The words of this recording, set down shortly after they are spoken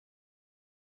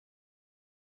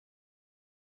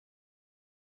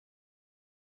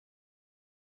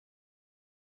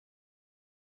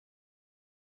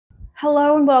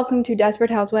Hello and welcome to Desperate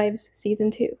Housewives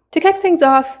Season 2. To kick things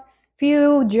off,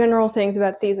 few general things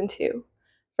about Season 2.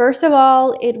 First of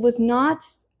all, it was not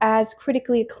as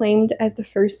critically acclaimed as the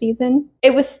first season.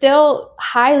 It was still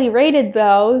highly rated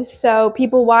though, so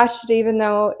people watched it even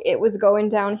though it was going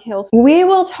downhill. We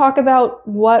will talk about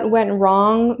what went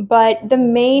wrong, but the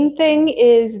main thing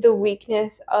is the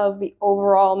weakness of the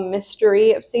overall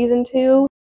mystery of Season 2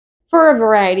 for a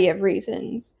variety of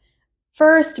reasons.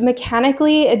 First,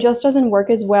 mechanically, it just doesn't work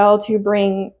as well to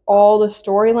bring all the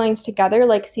storylines together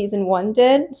like Season 1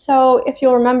 did. So if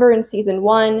you'll remember in Season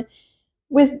 1,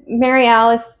 with Mary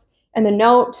Alice and the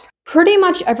note, pretty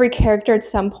much every character at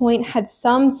some point had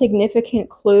some significant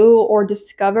clue or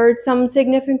discovered some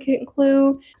significant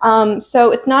clue.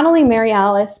 So it's not only Mary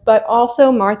Alice, but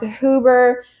also Martha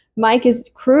Huber. Mike is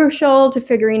crucial to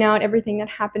figuring out everything that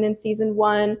happened in Season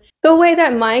 1. The way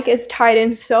that Mike is tied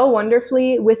in so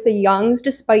wonderfully with the Youngs,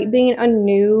 despite being a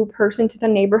new person to the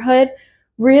neighborhood,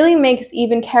 really makes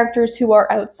even characters who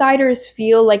are outsiders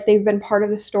feel like they've been part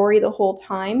of the story the whole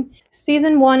time.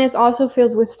 Season 1 is also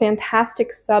filled with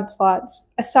fantastic subplots.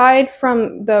 Aside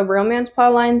from the romance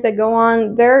plotlines that go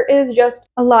on, there is just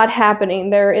a lot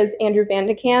happening. There is Andrew Van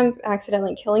de Kamp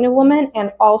accidentally killing a woman,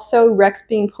 and also Rex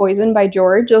being poisoned by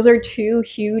George. Those are two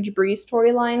huge Bree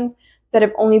storylines that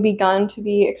have only begun to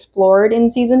be explored in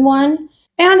Season 1.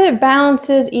 And it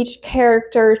balances each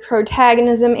character's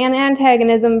protagonism and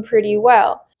antagonism pretty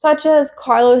well, such as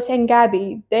Carlos and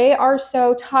Gabby. They are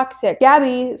so toxic.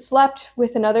 Gabby slept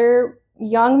with another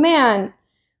young man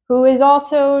who is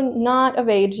also not of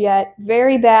age yet.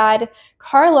 Very bad.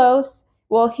 Carlos,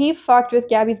 well, he fucked with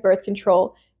Gabby's birth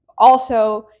control.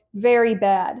 Also very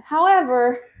bad.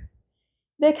 However,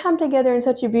 they come together in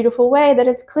such a beautiful way that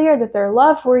it's clear that their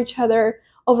love for each other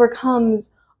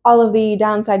overcomes all of the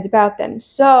downsides about them.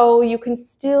 So you can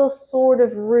still sort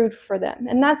of root for them.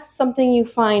 And that's something you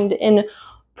find in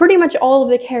pretty much all of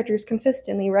the characters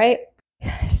consistently, right?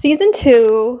 Season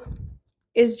 2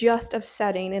 is just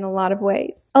upsetting in a lot of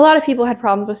ways. A lot of people had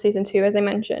problems with Season 2, as I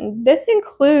mentioned. This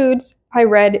includes, I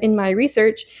read in my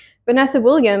research, Vanessa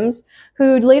Williams,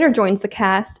 who later joins the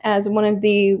cast as one of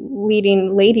the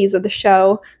leading ladies of the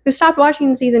show, who stopped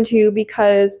watching Season 2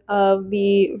 because of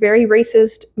the very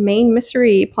racist main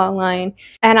mystery plotline.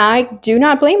 And I do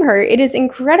not blame her. It is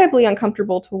incredibly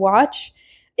uncomfortable to watch.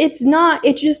 It's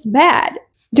just bad.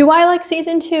 Do I like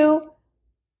Season 2?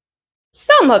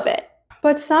 Some of it.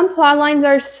 But some plotlines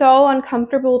are so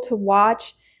uncomfortable to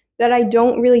watch that I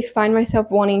don't really find myself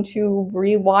wanting to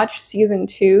rewatch Season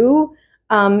 2.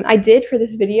 I did for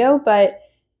this video, but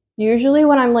usually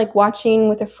when I'm like watching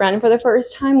with a friend for the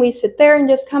first time, we sit there in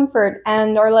discomfort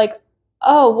and are like,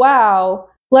 oh wow.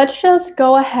 Let's just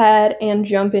go ahead and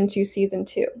jump into Season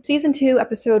 2. Season 2,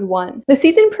 Episode 1. The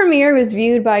season premiere was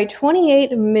viewed by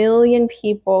 28 million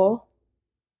people,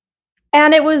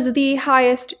 and it was the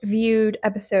highest viewed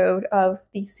episode of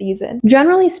the season.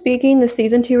 Generally speaking, the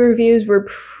Season 2 reviews were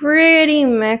pretty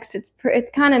mixed. It's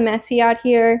kind of messy out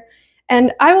here.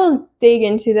 And I will dig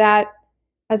into that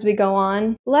as we go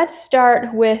on. Let's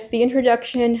start with the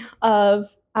introduction of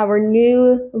our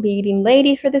new leading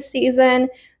lady for the season.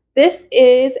 This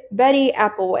is Betty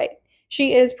Applewhite.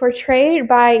 She is portrayed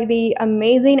by the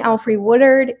amazing Alfre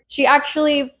Woodard. She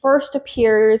actually first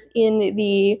appears in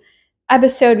the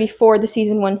episode before the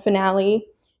Season 1 finale.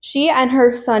 She and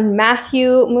her son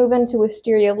Matthew move into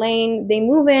Wisteria Lane. They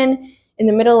move in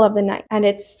the middle of the night. And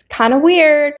it's kind of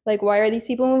weird. Like, why are these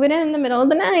people moving in the middle of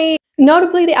the night?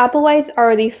 Notably, the Applewhites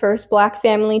are the first Black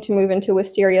family to move into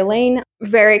Wisteria Lane.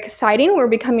 Very exciting. We're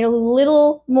becoming a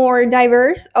little more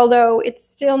diverse, although it's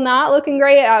still not looking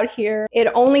great out here. It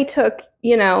only took,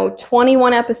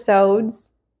 21 episodes,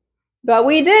 but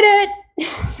we did it.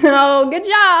 So good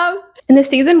job. In the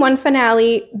Season 1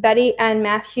 finale, Betty and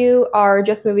Matthew are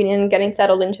just moving in, getting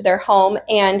settled into their home,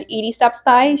 and Edie stops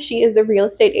by. She is the real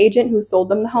estate agent who sold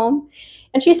them the home.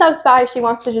 And she stops by. She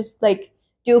wants to just,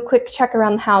 do a quick check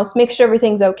around the house, make sure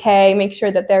everything's okay, make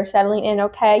sure that they're settling in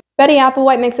okay. Betty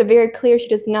Applewhite makes it very clear she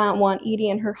does not want Edie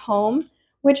in her home,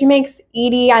 which makes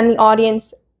Edie and the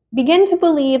audience begin to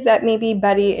believe that maybe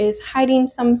Betty is hiding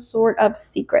some sort of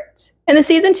secret. In the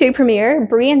Season 2 premiere,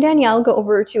 Bree and Danielle go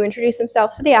over to introduce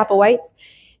themselves to the Applewhites.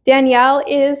 Danielle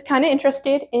is kind of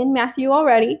interested in Matthew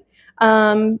already.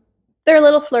 They're a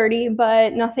little flirty,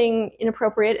 but nothing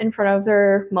inappropriate in front of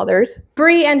their mothers.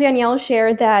 Bree and Danielle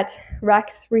share that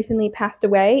Rex recently passed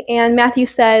away, and Matthew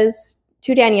says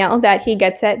to Danielle that he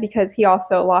gets it because he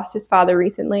also lost his father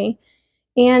recently.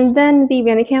 And then the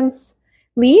Van de Kamps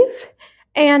leave,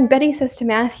 and Betty says to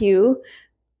Matthew,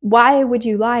 "Why would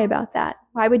you lie about that?"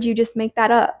 Why would you just make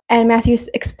that up? And Matthew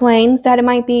explains that it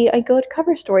might be a good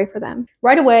cover story for them.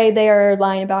 Right away, they are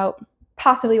lying about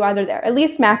possibly why they're there. At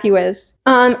least Matthew is.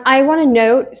 I want to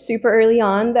note super early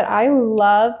on that I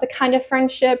love the kind of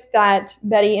friendship that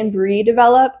Betty and Bree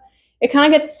develop. It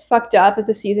kind of gets fucked up as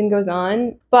the season goes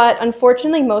on, but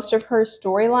unfortunately most of her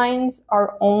storylines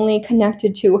are only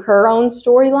connected to her own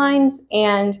storylines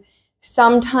and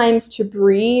sometimes to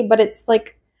Bree, but it's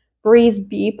like Bree's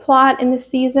B plot in the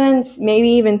season, maybe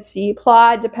even C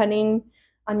plot, depending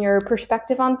on your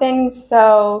perspective on things.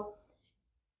 So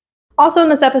also in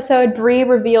this episode, Bree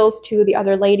reveals to the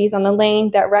other ladies on the lane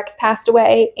that Rex passed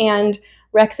away, and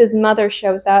Rex's mother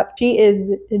shows up. She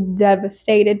is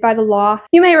devastated by the loss.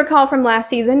 You may recall from last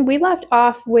season, we left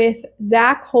off with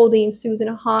Zach holding Susan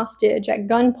hostage at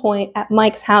gunpoint at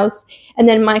Mike's house, and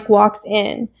then Mike walks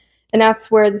in, and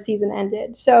that's where the season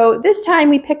ended. So this time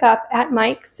we pick up at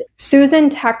Mike's. Susan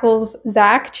tackles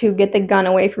Zach to get the gun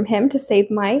away from him to save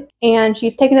Mike, and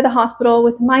she's taken to the hospital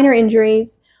with minor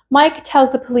injuries. Mike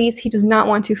tells the police he does not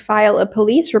want to file a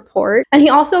police report, and he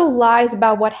also lies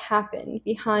about what happened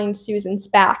behind Susan's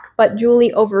back, but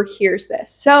Julie overhears this.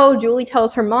 So Julie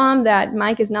tells her mom that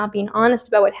Mike is not being honest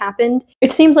about what happened.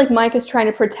 It seems like Mike is trying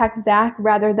to protect Zach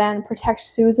rather than protect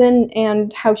Susan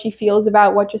and how she feels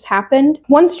about what just happened.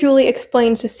 Once Julie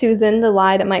explains to Susan the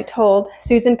lie that Mike told,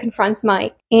 Susan confronts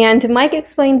Mike, and Mike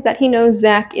explains that he knows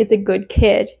Zach is a good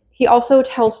kid. He also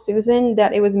tells Susan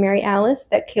that it was Mary Alice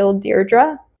that killed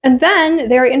Deirdre. And then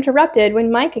they're interrupted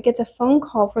when Mike gets a phone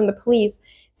call from the police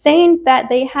saying that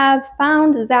they have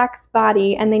found Zach's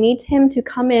body and they need him to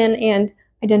come in and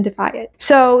identify it.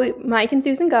 So Mike and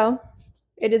Susan go.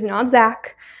 It is not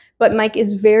Zach, but Mike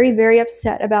is very, very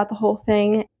upset about the whole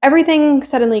thing. Everything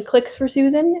suddenly clicks for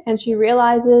Susan, and she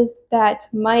realizes that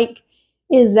Mike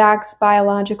is Zach's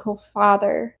biological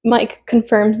father. Mike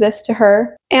confirms this to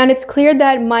her, and it's clear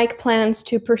that Mike plans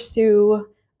to pursue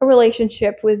a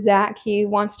relationship with Zach. He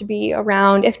wants to be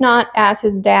around, if not as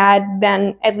his dad,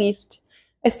 then at least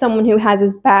as someone who has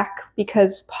his back,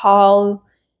 because Paul,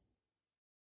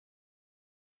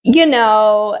 you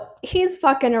know, he's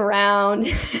fucking around.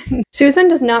 Susan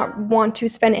does not want to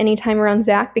spend any time around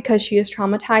Zach because she is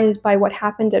traumatized by what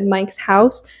happened at Mike's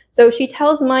house. So she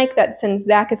tells Mike that since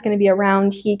Zach is going to be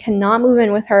around, he cannot move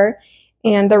in with her,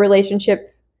 and the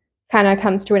relationship kind of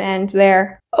comes to an end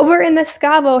there. Over in the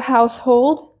Scavo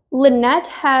household, Lynette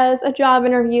has a job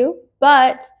interview,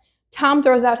 but Tom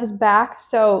throws out his back,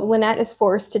 so Lynette is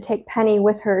forced to take Penny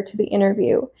with her to the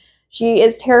interview. She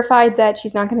is terrified that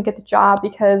she's not going to get the job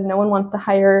because no one wants to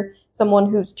hire someone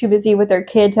who's too busy with their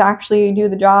kid to actually do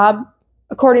the job,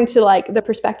 according to like the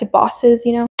prospective bosses,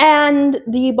 you know. And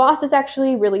the boss is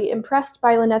actually really impressed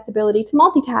by Lynette's ability to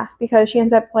multitask because she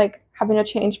ends up like having to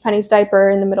change Penny's diaper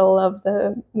in the middle of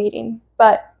the meeting,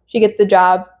 but she gets the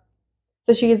job.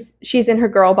 So she's in her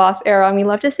girl boss era, and we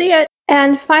love to see it.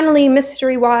 And finally,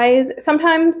 mystery-wise,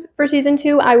 sometimes for season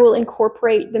 2, I will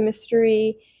incorporate the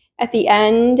mystery at the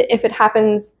end if it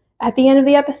happens at the end of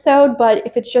the episode, but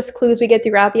if it's just clues we get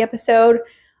throughout the episode,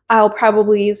 I'll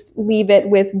probably leave it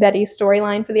with Betty's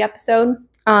storyline for the episode.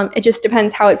 It just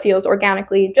depends how it feels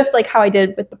organically, just like how I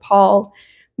did with the Paul,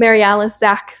 Mary Alice,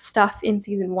 Zach stuff in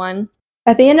season 1.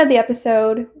 At the end of the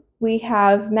episode, we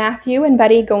have Matthew and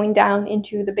Betty going down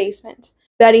into the basement.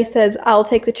 Betty says, "I'll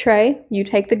take the tray, you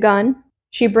take the gun."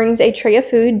 She brings a tray of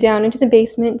food down into the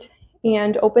basement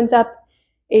and opens up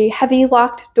a heavy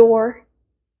locked door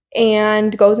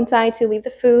and goes inside to leave the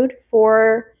food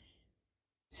for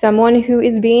someone who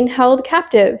is being held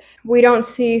captive. We don't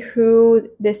see who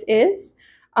this is,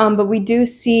 but we do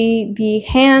see the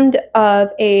hand of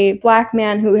a black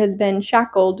man who has been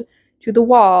shackled to the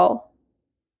wall.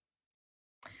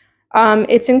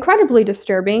 It's incredibly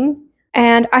disturbing,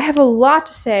 and I have a lot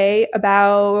to say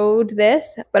about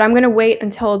this, but I'm going to wait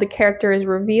until the character is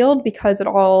revealed because it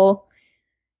all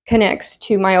connects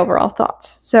to my overall thoughts.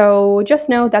 So just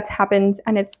know that's happened,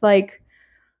 and it's like,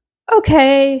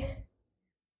 okay,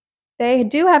 they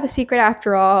do have a secret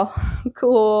after all.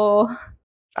 Cool.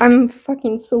 I'm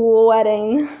fucking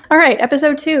sweating. All right,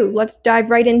 episode 2. Let's dive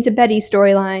right into Betty's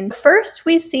storyline. First,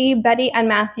 we see Betty and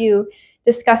Matthew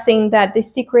discussing that the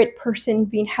secret person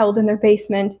being held in their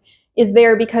basement is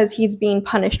there because he's being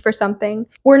punished for something.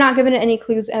 We're not given any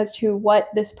clues as to what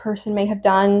this person may have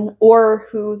done or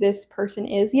who this person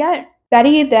is yet.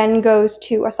 Betty then goes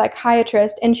to a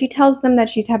psychiatrist and she tells them that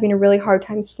she's having a really hard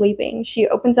time sleeping. She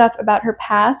opens up about her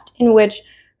past, in which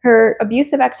her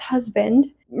abusive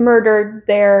ex-husband murdered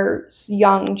their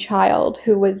young child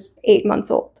who was 8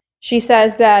 months old. She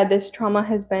says that this trauma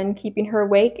has been keeping her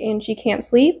awake and she can't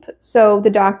sleep, so the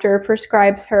doctor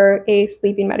prescribes her a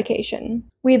sleeping medication.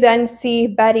 We then see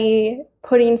Betty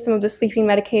putting some of the sleeping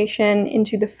medication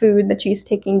into the food that she's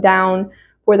taking down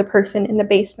for the person in the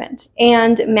basement,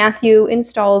 and Matthew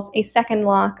installs a second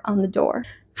lock on the door.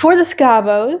 For the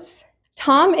Scavos,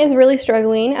 Tom is really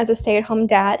struggling as a stay-at-home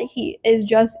dad. He is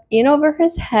just in over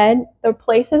his head. The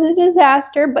place is a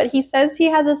disaster, but he says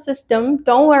he has a system.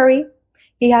 Don't worry.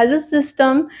 He has a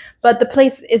system, but the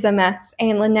place is a mess,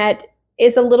 and Lynette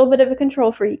is a little bit of a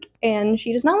control freak, and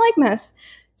she does not like mess.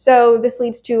 So this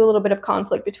leads to a little bit of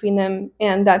conflict between them,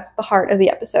 and that's the heart of the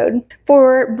episode.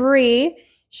 For Bree,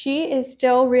 she is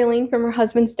still reeling from her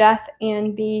husband's death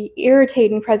and the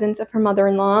irritating presence of her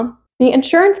mother-in-law. The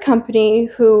insurance company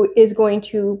who is going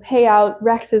to pay out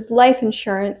Rex's life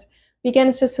insurance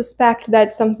begins to suspect that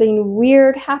something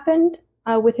weird happened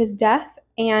with his death,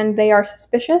 and they are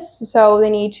suspicious, so they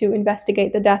need to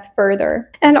investigate the death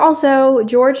further. And also,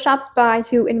 George stops by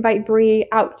to invite Bree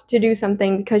out to do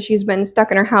something because she's been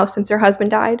stuck in her house since her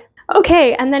husband died.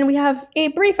 Okay, and then we have a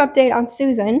brief update on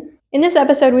Susan. In this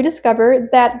episode, we discover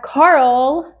that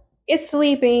Carl is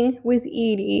sleeping with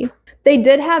Edie. They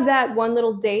did have that one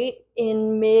little date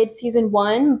in mid-season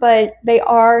 1, but they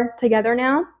are together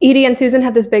now. Edie and Susan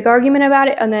have this big argument about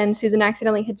it, and then Susan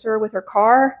accidentally hits her with her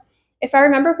car. If I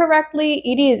remember correctly,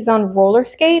 Edie is on roller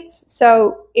skates,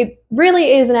 so it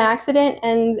really is an accident,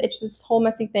 and it's this whole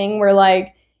messy thing where,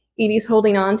 like, Edie's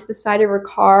holding on to the side of her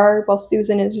car while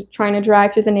Susan is trying to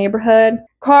drive through the neighborhood.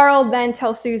 Carl then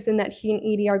tells Susan that he and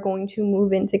Edie are going to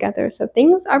move in together, so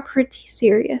things are pretty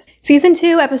serious. Season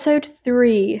 2, episode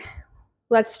 3.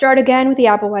 Let's start again with the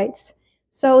Applewhites.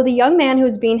 So the young man who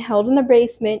is being held in the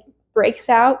basement breaks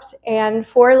out and,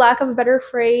 for lack of a better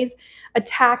phrase,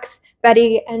 attacks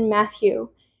Betty and Matthew.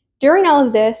 During all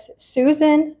of this,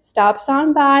 Susan stops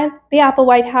on by the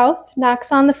Applewhite house,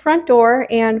 knocks on the front door,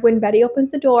 and when Betty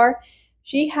opens the door,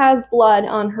 she has blood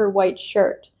on her white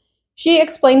shirt. She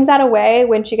explains that away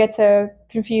when she gets a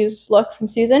confused look from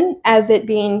Susan, as it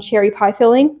being cherry pie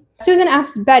filling. Susan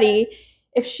asks Betty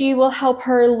if she will help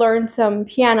her learn some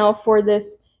piano for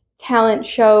this talent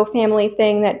show family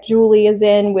thing that Julie is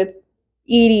in with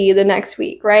Edie the next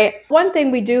week, right? One thing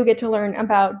we do get to learn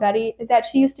about Betty is that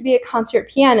she used to be a concert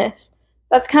pianist.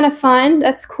 That's kind of fun.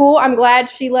 That's cool. I'm glad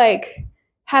she,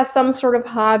 has some sort of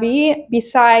hobby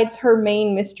besides her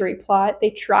main mystery plot.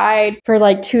 They tried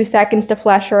for 2 seconds to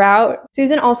flesh her out.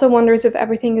 Susan also wonders if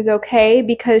everything is okay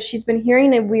because she's been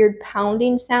hearing a weird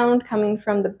pounding sound coming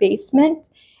from the basement.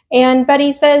 And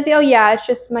Betty says, oh yeah, it's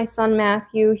just my son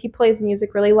Matthew. He plays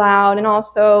music really loud, and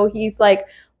also he's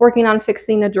working on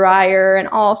fixing the dryer, and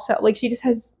also she just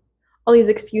has all these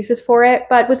excuses for it.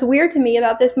 But what's weird to me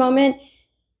about this moment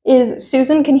is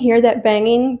Susan can hear that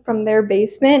banging from their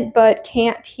basement, but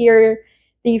can't hear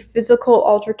the physical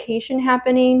altercation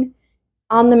happening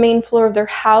on the main floor of their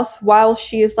house while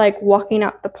she is walking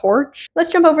up the porch. Let's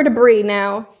jump over to Bree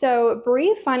now. So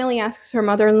Bree finally asks her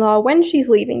mother-in-law when she's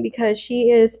leaving because she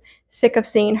is sick of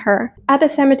seeing her. At the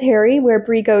cemetery where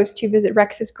Bree goes to visit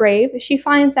Rex's grave, she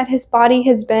finds that his body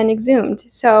has been exhumed.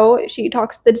 So she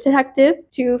talks to the detective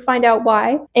to find out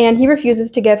why, and he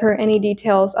refuses to give her any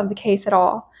details of the case at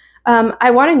all. I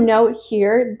want to note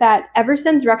here that ever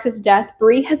since Rex's death,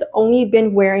 Bree has only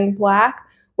been wearing black,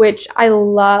 which I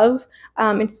love.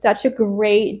 It's such a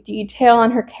great detail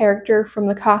on her character from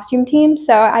the costume team,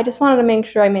 so I just wanted to make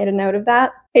sure I made a note of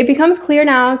that. It becomes clear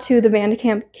now to the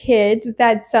Vandekamp kids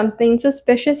that something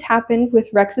suspicious happened with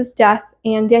Rex's death,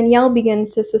 and Danielle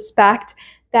begins to suspect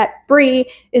that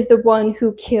Bree is the one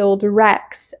who killed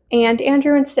Rex. And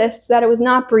Andrew insists that it was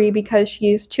not Bree because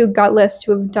she's too gutless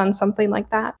to have done something like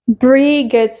that. Bree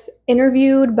gets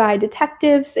interviewed by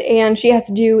detectives, and she has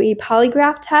to do a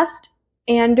polygraph test.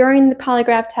 And during the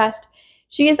polygraph test,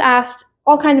 she is asked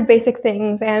all kinds of basic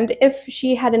things, and if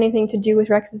she had anything to do with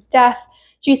Rex's death,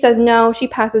 she says no. She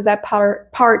passes that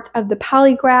part of the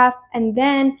polygraph, and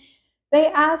then they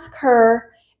ask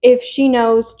her if she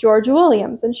knows George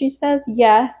Williams, and she says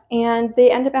yes, and they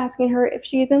end up asking her if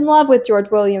she's in love with George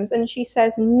Williams, and she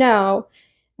says no,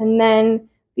 and then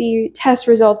the test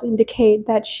results indicate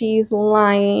that she's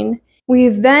lying. We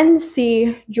then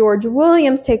see George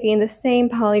Williams taking the same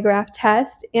polygraph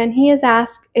test, and he is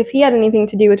asked if he had anything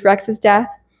to do with Rex's death.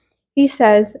 He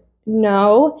says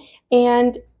no,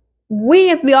 and we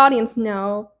as the audience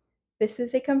know this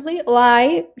is a complete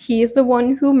lie. He is the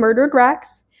one who murdered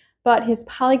Rex, but his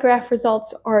polygraph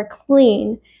results are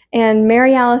clean, and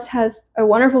Mary Alice has a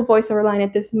wonderful voiceover line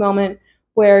at this moment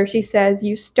where she says,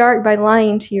 "You start by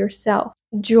lying to yourself."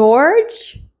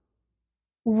 George?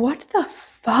 What the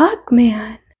fuck,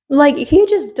 man? Like, he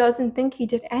just doesn't think he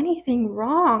did anything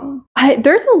wrong.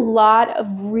 There's a lot of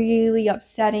really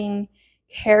upsetting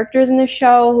characters in the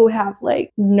show who have,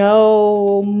 like,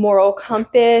 no moral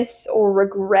compass or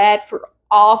regret for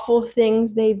awful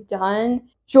things they've done.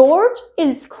 George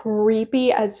is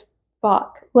creepy as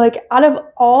fuck. Like, out of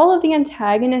all of the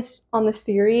antagonists on the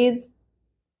series,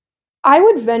 I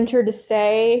would venture to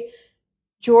say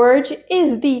George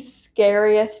is the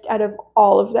scariest out of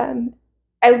all of them.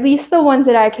 At least the ones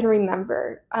that I can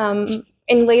remember.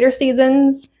 In later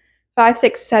seasons, 5,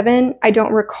 6, 7, I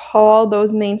don't recall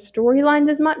those main storylines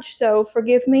as much, so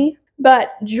forgive me.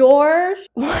 But George,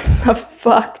 what the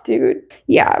fuck, dude?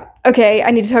 Yeah. Okay,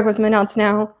 I need to talk about something else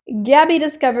now. Gabby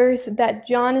discovers that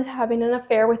John is having an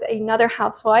affair with another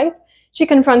housewife. She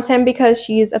confronts him because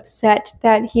she's upset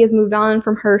that he has moved on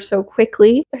from her so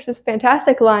quickly. There's this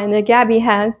fantastic line that Gabby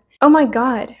has. Oh my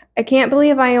god, I can't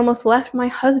believe I almost left my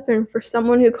husband for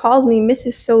someone who calls me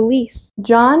Mrs. Solis.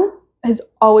 John has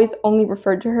always only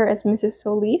referred to her as Mrs.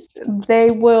 Solis.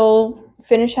 They will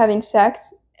finish having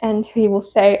sex and he will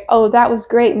say, oh, that was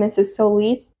great, Mrs.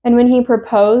 Solis. And when he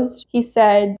proposed, he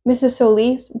said, Mrs.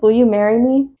 Solis, will you marry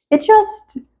me? It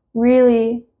just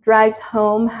really drives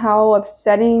home how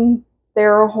upsetting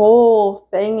their whole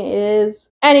thing is.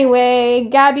 Anyway,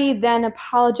 Gabby then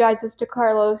apologizes to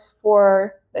Carlos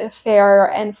for the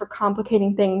affair and for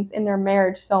complicating things in their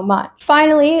marriage so much.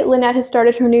 Finally, Lynette has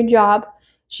started her new job.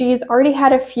 She's already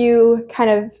had a few kind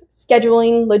of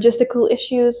scheduling logistical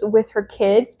issues with her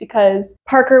kids because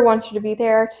Parker wants her to be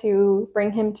there to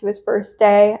bring him to his first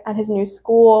day at his new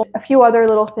school. A few other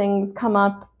little things come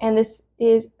up, and this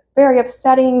is very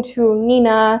upsetting to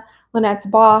Nina, Lynette's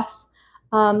boss.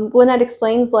 Lynette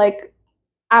explains, like,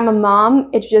 I'm a mom,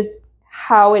 it's just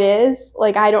how it is.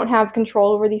 Like, I don't have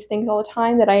control over these things all the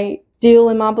time that I still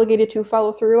am obligated to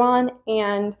follow through on.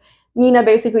 And Nina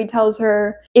basically tells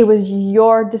her, it was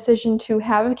your decision to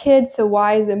have a kid, so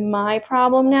why is it my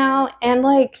problem now? And,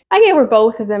 like, I get where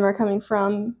both of them are coming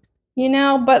from, you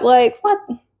know? But, like, what?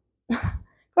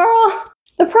 Girl,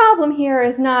 the problem here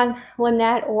is not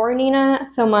Lynette or Nina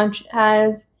so much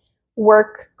as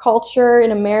work culture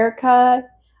in America.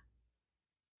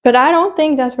 But I don't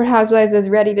think Desperate Housewives is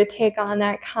ready to take on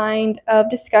that kind of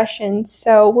discussion.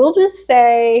 So we'll just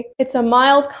say it's a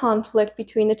mild conflict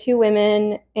between the two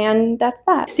women, and that's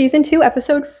that. Season 2,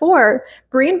 episode 4.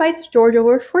 Bree invites George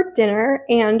over for dinner,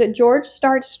 and George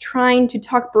starts trying to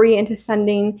talk Bree into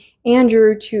sending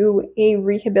Andrew to a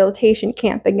rehabilitation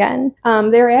camp again.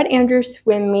 They're at Andrew's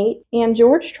swim meet, and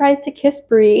George tries to kiss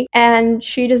Bree, and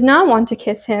she does not want to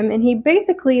kiss him, and he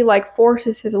basically, like,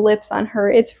 forces his lips on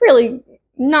her. It's really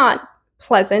not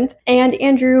pleasant, and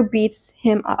Andrew beats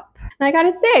him up. And I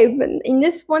gotta say, in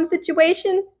this one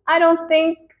situation, I don't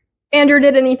think Andrew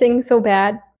did anything so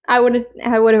bad. I would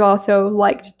have also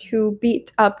liked to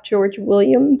beat up George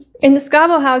Williams. In the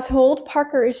Scavo household,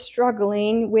 Parker is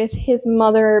struggling with his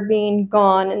mother being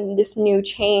gone and this new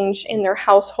change in their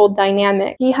household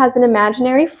dynamic. He has an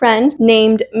imaginary friend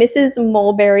named Mrs.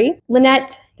 Mulberry.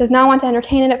 Lynette does not want to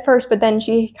entertain it at first, but then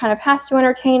she kind of has to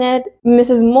entertain it.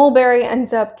 Mrs. Mulberry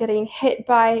ends up getting hit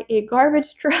by a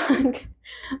garbage truck.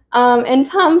 And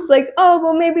Tom's like, oh,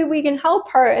 well, maybe we can help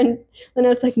her. And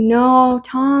Lynette's like, no,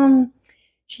 Tom,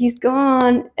 she's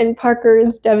gone. And Parker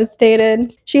is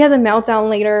devastated. She has a meltdown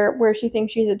later where she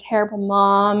thinks she's a terrible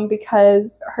mom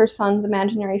because her son's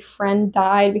imaginary friend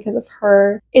died because of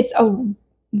her. It's a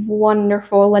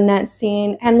wonderful Lynette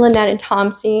scene and Lynette and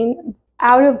Tom scene.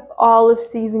 Out of all of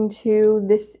season 2,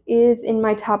 this is in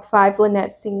my top 5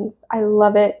 Lynette scenes. I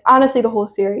love it. Honestly, the whole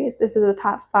series, this is a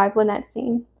top 5 Lynette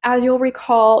scene. As you'll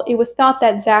recall, it was thought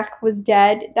that Zach was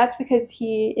dead. That's because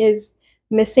he is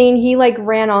missing. He, like,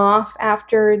 ran off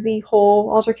after the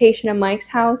whole altercation at Mike's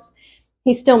house.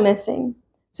 He's still missing.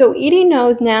 So Edie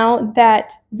knows now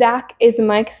that Zach is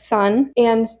Mike's son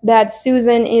and that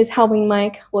Susan is helping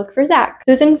Mike look for Zach.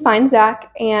 Susan finds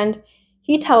Zach and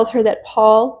he tells her that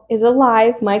Paul is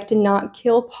alive. Mike did not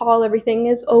kill Paul. Everything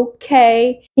is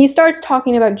okay. He starts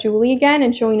talking about Julie again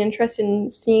and showing interest in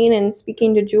seeing and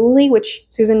speaking to Julie, which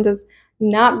Susan does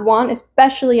not want,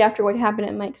 especially after what happened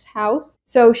at Mike's house.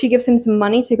 So she gives him some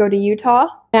money to go to Utah,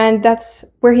 and that's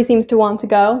where he seems to want to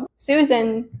go.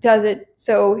 Susan does it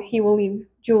so he will leave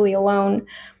Julie alone.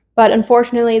 But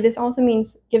unfortunately, this also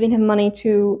means giving him money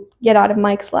to get out of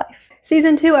Mike's life.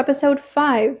 Season 2, episode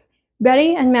 5.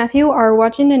 Betty and Matthew are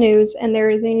watching the news, and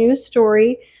there is a news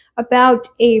story about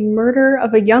a murder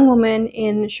of a young woman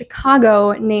in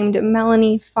Chicago named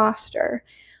Melanie Foster.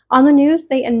 On the news,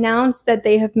 they announced that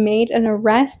they have made an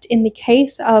arrest in the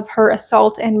case of her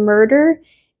assault and murder,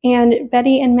 and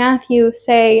Betty and Matthew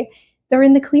say they're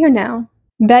in the clear now.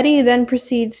 Betty then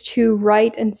proceeds to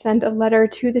write and send a letter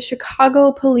to the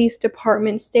Chicago Police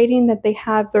Department stating that they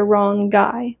have the wrong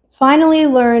guy. Finally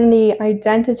learn the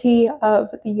identity of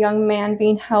the young man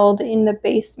being held in the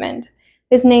basement.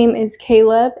 His name is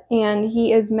Caleb, and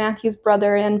he is Matthew's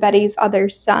brother and Betty's other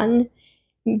son.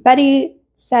 Betty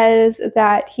says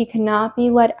that he cannot be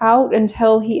let out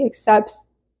until he accepts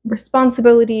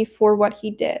responsibility for what he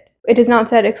did. It is not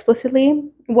said explicitly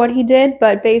what he did,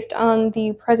 but based on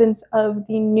the presence of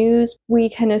the news, we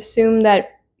can assume that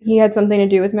he had something to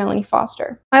do with Melanie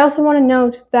Foster. I also want to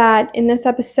note that in this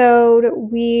episode,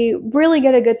 we really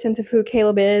get a good sense of who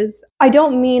Caleb is. I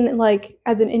don't mean like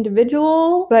as an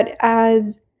individual, but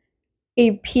as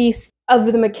a piece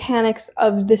of the mechanics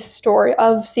of this story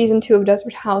of season 2 of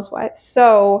Desperate Housewives.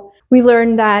 So we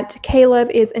learn that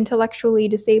Caleb is intellectually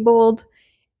disabled,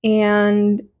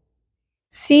 and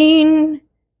seeing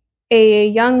a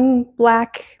young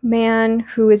black man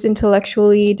who is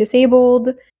intellectually disabled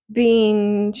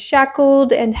being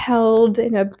shackled and held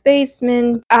in a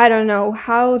basement. I don't know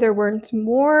how there weren't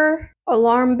more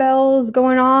alarm bells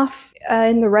going off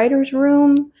in the writer's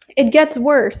room. It gets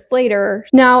worse later.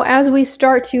 Now, as we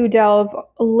start to delve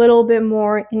a little bit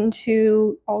more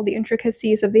into all the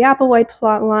intricacies of the Applewhite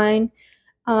plotline,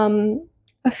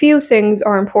 a few things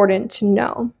are important to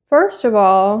know. First of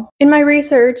all, in my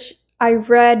research, I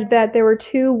read that there were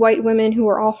 2 white women who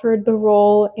were offered the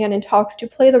role and in talks to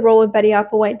play the role of Betty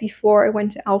Applewhite before it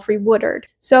went to Alfre Woodard.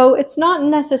 So it's not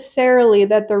necessarily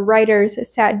that the writers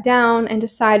sat down and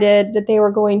decided that they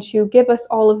were going to give us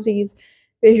all of these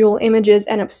visual images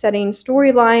and upsetting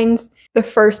storylines the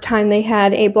first time they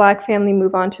had a black family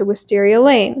move on to Wisteria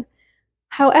Lane.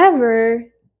 However,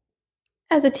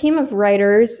 as a team of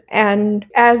writers and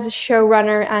as a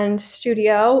showrunner and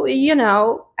studio,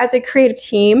 as a creative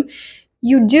team,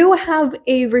 you do have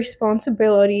a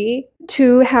responsibility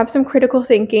to have some critical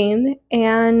thinking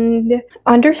and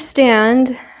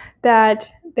understand that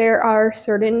there are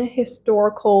certain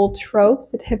historical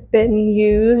tropes that have been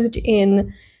used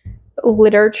in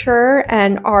literature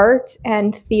and art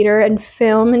and theater and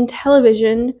film and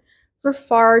television for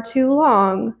far too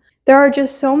long. There are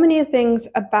just so many things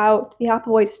about the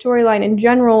Applewhite storyline in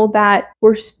general that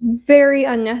were very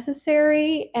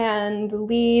unnecessary and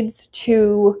leads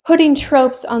to putting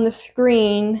tropes on the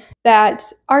screen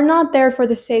that are not there for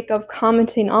the sake of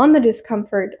commenting on the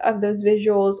discomfort of those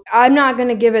visuals. I'm not going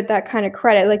to give it that kind of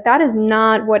credit. Like, that is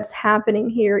not what's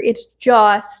happening here. It's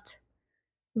just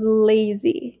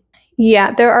lazy.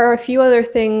 Yeah, there are a few other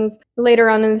things later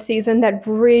on in the season that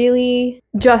really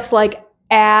just like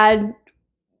add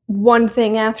one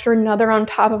thing after another on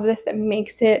top of this that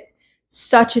makes it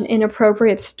such an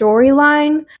inappropriate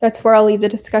storyline. That's where I'll leave the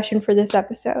discussion for this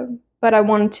episode. But I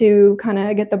wanted to kind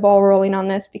of get the ball rolling on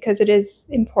this because it is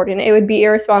important. It would be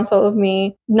irresponsible of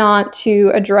me not to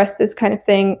address this kind of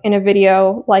thing in a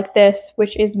video like this,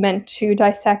 which is meant to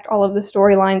dissect all of the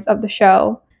storylines of the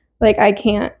show. Like, I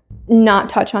can't not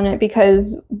touch on it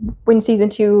because when season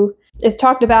 2 is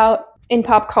talked about in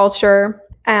pop culture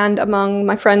and among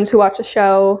my friends who watch the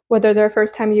show, whether they're a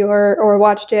first-time viewer or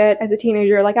watched it as a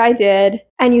teenager like I did,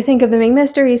 and you think of The Main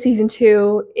Mystery season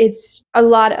 2, it's a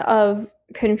lot of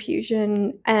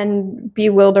confusion and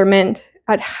bewilderment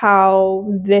at how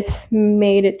this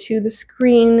made it to the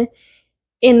screen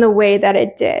in the way that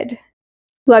it did.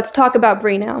 Let's talk about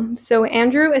Bree now. So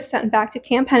Andrew is sent back to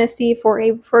Camp Hennessy for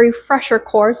a refresher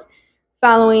course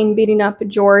following beating up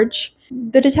George.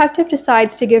 The detective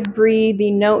decides to give Bree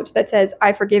the note that says,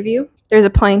 "I forgive you." There's a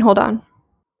plane, hold on.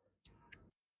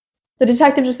 The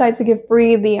detective decides to give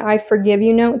Bree the "I forgive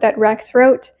you" note that Rex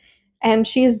wrote, and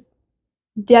she's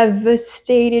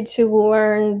devastated to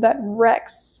learn that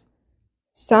Rex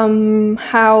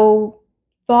somehow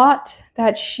thought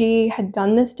that she had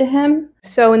done this to him.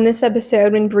 So in this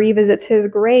episode, when Bree visits his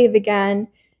grave again,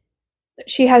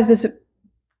 she has this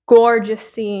gorgeous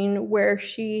scene where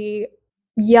she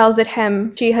yells at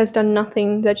him. She has done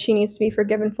nothing that she needs to be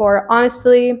forgiven for.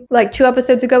 Honestly, like 2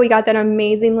 episodes ago, we got that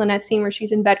amazing Lynette scene where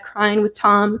she's in bed crying with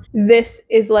Tom. This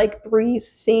is like Bree's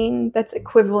scene that's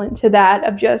equivalent to that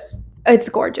of just, it's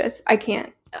gorgeous. I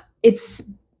can't. It's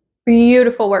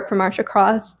beautiful work from Marsha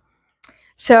Cross.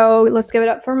 So let's give it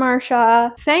up for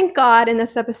Marsha. Thank God in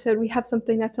this episode we have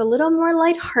something that's a little more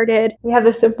lighthearted. We have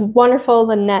this wonderful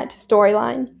Lynette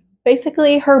storyline.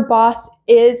 Basically, her boss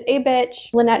is a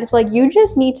bitch. Lynette is like, you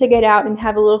just need to get out and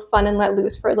have a little fun and let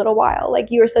loose for a little while. Like,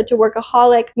 you are such a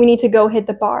workaholic. We need to go hit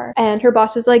the bar. And her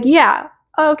boss is like, yeah,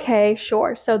 okay,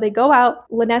 sure. So they go out.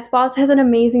 Lynette's boss has an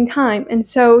amazing time. And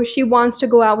so she wants to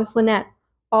go out with Lynette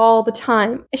all the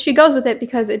time. She goes with it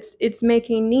because it's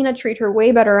making Nina treat her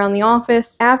way better around the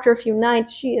office. After a few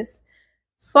nights, she is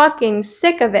fucking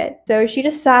sick of it. So she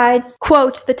decides,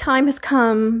 quote, "The time has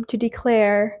come to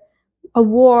declare a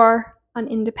war on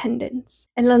independence."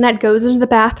 And Lynette goes into the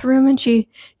bathroom and she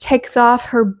takes off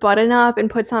her button up and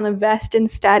puts on a vest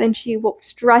instead, and she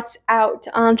struts out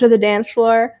onto the dance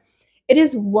floor. It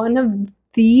is one of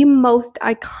the most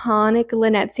iconic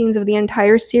Lynette scenes of the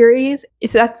entire series.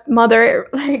 So that's mother.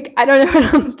 Like, I don't know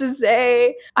what else to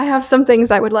say. I have some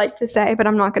things I would like to say, but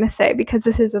I'm not going to say because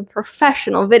this is a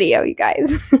professional video, you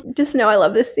guys. Just know I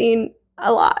love this scene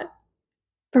a lot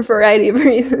for a variety of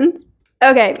reasons.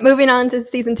 Okay, moving on to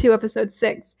season 2, episode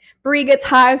 6. Bree gets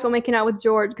hives while making out with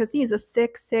George because he's a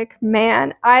sick, sick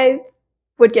man. I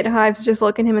would get hives just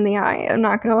looking him in the eye. I'm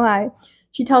not going to lie.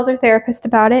 She tells her therapist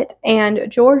about it,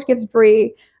 and George gives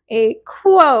Bree a,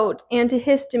 quote,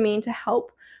 antihistamine to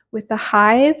help with the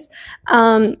hives.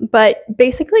 But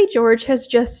basically, George has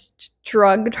just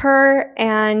drugged her,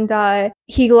 and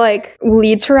he, like,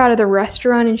 leads her out of the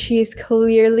restaurant, and she's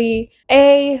clearly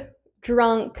A,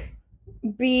 drunk,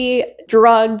 B,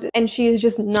 drugged, and she's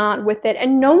just not with it.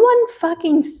 And no one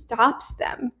fucking stops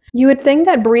them. You would think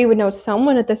that Bree would know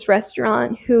someone at this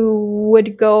restaurant who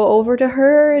would go over to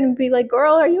her and be like,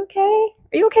 "Girl, are you okay?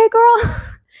 Are you okay, girl?"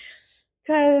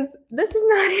 Because this is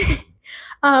not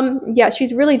it. Yeah,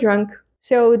 she's really drunk.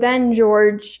 So then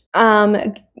George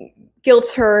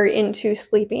guilts her into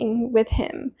sleeping with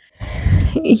him.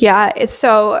 Yeah, it's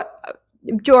so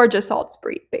George assaults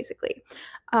Bree, basically.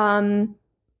 But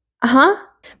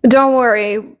don't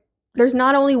worry. There's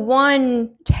not only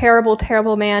one terrible,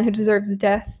 terrible man who deserves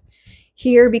death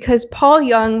here, because Paul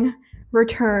Young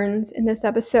returns in this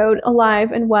episode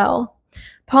alive and well.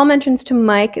 Paul mentions to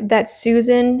Mike that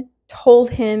Susan told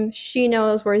him she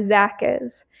knows where Zach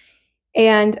is.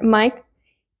 And Mike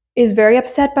is very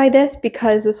upset by this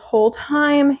because this whole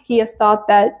time he has thought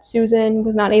that Susan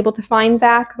was not able to find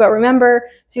Zach. But remember,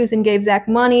 Susan gave Zach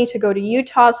money to go to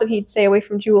Utah so he'd stay away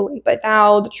from Julie. But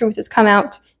now the truth has come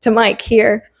out to Mike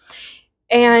here.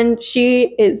 And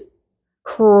she is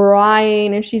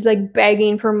crying and she's like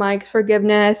begging for Mike's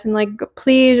forgiveness and like,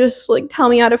 please just like tell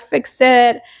me how to fix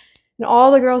it. And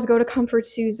all the girls go to comfort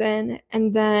Susan,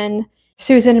 and then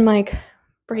Susan and Mike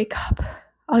break up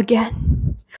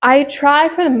again. I try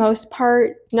for the most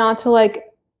part not to like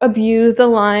abuse the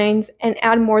lines and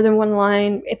add more than one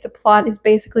line if the plot is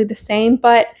basically the same,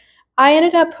 but I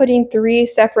ended up putting 3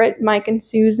 separate Mike and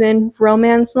Susan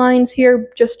romance lines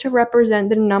here just to represent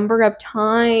the number of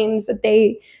times that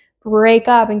they break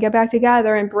up and get back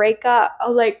together and break up.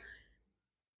 Like,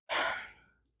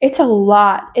 it's a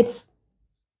lot. It's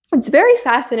very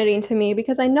fascinating to me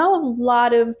because I know a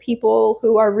lot of people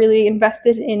who are really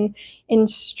invested in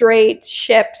straight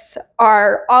ships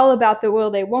are all about the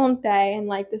will they, won't they, and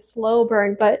like the slow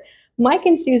burn. But Mike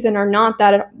and Susan are not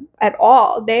that at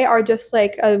all. They are just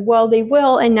like, well, they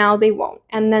will and now they won't.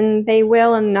 And then they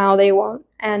will and now they won't.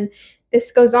 And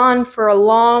this goes on for a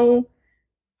long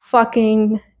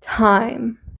fucking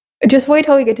time. Just wait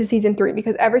till we get to season 3,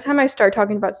 because every time I start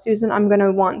talking about Susan, I'm going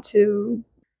to want to,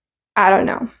 I don't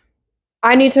know.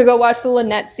 I need to go watch the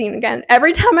Lynette scene again.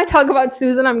 Every time I talk about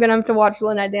Susan, I'm going to have to watch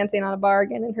Lynette dancing on a bar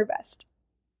again in her vest.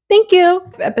 Thank you.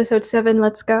 Episode 7,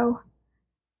 let's go.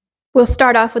 We'll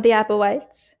start off with the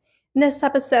Applewhites. In this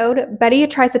episode, Betty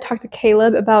tries to talk to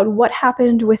Caleb about what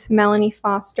happened with Melanie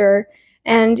Foster,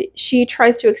 and she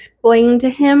tries to explain to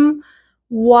him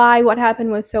why what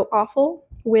happened was so awful,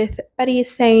 with Betty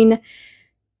saying,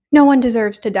 "No one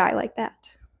deserves to die like that."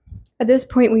 At this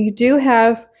point, we do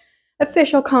have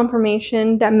official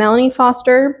confirmation that Melanie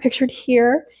Foster, pictured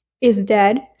here, is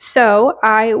dead. So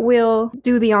I will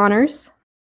do the honors.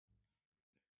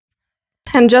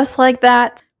 And just like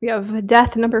that, we have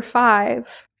death number 5.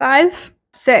 5?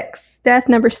 6. Death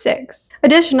number 6.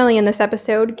 Additionally, in this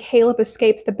episode, Caleb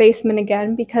escapes the basement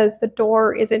again because the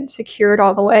door isn't secured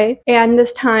all the way. And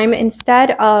this time,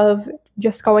 instead of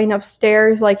just going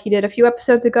upstairs like he did a few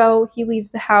episodes ago, he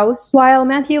leaves the house. While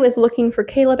Matthew is looking for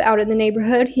Caleb out in the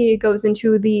neighborhood, he goes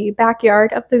into the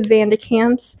backyard of the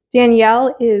Vandecamps.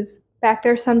 Danielle is back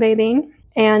there sunbathing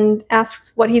and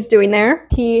asks what he's doing there.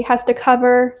 He has to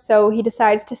cover, so he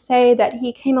decides to say that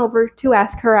he came over to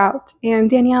ask her out, and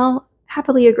Danielle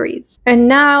happily agrees. And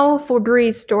now for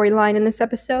Bree's storyline in this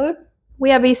episode. We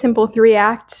have a simple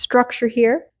 3-act structure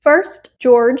here. First,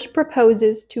 George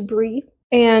proposes to Bree,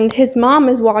 and his mom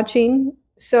is watching,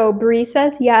 so Bree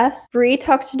says yes. Bree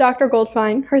talks to Dr.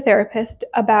 Goldfine, her therapist,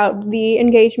 about the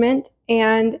engagement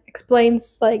and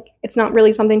explains like it's not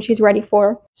really something she's ready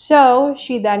for. So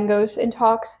she then goes and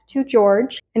talks to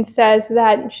George and says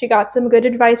that she got some good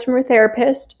advice from her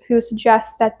therapist, who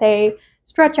suggests that they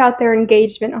stretch out their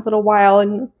engagement a little while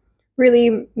and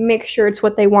really make sure it's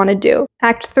what they want to do.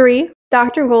 Act 3,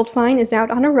 Dr. Goldfine is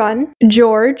out on a run.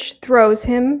 George throws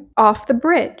him off the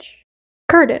bridge.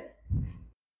 Curtain.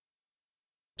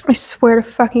 I swear to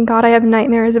fucking God, I have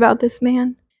nightmares about this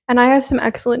man. And I have some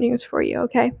excellent news for you,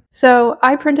 okay? So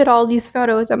I printed all these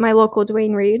photos at my local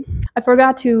Dwayne Reed. I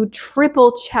forgot to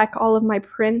triple check all of my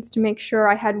prints to make sure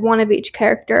I had one of each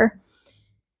character.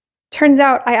 Turns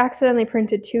out I accidentally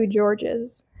printed 2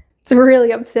 Georges. It's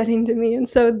really upsetting to me. And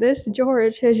so this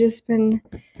George has just been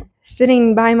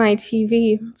sitting by my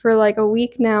TV for like a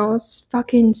week now,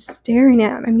 fucking staring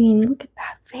at me. I mean, look at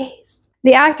that face.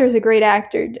 The actor is a great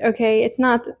actor, okay? It's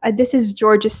not, this is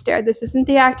George's stare. This isn't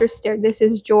the actor's stare. This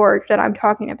is George that I'm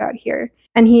talking about here.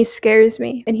 And he scares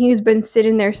me. And he's been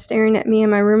sitting there staring at me and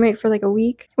my roommate for like a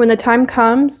week. When the time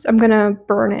comes, I'm gonna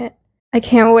burn it. I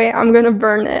can't wait. I'm gonna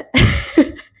burn it.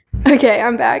 Okay,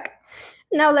 I'm back.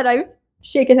 Now that I've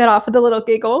shaken it off with a little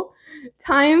giggle,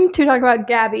 time to talk about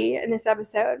Gabby in this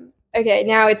episode. Okay,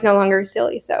 now it's no longer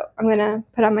silly, so I'm gonna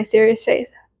put on my serious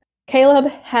face. Caleb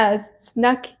has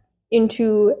snuck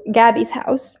into Gabby's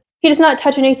house. He does not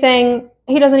touch anything.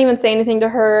 He doesn't even say anything to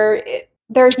her.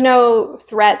 There's no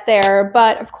threat there,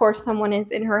 but of course someone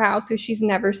is in her house who she's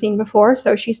never seen before,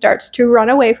 so she starts to run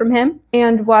away from him.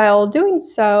 And while doing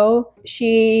so,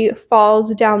 she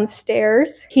falls down the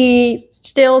stairs. He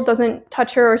still doesn't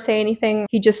touch her or say anything.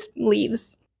 He just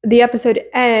leaves. The episode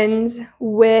ends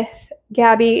with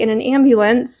Gabby in an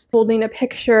ambulance holding a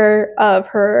picture of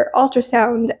her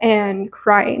ultrasound and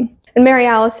crying. And Mary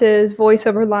Alice's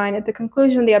voiceover line at the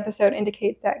conclusion of the episode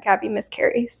indicates that Gabby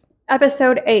miscarries.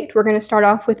 Episode 8, we're going to start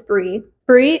off with Bree.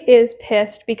 Bree is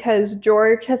pissed because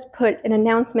George has put an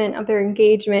announcement of their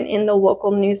engagement in the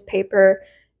local newspaper,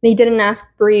 and he didn't ask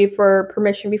Bree for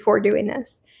permission before doing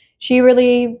this. She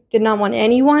really did not want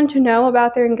anyone to know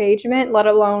about their engagement, let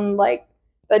alone, like,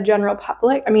 the general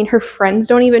public. I mean, her friends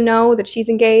don't even know that she's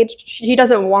engaged. She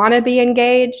doesn't want to be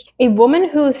engaged. A woman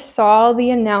who saw the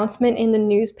announcement in the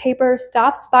newspaper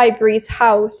stops by Bree's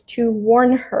house to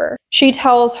warn her. She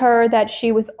tells her that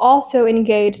she was also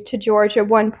engaged to George at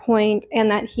one point and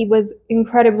that he was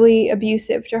incredibly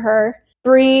abusive to her.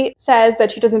 Bree says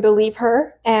that she doesn't believe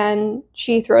her and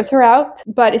she throws her out.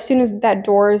 But as soon as that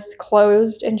door is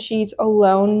closed and she's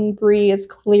alone, Bree is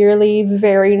clearly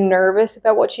very nervous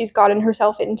about what she's gotten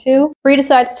herself into. Bree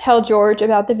decides to tell George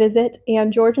about the visit,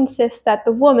 and George insists that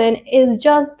the woman is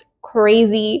just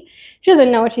crazy. She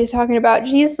doesn't know what she's talking about.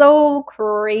 She's so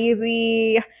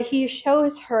crazy. He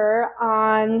shows her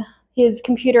on his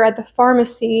computer at the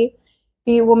pharmacy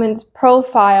the woman's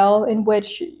profile in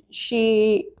which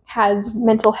she has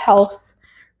mental health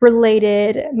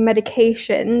related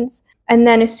medications. And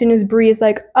then as soon as Bree is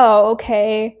like, oh,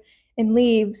 okay, and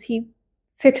leaves, he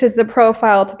fixes the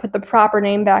profile to put the proper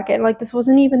name back in. Like, this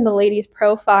wasn't even the lady's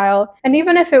profile. And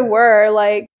even if it were,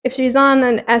 like, if she's on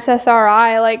an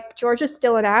SSRI, like, George is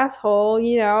still an asshole,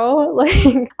 you know?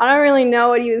 Like, I don't really know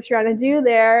what he was trying to do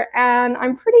there. And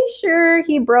I'm pretty sure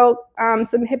he broke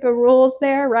some HIPAA rules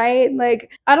there, right?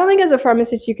 Like, I don't think as a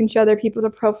pharmacist you can show other people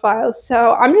the profiles.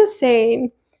 So I'm just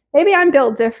saying, maybe I'm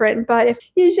built different, but if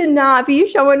you should not be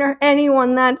showing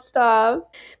anyone that stuff.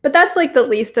 But that's like the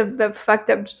least of the fucked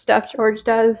up stuff George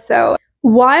does. So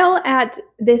while at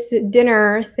this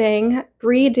dinner thing,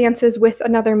 Bree dances with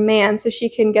another man so she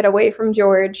can get away from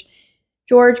George.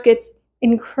 George gets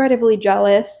incredibly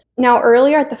jealous. Now,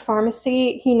 earlier at the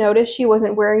pharmacy, he noticed she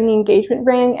wasn't wearing the engagement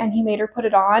ring and he made her put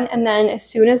it on. And then as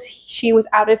soon as she was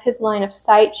out of his line of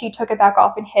sight, she took it back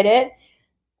off and hid it.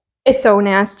 It's so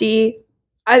nasty.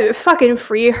 I fucking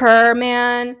free her,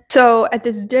 man. So at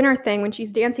this dinner thing, when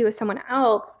she's dancing with someone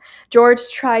else, George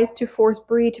tries to force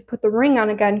Bree to put the ring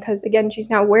on again because, again, she's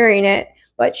not wearing it,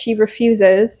 but she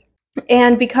refuses.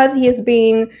 And because he is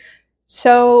being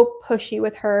so pushy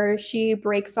with her, she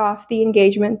breaks off the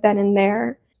engagement then and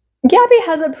there. Gabby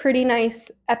has a pretty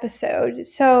nice episode.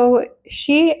 So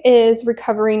she is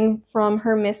recovering from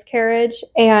her miscarriage,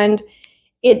 and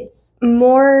it's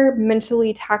more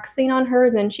mentally taxing on her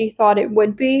than she thought it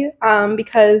would be,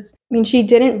 because, I mean, she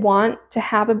didn't want to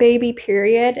have a baby,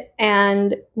 period.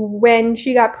 And when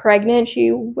she got pregnant,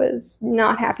 she was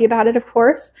not happy about it, of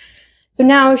course. So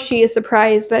now she is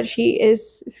surprised that she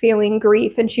is feeling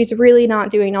grief and she's really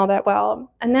not doing all that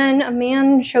well. And then a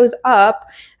man shows up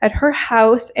at her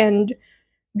house and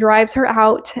drives her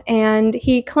out, and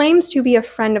he claims to be a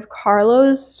friend of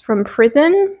Carlos from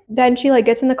prison. Then she like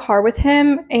gets in the car with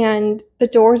him and the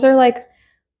doors are like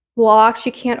locked. She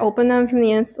can't open them from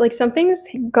the inside. Like, something's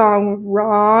gone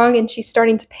wrong and she's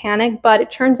starting to panic, but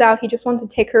it turns out he just wants to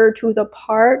take her to the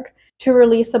park to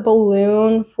release a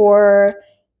balloon for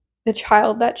the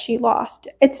child that she lost.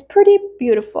 It's pretty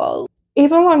beautiful.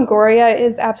 Eva Longoria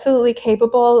is absolutely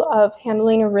capable of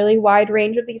handling a really wide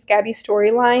range of these Gabby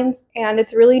storylines, and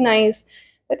it's really nice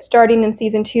that starting in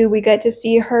season 2, we get to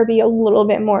see her be a little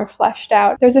bit more fleshed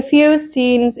out. There's a few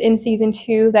scenes in season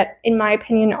 2 that, in my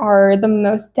opinion, are the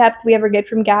most depth we ever get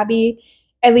from Gabby,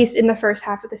 at least in the first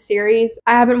half of the series.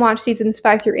 I haven't watched seasons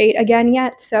 5 through 8 again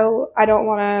yet, so I don't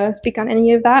want to speak on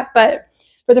any of that, but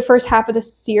for the first half of the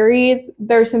series,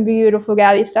 there's some beautiful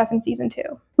Gabby stuff in season 2.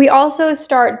 We also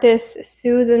start this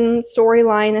Susan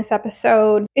storyline this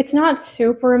episode. It's not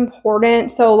super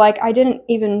important, so like I didn't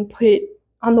even put it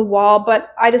on the wall,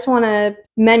 but I just want to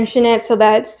mention it so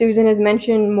that Susan is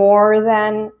mentioned more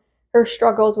than her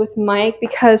struggles with Mike,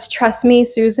 because trust me,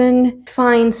 Susan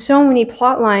finds so many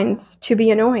plot lines to be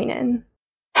annoying in.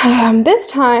 This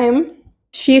time,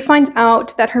 she finds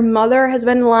out that her mother has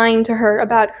been lying to her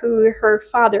about who her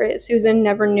father is. Susan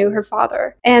never knew her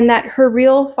father. And that her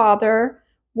real father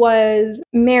was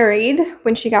married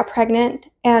when she got pregnant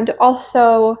and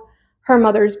also her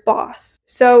mother's boss.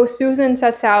 So Susan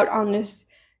sets out on this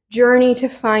journey to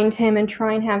find him and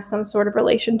try and have some sort of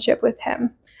relationship with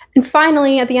him. And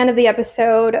finally, at the end of the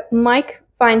episode, Mike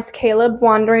finds Caleb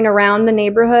wandering around the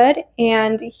neighborhood,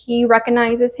 and he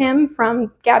recognizes him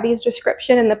from Gabby's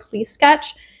description in the police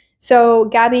sketch. So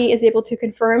Gabby is able to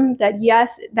confirm that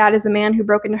yes, that is the man who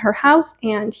broke into her house,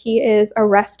 and he is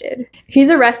arrested.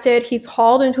 He's arrested, he's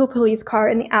hauled into a police car,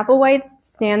 and the Applewhites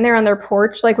stand there on their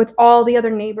porch, like with all the other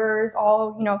neighbors,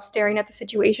 all, staring at the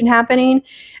situation happening,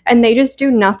 and they just do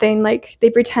nothing. Like,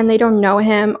 they pretend they don't know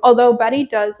him, although Betty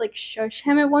does, like, shush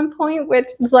him at one point, which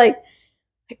is like,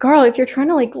 girl, if you're trying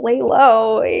to, like, lay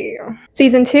low.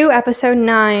 Season 2, episode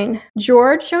 9.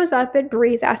 George shows up at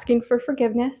Bree's asking for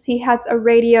forgiveness. He has a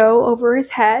radio over his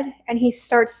head, and he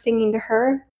starts singing to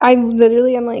her. I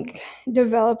literally am, like,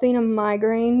 developing a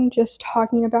migraine just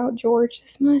talking about George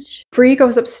this much. Bree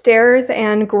goes upstairs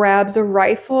and grabs a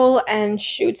rifle and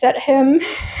shoots at him.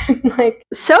 Like,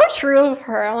 so true of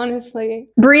her, honestly.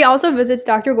 Bree also visits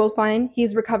Dr. Goldfine.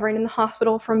 He's recovering in the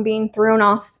hospital from being thrown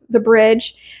off the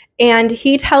bridge. And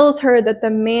he tells her that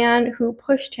the man who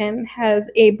pushed him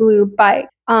has a blue bike.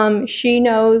 She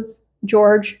knows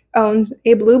George owns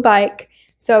a blue bike,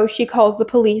 so she calls the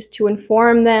police to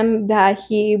inform them that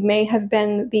he may have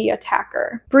been the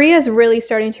attacker. Bree is really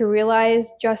starting to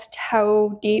realize just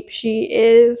how deep she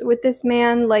is with this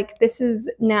man. Like, this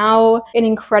is now an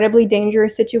incredibly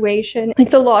dangerous situation. Like,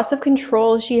 the loss of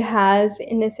control she has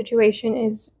in this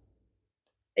situation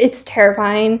it's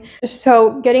terrifying.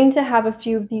 So getting to have a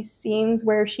few of these scenes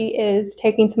where she is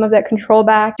taking some of that control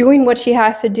back, doing what she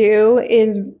has to do,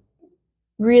 is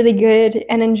really good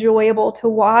and enjoyable to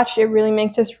watch. It really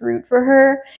makes us root for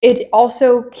her. It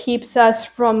also keeps us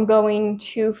from going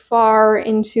too far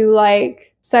into,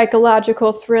 like,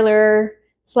 psychological thriller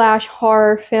 /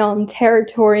 horror film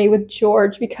territory with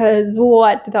George, because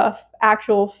what the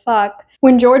actual fuck.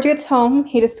 When George gets home,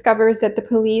 he discovers that the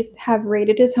police have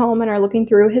raided his home and are looking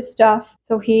through his stuff,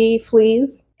 so he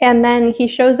flees. And then he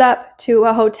shows up to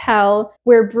a hotel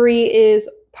where Bree is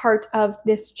part of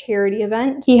this charity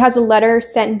event. He has a letter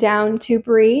sent down to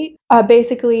Bree,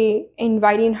 basically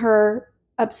inviting her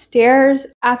upstairs.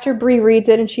 After Bree reads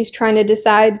it and she's trying to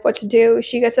decide what to do,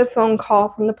 she gets a phone call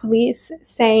from the police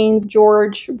saying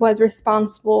George was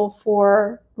responsible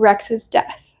for Rex's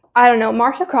death. I don't know,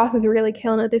 Marsha Cross is really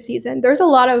killing it this season. There's a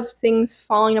lot of things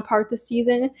falling apart this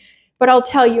season, but I'll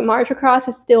tell you, Marsha Cross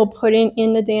is still putting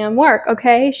in the damn work,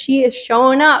 okay? She is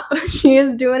showing up. She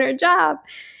is doing her job.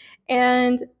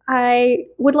 And I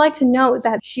would like to note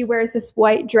that she wears this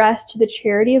white dress to the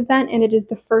charity event, and it is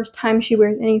the first time she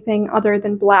wears anything other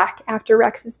than black after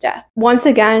Rex's death. Once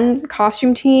again,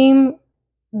 costume team,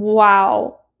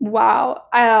 wow.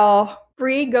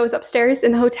 Bree goes upstairs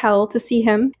in the hotel to see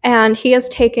him, and he has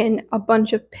taken a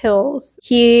bunch of pills.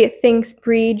 He thinks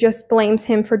Bree just blames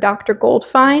him for Dr.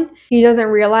 Goldfine. He doesn't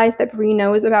realize that Bree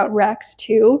knows about Rex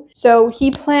too. So he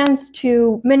plans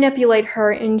to manipulate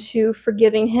her into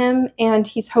forgiving him, and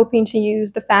he's hoping to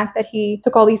use the fact that he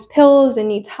took all these pills and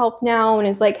needs help now and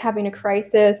is, like, having a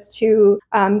crisis to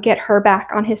get her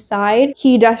back on his side.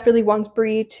 He desperately wants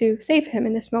Bree to save him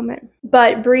in this moment.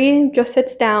 But Bree just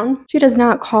sits down. She does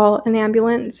not call an ambulance.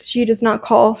 She does not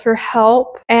call for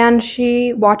help, and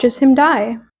she watches him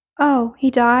die. Oh,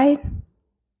 he died?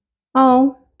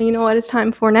 Oh, you know what it's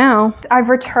time for now? I've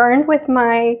returned with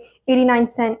my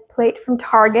 89-cent plate from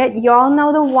Target. Y'all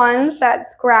know the ones that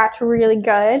scratch really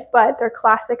good, but they're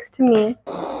classics to me.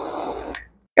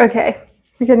 Okay,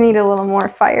 we're gonna need a little more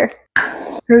fire.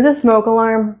 There's a smoke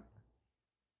alarm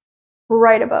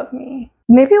right above me.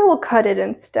 Maybe we'll cut it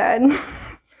instead.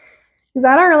 Because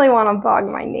I don't really want to bug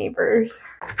my neighbors.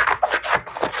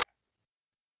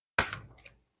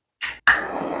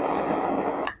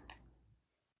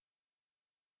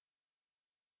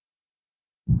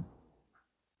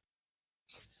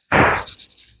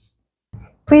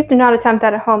 Please do not attempt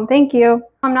that at home. Thank you.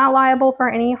 I'm not liable for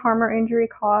any harm or injury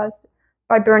caused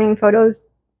by burning photos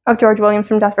of George Williams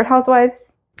from Desperate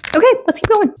Housewives. Okay, let's keep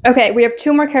going. Okay, we have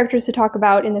 2 more characters to talk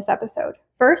about in this episode.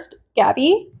 First,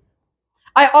 Gabby.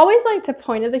 I always like to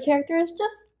point at the characters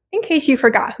just in case you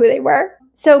forgot who they were.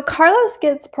 So Carlos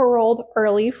gets paroled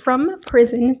early from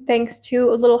prison thanks to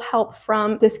a little help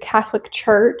from this Catholic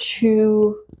church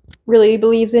who really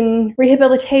believes in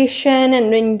rehabilitation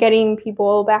and in getting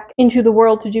people back into the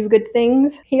world to do good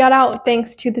things. He got out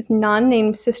thanks to this nun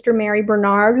named Sister Mary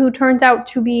Bernard, who turns out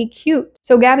to be cute.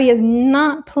 So Gabby is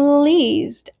not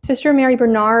pleased. Sister Mary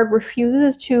Bernard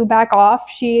refuses to back off.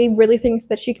 She really thinks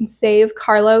that she can save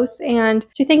Carlos, and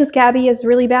she thinks Gabby is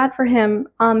really bad for him.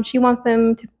 She wants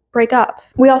them to break up.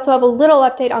 We also have a little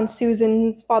update on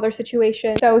Susan's father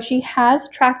situation. So she has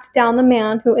tracked down the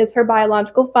man who is her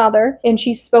biological father, and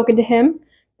she's spoken to him.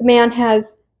 The man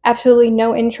has absolutely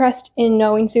no interest in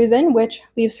knowing Susan, which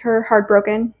leaves her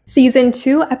heartbroken. Season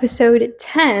 2, episode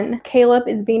 10, Caleb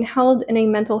is being held in a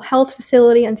mental health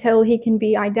facility until he can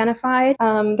be identified.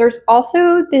 There's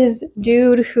also this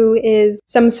dude who is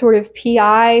some sort of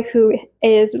PI who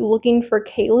is looking for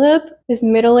Caleb, this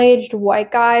middle-aged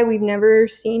white guy we've never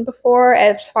seen before,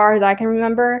 as far as I can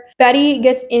remember. Betty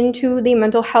gets into the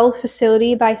mental health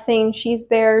facility by saying she's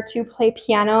there to play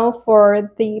piano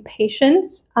for the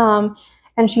patients.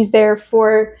 And she's there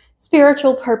for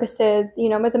spiritual purposes, you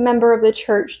know, as a member of the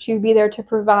church, to be there to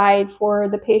provide for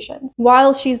the patients.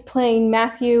 While she's playing,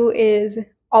 Matthew is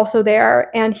also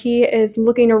there, and he is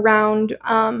looking around,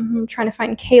 trying to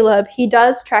find Caleb. He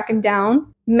does track him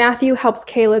down. Matthew helps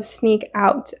Caleb sneak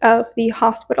out of the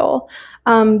hospital.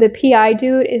 The PI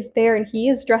dude is there, and he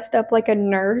is dressed up like a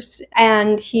nurse,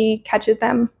 and he catches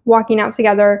them walking out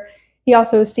together. He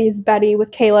also sees Betty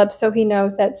with Caleb, so he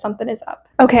knows that something is up.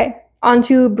 Okay. On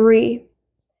to Bree.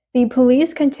 The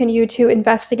police continue to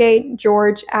investigate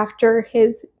George after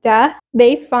his death.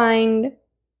 They find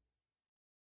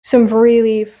some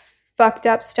really fucked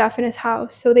up stuff in his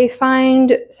house. So they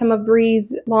find some of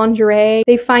Bree's lingerie.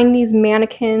 They find these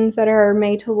mannequins that are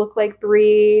made to look like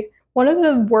Bree. One of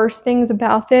the worst things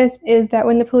about this is that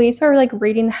when the police are like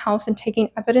raiding the house and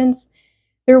taking evidence,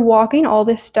 they're walking all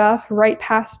this stuff right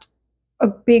past a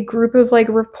big group of like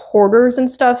reporters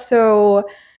and stuff. So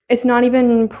it's not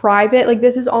even private. Like,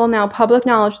 this is all now public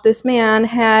knowledge. This man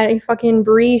had a fucking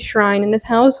Bree shrine in his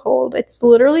household. It's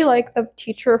literally like the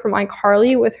teacher from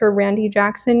iCarly with her Randy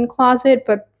Jackson closet,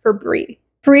 but for Bree.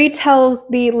 Bree tells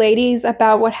the ladies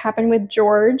about what happened with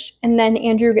George, and then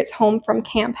Andrew gets home from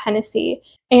Camp Hennessy.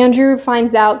 Andrew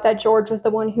finds out that George was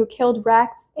the one who killed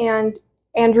Rex, and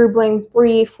Andrew blames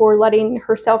Bree for letting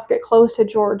herself get close to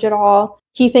George at all.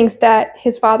 He thinks that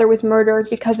his father was murdered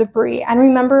because of Bree. And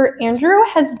remember, Andrew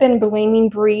has been blaming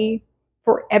Bree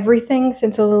for everything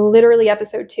since literally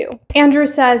episode 2. Andrew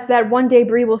says that one day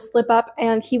Bree will slip up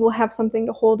and he will have something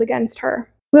to hold against her.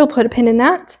 We'll put a pin in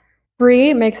that.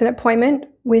 Bree makes an appointment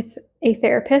with a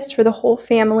therapist for the whole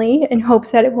family in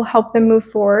hopes that it will help them move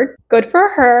forward. Good for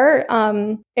her.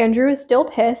 Andrew is still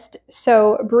pissed,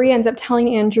 so Bree ends up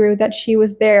telling Andrew that she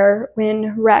was there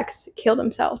when Rex killed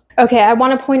himself. Okay, I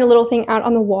want to point a little thing out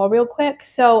on the wall real quick.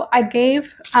 So I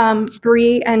gave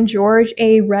Bree and George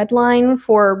a red line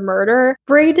for murder.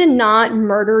 Bree did not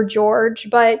murder George,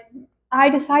 but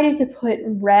I decided to put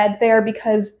red there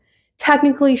because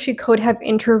technically she could have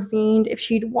intervened if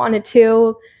she'd wanted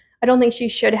to. I don't think she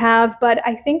should have, but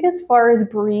I think as far as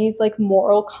Bree's like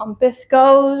moral compass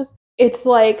goes, it's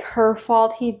like her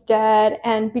fault he's dead.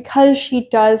 And because she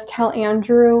does tell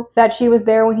Andrew that she was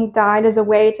there when he died as a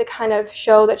way to kind of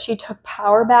show that she took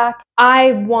power back,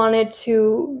 I wanted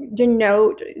to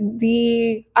denote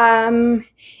the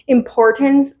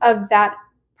importance of that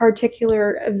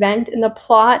particular event in the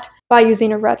plot by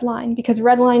using a red line, because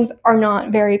red lines are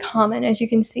not very common, as you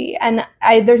can see, and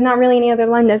there's not really any other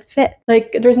line that fit.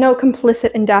 Like, there's no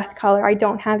complicit in death color. I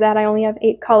don't have that. I only have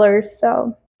 8 colors,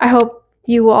 so I hope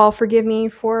you will all forgive me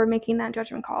for making that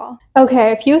judgment call.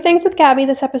 Okay, a few things with Gabby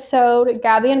this episode.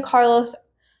 Gabby and Carlos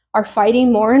are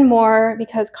fighting more and more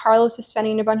because Carlos is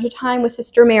spending a bunch of time with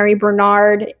Sister Mary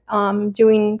Bernard,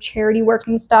 doing charity work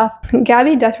and stuff.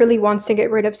 Gabby desperately wants to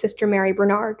get rid of Sister Mary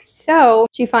Bernard, so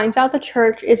she finds out the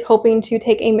church is hoping to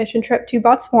take a mission trip to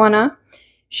Botswana.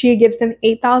 She gives them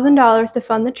 $8,000 to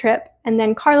fund the trip, and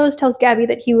then Carlos tells Gabby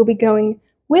that he will be going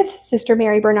with Sister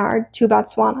Mary Bernard to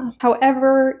Botswana.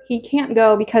 However, he can't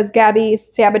go because Gabby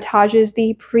sabotages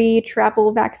the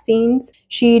pre-travel vaccines.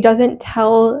 She doesn't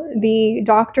tell the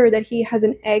doctor that he has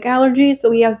an egg allergy,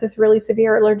 so he has this really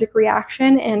severe allergic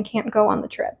reaction and can't go on the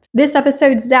trip. This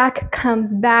episode, Zach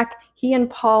comes back. He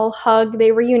and Paul hug,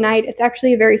 they reunite. It's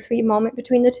actually a very sweet moment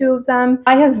between the two of them.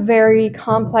 I have very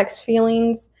complex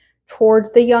feelings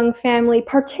towards the Young family,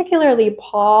 particularly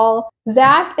Paul.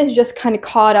 Zach is just kind of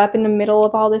caught up in the middle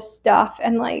of all this stuff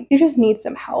and like, you just need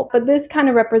some help. But this kind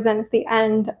of represents the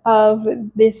end of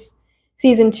this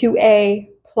season 2A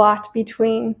plot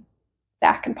between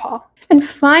Zach and Paul. And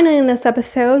finally in this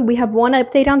episode, we have one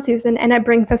update on Susan, and it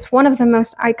brings us one of the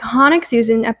most iconic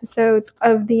Susan episodes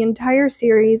of the entire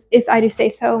series, if I do say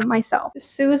so myself.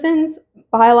 Susan's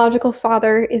biological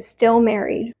father is still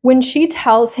married. When she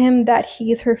tells him that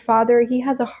he's her father, he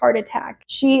has a heart attack.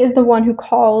 She is the one who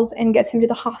calls and gets him to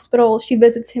the hospital. She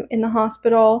visits him in the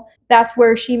hospital. That's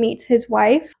where she meets his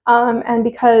wife. And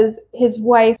because his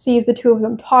wife sees the two of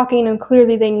them talking and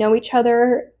clearly they know each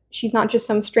other, she's not just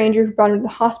some stranger who brought her to the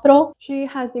hospital. She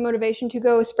has the motivation to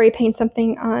go spray paint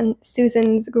something on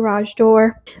Susan's garage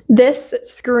door. This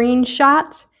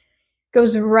screenshot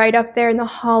goes right up there in the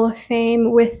Hall of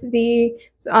Fame with the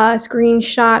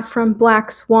screenshot from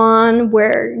Black Swan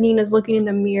where Nina's looking in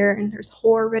the mirror and there's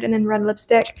horror written in red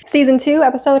lipstick. Season 2,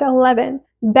 episode 11.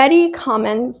 Betty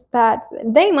comments that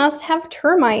they must have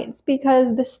termites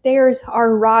because the stairs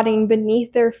are rotting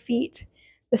beneath their feet.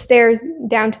 The stairs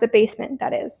down to the basement,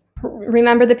 that is.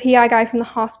 Remember the PI guy from the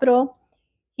hospital?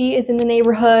 He is in the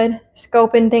neighborhood,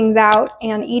 scoping things out,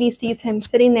 and Edie sees him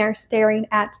sitting there staring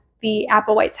at the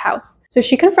Applewhite's house. So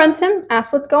she confronts him,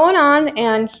 asks what's going on,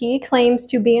 and he claims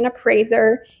to be an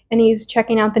appraiser, and he's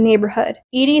checking out the neighborhood.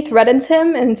 Edie threatens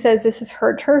him and says this is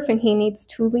her turf and he needs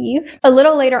to leave. A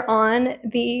little later on,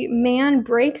 the man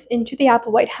breaks into the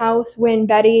Applewhite house when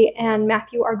Betty and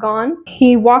Matthew are gone.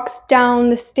 He walks down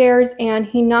the stairs and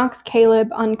he knocks Caleb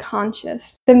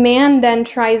unconscious. The man then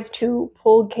tries to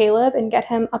pull Caleb and get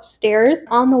him upstairs.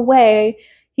 On the way,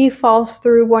 he falls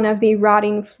through one of the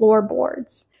rotting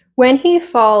floorboards. When he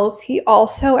falls, he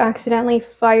also accidentally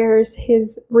fires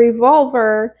his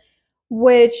revolver,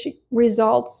 which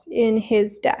results in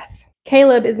his death.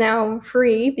 Caleb is now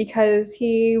free because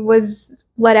he was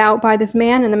let out by this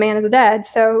man and the man is dead.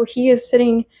 So he is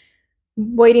sitting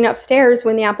waiting upstairs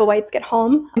when the Applewhites get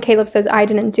home. Caleb says, I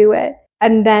didn't do it.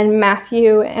 And then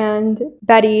Matthew and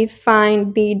Betty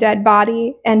find the dead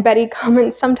body, and Betty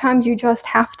comments, sometimes you just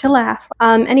have to laugh.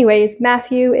 Anyways,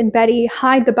 Matthew and Betty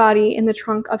hide the body in the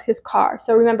trunk of his car.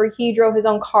 So remember, he drove his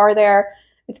own car there.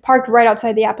 It's parked right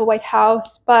outside the Applewhite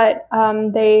house, but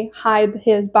they hide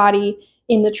his body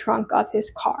in the trunk of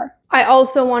his car. I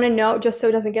also want to note, just so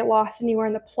it doesn't get lost anywhere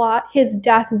in the plot, his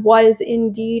death was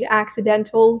indeed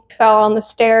accidental. He fell on the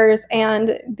stairs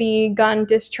and the gun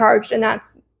discharged, and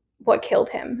that's what killed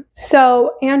him.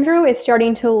 So Andrew is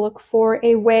starting to look for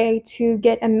a way to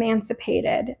get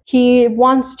emancipated. He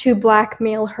wants to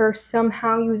blackmail her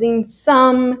somehow using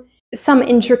some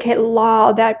intricate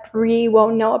law that Bree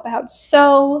won't know about.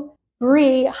 So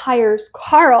Bree hires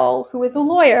Carl, who is a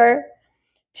lawyer,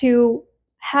 to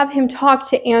have him talk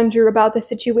to Andrew about the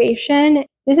situation.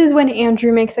 This is when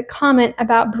Andrew makes a comment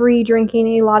about Bree drinking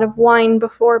a lot of wine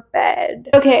before bed.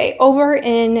 Okay, over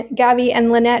in Gabby and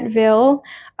Lynettville,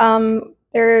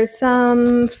 there's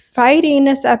some fighting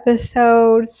this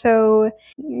episode. So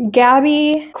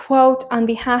Gabby, quote, on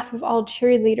behalf of all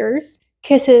cheerleaders,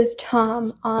 kisses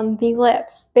Tom on the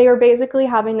lips. They are basically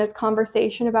having this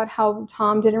conversation about how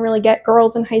Tom didn't really get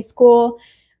girls in high school.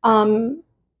 And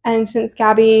since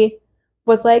Gabby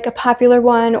was like a popular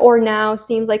one, or now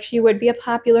seems like she would be a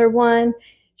popular one,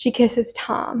 she kisses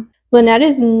Tom. Lynette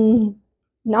is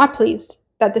not pleased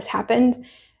that this happened,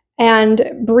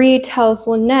 and Bree tells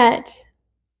Lynette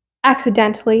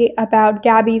accidentally about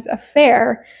Gabby's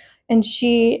affair, and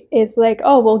she is like,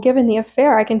 oh, well, given the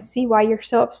affair, I can see why you're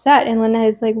so upset. And Lynette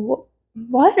is like,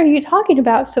 what are you talking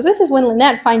about? So this is when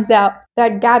Lynette finds out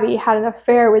that Gabby had an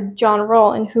affair with John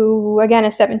Rowland, who, again,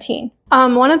 is 17.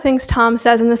 One of the things Tom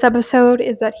says in this episode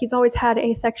is that he's always had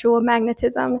asexual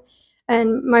magnetism.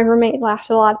 And my roommate laughed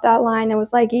a lot at that line and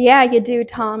was like, yeah, you do,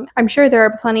 Tom. I'm sure there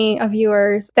are plenty of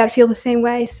viewers that feel the same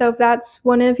way. So if that's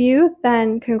one of you,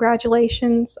 then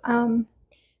congratulations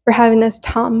for having this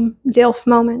Tom Dilf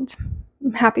moment.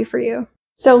 I'm happy for you.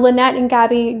 So Lynette and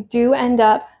Gabby do end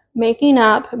up making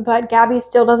up, but Gabby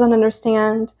still doesn't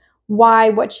understand why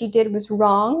what she did was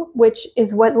wrong, which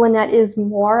is what Lynette is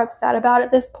more upset about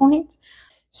at this point.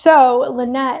 So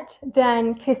Lynette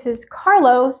then kisses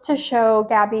Carlos to show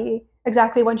Gabby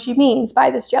exactly what she means by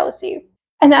this jealousy.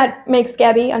 And that makes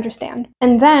Gabby understand.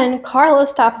 And then Carlos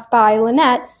stops by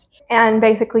Lynette's and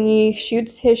basically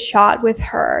shoots his shot with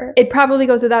her. It probably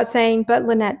goes without saying, but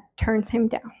Lynette turns him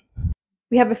down.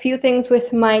 We have a few things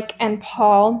with Mike and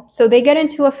Paul. So they get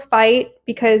into a fight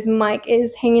because Mike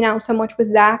is hanging out so much with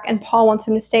Zach and Paul wants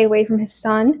him to stay away from his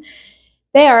son.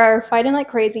 They are fighting like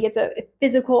crazy. It's a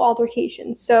physical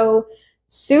altercation. So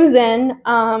Susan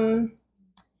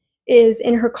is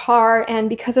in her car, and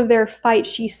because of their fight,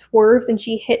 she swerves and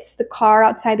she hits the car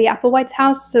outside the Applewhite's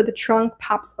house. So the trunk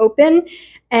pops open,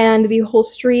 and the whole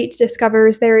street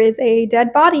discovers there is a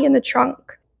dead body in the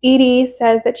trunk. Edie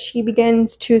says that she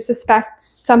begins to suspect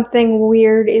something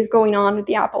weird is going on with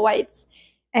the Applewhites.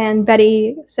 And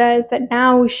Betty says that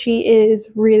now she is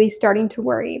really starting to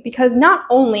worry, because not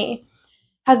only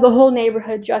has the whole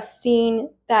neighborhood just seen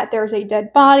that there's a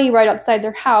dead body right outside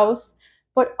their house,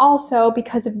 but also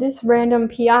because of this random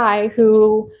PI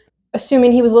who,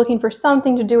 assuming he was looking for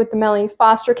something to do with the Melanie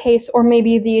Foster case, or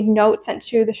maybe the note sent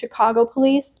to the Chicago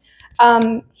police,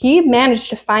 he managed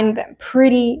to find them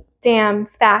pretty damn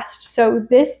fast. So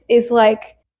this is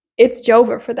like, it's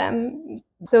Jover for them.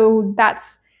 So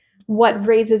that's what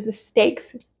raises the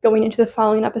stakes going into the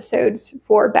following episodes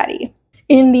for Betty.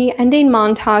 In the ending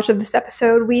montage of this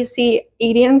episode, we see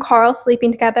Edie and Carl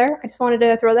sleeping together. I just wanted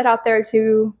to throw that out there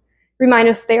to remind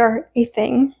us they are a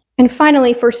thing. And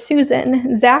finally, for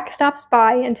Susan, Zach stops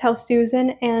by and tells Susan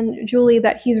and Julie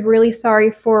that he's really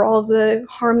sorry for all of the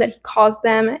harm that he caused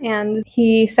them, and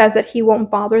he says that he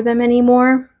won't bother them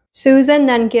anymore. Susan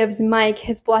then gives Mike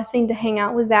his blessing to hang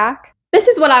out with Zach. This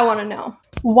is what I want to know.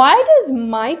 Why does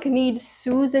Mike need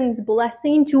Susan's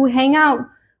blessing to hang out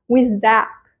with Zach?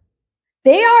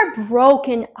 They are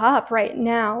broken up right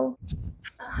now.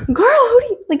 Girl,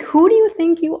 who do you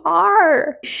think you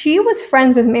are? She was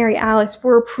friends with Mary Alice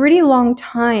for a pretty long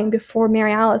time before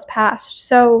Mary Alice passed.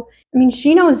 So, I mean,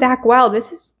 she knows Zach well.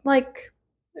 This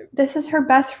is her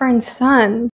best friend's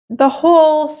son. The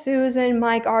whole Susan,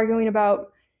 Mike arguing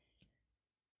about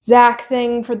Zach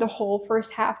thing for the whole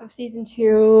first half of season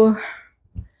 2.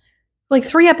 Like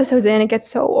 3 episodes in, it gets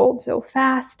so old so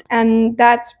fast, and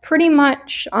that's pretty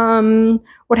much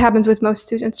what happens with most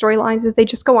Susan storylines, is they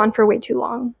just go on for way too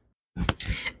long.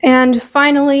 And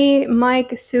finally,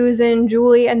 Mike, Susan,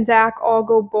 Julie, and Zach all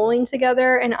go bowling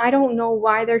together, and I don't know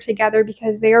why they're together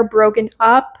because they are broken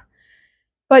up,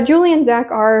 but Julie and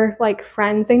Zach are like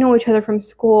friends. They know each other from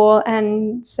school,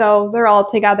 and so they're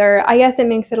all together. I guess it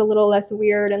makes it a little less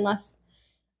weird and less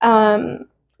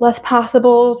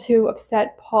possible to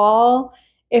upset Paul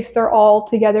if they're all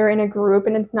together in a group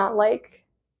and it's not like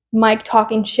Mike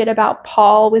talking shit about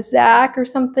Paul with Zach or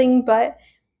something, but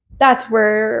that's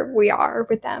where we are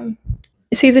with them.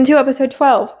 Season 2, episode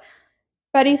 12.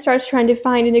 Betty starts trying to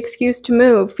find an excuse to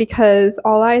move because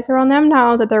all eyes are on them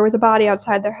now that there was a body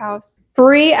outside their house.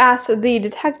 Bree asks the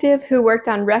detective who worked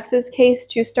on Rex's case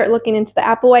to start looking into the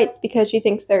Applewhites because she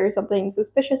thinks there's something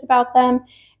suspicious about them.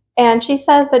 And she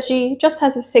says that she just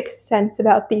has a sixth sense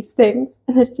about these things.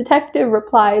 And the detective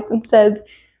replies and says,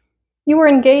 "You were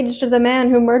engaged to the man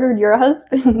who murdered your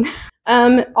husband."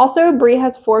 Also, Bree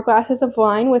has 4 glasses of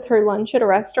wine with her lunch at a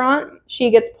restaurant.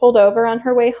 She gets pulled over on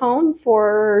her way home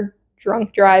for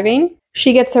drunk driving.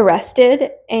 She gets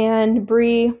arrested, and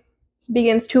Bree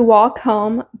begins to walk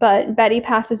home, but Betty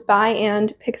passes by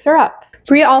and picks her up.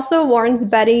 Bree also warns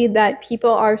Betty that people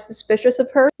are suspicious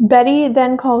of her. Betty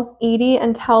then calls Edie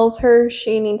and tells her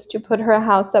she needs to put her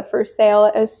house up for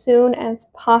sale as soon as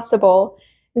possible.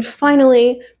 And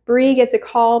finally, Bree gets a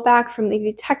call back from the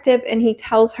detective, and he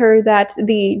tells her that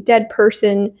the dead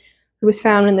person who was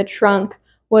found in the trunk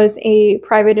was a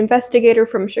private investigator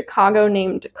from Chicago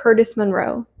named Curtis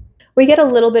Monroe. We get a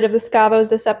little bit of the Scavos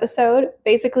this episode.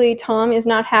 Basically, Tom is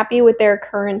not happy with their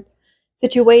current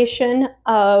situation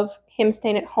of him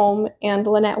staying at home and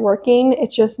Lynette working.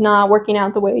 It's just not working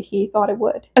out the way he thought it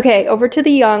would. Okay, over to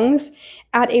the Youngs.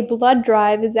 At a blood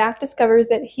drive, Zach discovers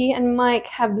that he and Mike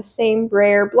have the same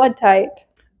rare blood type.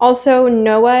 Also,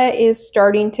 Noah is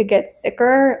starting to get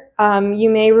sicker. You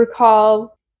may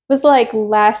recall, it was like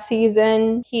last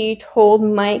season, he told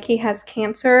Mike he has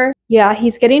cancer. Yeah,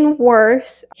 he's getting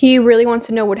worse. He really wants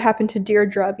to know what happened to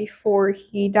Deirdre before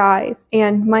he dies,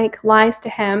 and Mike lies to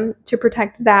him to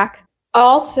protect Zach.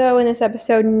 Also in this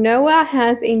episode, Noah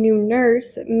has a new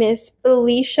nurse, Miss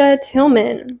Felicia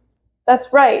Tillman. That's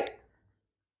right.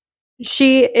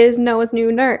 She is Noah's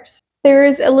new nurse. There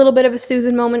is a little bit of a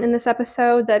Susan moment in this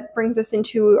episode that brings us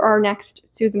into our next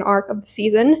Susan arc of the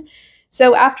season.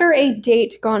 So after a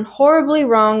date gone horribly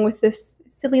wrong with this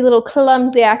silly little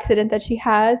clumsy accident that she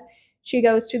has, she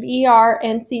goes to the ER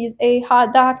and sees a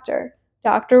hot doctor,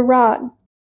 Dr. Ron.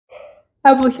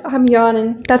 I'm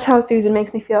yawning. That's how Susan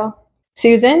makes me feel.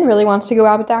 Susan really wants to go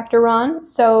out with Dr. Ron,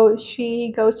 so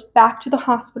she goes back to the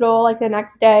hospital like the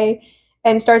next day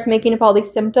and starts making up all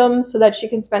these symptoms so that she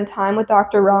can spend time with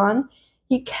Dr. Ron.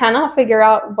 He cannot figure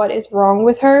out what is wrong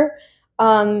with her,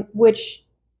 which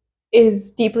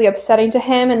is deeply upsetting to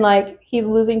him, and like he's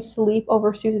losing sleep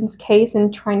over Susan's case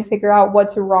and trying to figure out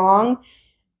what's wrong.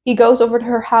 He goes over to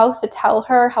her house to tell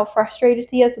her how frustrated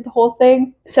he is with the whole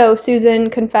thing. So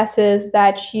Susan confesses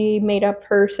that she made up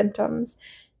her symptoms.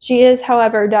 She is,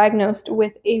 however, diagnosed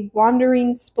with a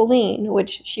wandering spleen,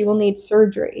 which she will need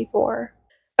surgery for.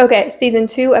 Okay, season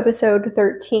 2, episode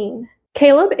 13.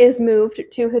 Caleb is moved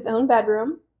to his own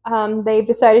bedroom. They've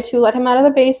decided to let him out of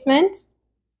the basement.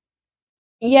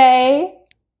 Yay!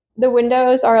 The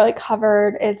windows are like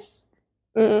covered. It's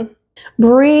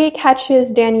Bree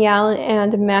catches Danielle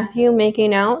and Matthew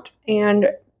making out, and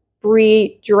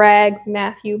Bree drags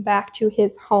Matthew back to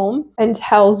his home and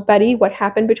tells Betty what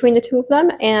happened between the two of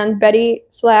them, and Betty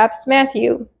slaps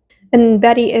Matthew. And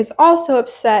Betty is also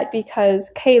upset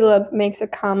because Caleb makes a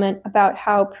comment about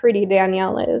how pretty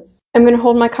Danielle is. I'm going to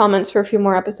hold my comments for a few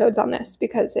more episodes on this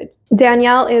because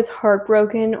Danielle is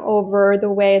heartbroken over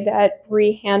the way that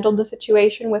Bree handled the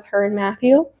situation with her and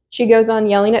Matthew. She goes on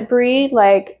yelling at Bree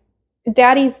like,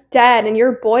 "Daddy's dead and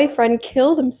your boyfriend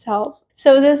killed himself."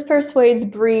 So this persuades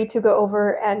Bree to go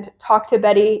over and talk to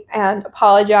Betty and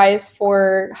apologize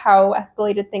for how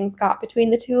escalated things got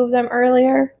between the two of them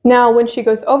earlier. Now, when she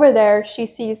goes over there, she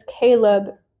sees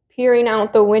Caleb peering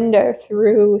out the window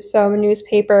through some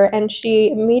newspaper, and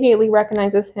she immediately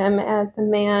recognizes him as the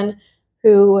man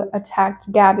who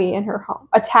attacked Gabby in her home.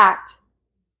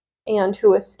 And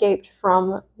who escaped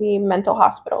from the mental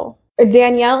hospital.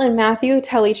 Danielle and Matthew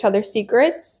tell each other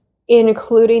secrets,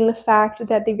 including the fact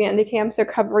that the Vandekamps are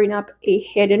covering up a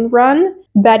hit and run.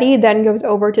 Betty then goes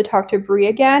over to talk to Bree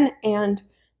again and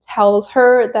tells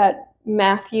her that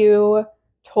Matthew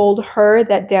told her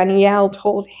that Danielle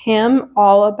told him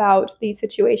all about the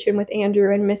situation with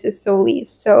Andrew and Mrs. Solis.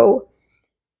 So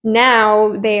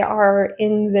now they are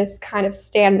in this kind of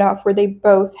standoff where they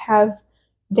both have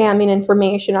damning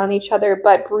information on each other,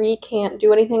 but Bree can't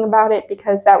do anything about it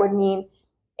because that would mean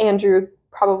Andrew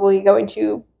probably going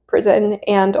to prison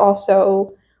and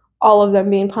also all of them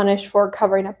being punished for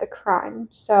covering up the crime.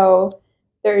 So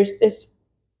there's this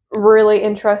really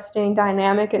interesting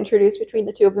dynamic introduced between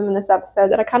the two of them in this episode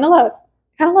that I kind of love.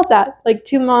 I kind of love that. Like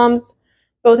two moms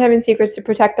both having secrets to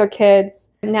protect their kids.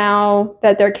 Now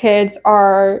that their kids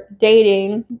are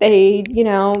dating, they,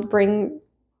 bring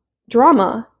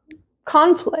drama,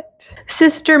 conflict.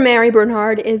 Sister Mary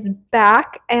Bernard is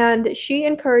back and she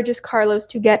encourages Carlos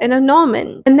to get an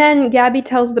annulment. And then Gabby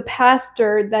tells the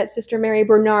pastor that Sister Mary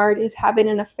Bernard is having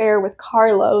an affair with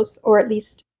Carlos, or at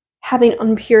least having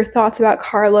impure thoughts about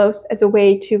Carlos as a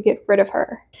way to get rid of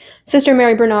her. Sister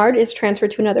Mary Bernard is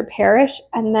transferred to another parish,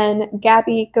 and then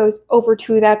Gabby goes over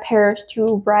to that parish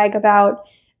to brag about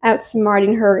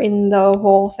outsmarting her in the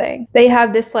whole thing. They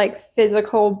have this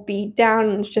physical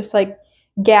beatdown, and it's just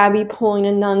Gabby pulling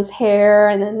a nun's hair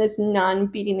and then this nun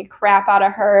beating the crap out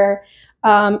of her.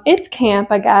 It's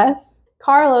camp, I guess.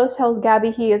 Carlos tells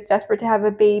Gabby he is desperate to have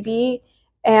a baby,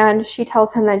 and she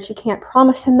tells him that she can't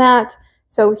promise him that,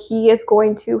 so he is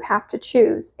going to have to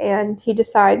choose, and he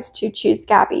decides to choose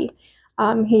Gabby.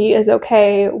 He is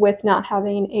okay with not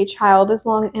having a child as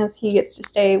long as he gets to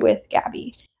stay with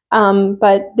Gabby.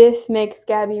 But this makes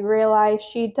Gabby realize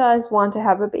she does want to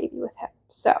have a baby with him.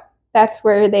 So that's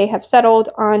where they have settled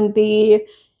on the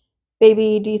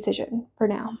baby decision for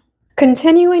now.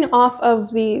 Continuing off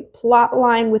of the plot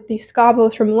line with the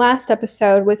Scavos from last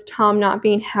episode, with Tom not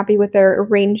being happy with their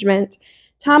arrangement,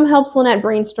 Tom helps Lynette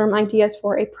brainstorm ideas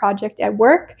for a project at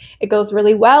work. It goes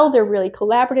really well. They're really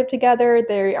collaborative together.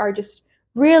 They are just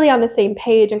really on the same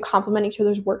page and complement each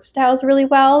other's work styles really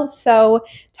well. So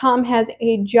Tom has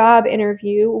a job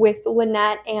interview with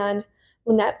Lynette and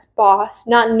Lynette's boss,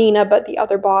 not Nina, but the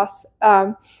other boss.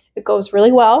 It goes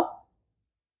really well.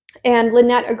 And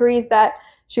Lynette agrees that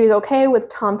she's okay with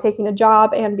Tom taking a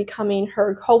job and becoming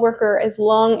her coworker as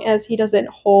long as he doesn't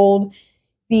hold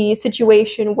the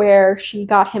situation where she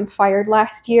got him fired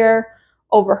last year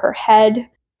over her head.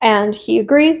 And he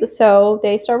agrees, so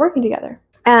they start working together.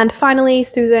 And finally,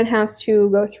 Susan has to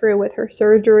go through with her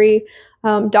surgery.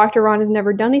 Dr. Ron has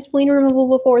never done a spleen removal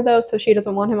before, though, so she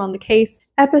doesn't want him on the case.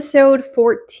 Episode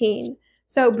 14.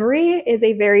 So Bree is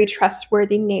a very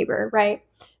trustworthy neighbor, right?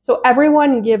 So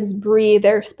everyone gives Bree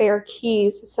their spare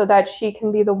keys so that she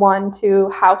can be the one to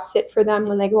house sit for them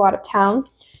when they go out of town.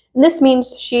 And this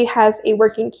means she has a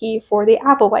working key for the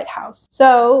Applewhite house.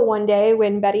 So one day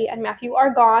when Betty and Matthew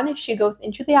are gone, she goes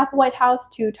into the Applewhite house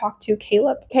to talk to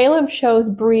Caleb. Caleb shows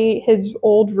Bree his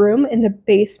old room in the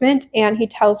basement, and he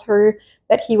tells her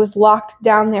that he was locked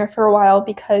down there for a while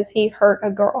because he hurt a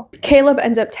girl. Caleb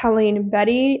ends up telling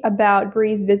Betty about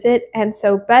Bree's visit, and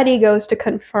so Betty goes to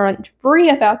confront Bree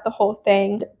about the whole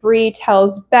thing. Bree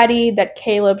tells Betty that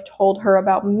Caleb told her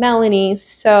about Melanie,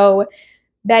 so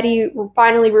Betty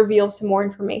finally reveals some more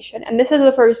information. And this is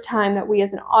the first time that we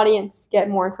as an audience get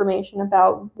more information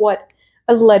about what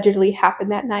allegedly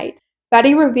happened that night.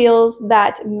 Betty reveals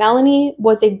that Melanie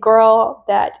was a girl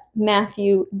that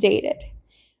Matthew dated.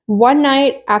 One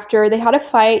night after they had a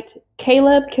fight,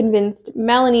 Caleb convinced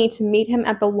Melanie to meet him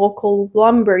at the local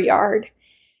lumber yard.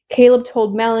 Caleb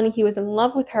told Melanie he was in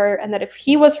love with her and that if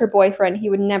he was her boyfriend, he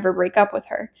would never break up with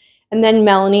her. And then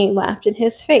Melanie laughed in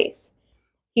his face.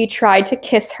 He tried to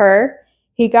kiss her.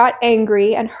 He got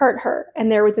angry and hurt her, and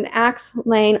there was an axe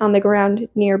laying on the ground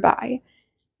nearby.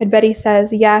 And Betty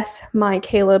says, yes, my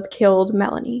Caleb killed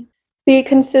Melanie. The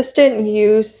consistent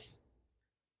use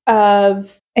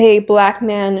of a Black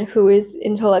man who is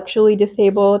intellectually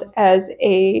disabled as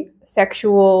a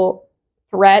sexual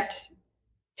threat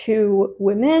to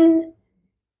women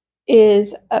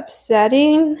is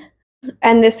upsetting,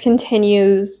 and this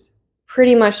continues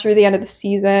pretty much through the end of the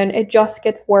season. It just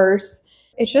gets worse.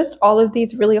 It's just all of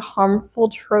these really harmful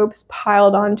tropes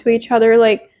piled onto each other.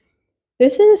 Like,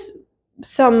 this is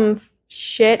some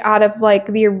shit out of like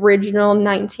the original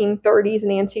 1930s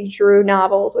Nancy Drew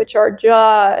novels, which are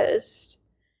just...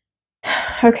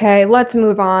 Okay, let's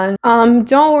move on.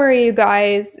 Don't worry, you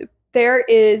guys. There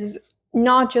is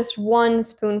not just one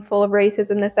spoonful of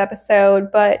racism this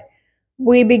episode, but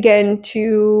we begin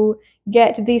to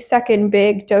get the second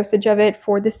big dosage of it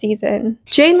for the season.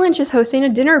 Jane Lynch is hosting a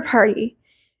dinner party,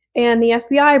 and the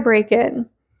FBI break in,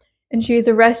 and she is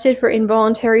arrested for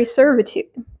involuntary servitude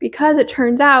because it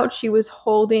turns out she was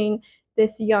holding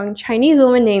this young Chinese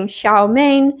woman named Xiao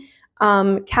Ming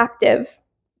captive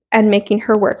and making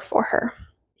her work for her.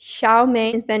 Xiao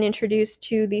Ming is then introduced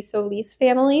to the Solis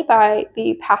family by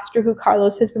the pastor who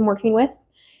Carlos has been working with.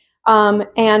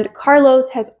 And Carlos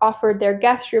has offered their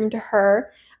guest room to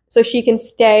her so she can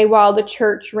stay while the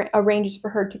church arranges for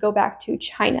her to go back to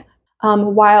China.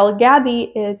 While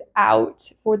Gabby is out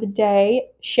for the day,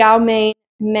 Xiao Ming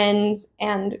mends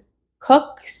and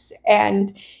cooks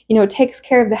and, takes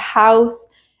care of the house,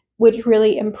 which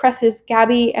really impresses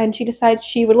Gabby, and she decides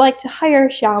she would like to hire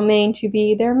Xiao Ming to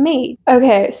be their maid.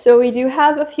 Okay, so we do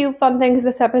have a few fun things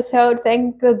this episode,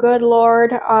 thank the good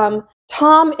Lord.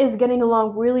 Tom is getting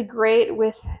along really great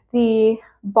with the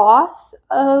boss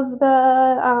of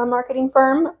the marketing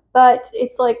firm, but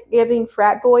it's like giving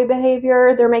frat boy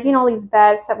behavior. They're making all these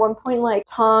bets. At one point, like,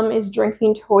 Tom is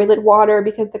drinking toilet water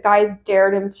because the guys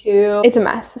dared him to. It's a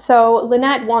mess. So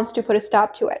Lynette wants to put a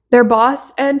stop to it. Their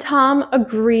boss and Tom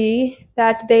agree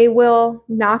that they will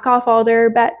knock off all their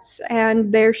bets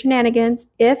and their shenanigans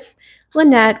if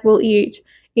Lynette will eat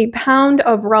a pound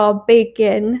of raw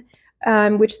bacon,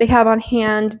 which they have on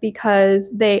hand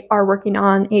because they are working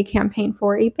on a campaign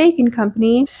for a bacon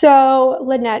company. So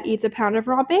Lynette eats a pound of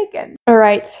raw bacon. All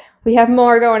right, we have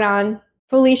more going on.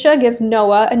 Felicia gives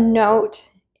Noah a note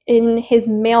in his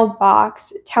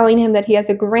mailbox telling him that he has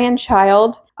a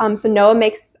grandchild. So Noah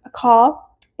makes a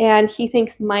call, and he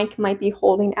thinks Mike might be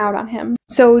holding out on him.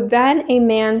 So then a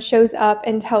man shows up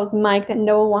and tells Mike that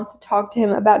Noah wants to talk to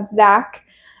him about Zach.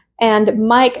 And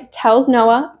Mike tells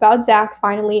Noah about Zach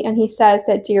finally, and he says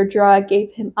that Deirdre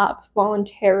gave him up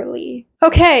voluntarily.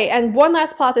 Okay, and one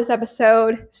last plot this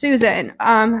episode. Susan.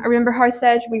 Remember how I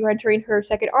said we were entering her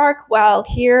second arc? Well,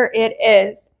 here it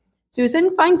is.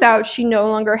 Susan finds out she no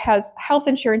longer has health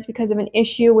insurance because of an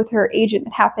issue with her agent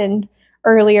that happened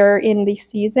earlier in the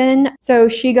season. So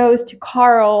she goes to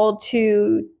Carl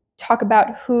to talk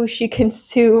about who she can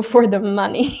sue for the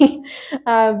money.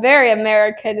 Very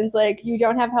American. Is like, you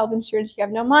don't have health insurance, you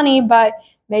have no money, but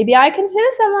maybe I can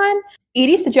sue someone.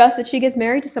 Edie suggests that she gets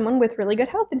married to someone with really good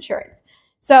health insurance.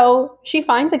 So she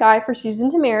finds a guy for Susan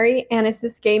to marry, and it's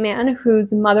this gay man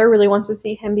whose mother really wants to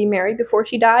see him be married before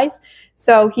she dies.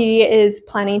 So he is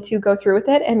planning to go through with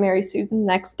it and marry Susan the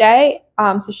next day,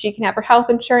 so she can have her health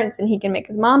insurance and he can make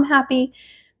his mom happy.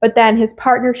 But then his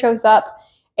partner shows up,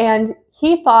 and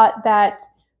he thought that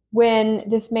when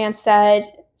this man said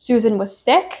Susan was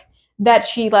sick, that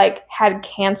she had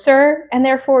cancer and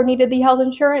therefore needed the health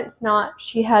insurance, not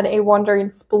she had a wandering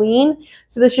spleen.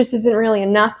 So this just isn't really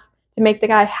enough to make the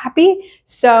guy happy.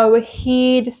 So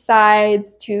he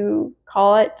decides to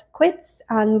call it quits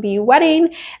on the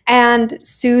wedding, and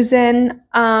Susan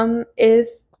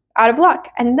is out of luck.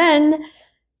 And then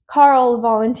Carl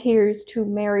volunteers to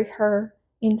marry her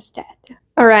instead.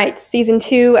 All right, season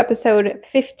 2, episode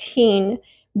 15.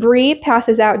 Bree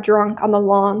passes out drunk on the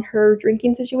lawn. Her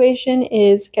drinking situation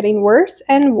is getting worse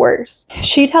and worse.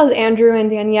 She tells Andrew and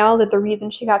Danielle that the reason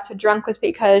she got so drunk was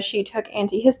because she took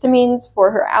antihistamines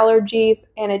for her allergies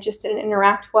and it just didn't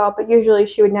interact well, but usually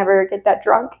she would never get that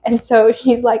drunk. And so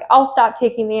she's like, I'll stop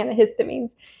taking the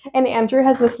antihistamines. And Andrew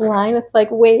has this line that's like,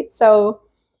 wait, so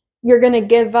you're gonna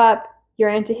give up your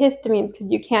antihistamines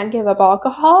because you can't give up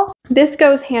alcohol? This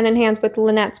goes hand in hand with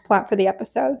Lynette's plot for the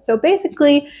episode. So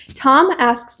basically, Tom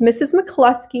asks Mrs.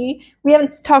 McCluskey, we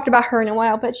haven't talked about her in a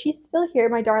while, but she's still here,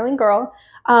 my darling girl.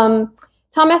 Tom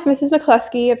asks Mrs.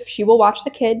 McCluskey if she will watch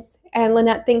the kids, and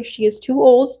Lynette thinks she is too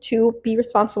old to be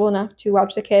responsible enough to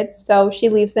watch the kids, so she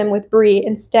leaves them with Bree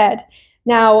instead.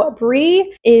 Now,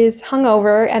 Bree is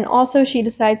hungover, and also she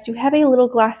decides to have a little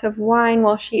glass of wine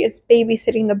while she is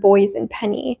babysitting the boys and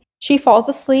Penny. She falls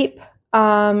asleep,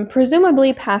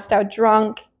 presumably passed out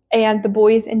drunk, and the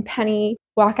boys and Penny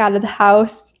walk out of the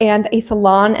house, and a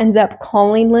salon ends up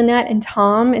calling Lynette and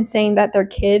Tom and saying that their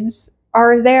kids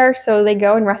are there, so they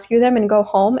go and rescue them and go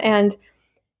home, and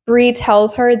Bree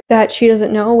tells her that she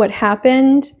doesn't know what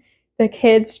happened. The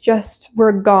kids just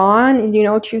were gone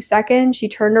in, 2 seconds. She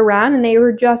turned around and they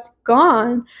were just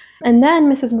gone. And then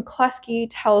Mrs. McCluskey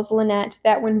tells Lynette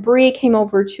that when Bree came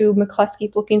over to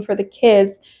McCluskey's looking for the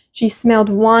kids, she smelled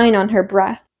wine on her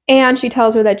breath. And she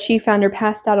tells her that she found her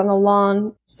passed out on the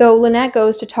lawn. So Lynette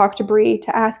goes to talk to Bree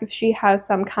to ask if she has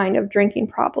some kind of drinking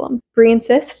problem. Bree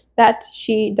insists that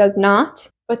she does not.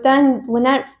 But then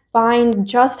Lynette finds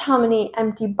just how many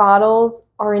empty bottles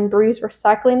are in Bree's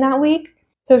recycling that week.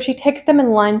 So she takes them and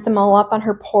lines them all up on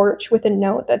her porch with a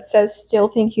note that says, still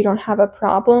think you don't have a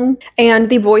problem. And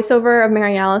the voiceover of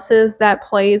Mary Alice's that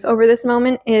plays over this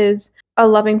moment is, a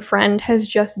loving friend has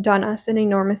just done us an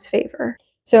enormous favor.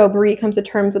 So Bree comes to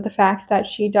terms with the fact that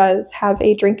she does have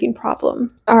a drinking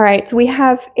problem. All right, so we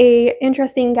have a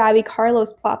interesting Gabby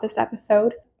Carlos plot this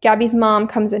episode. Gabby's mom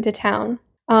comes into town.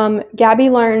 Gabby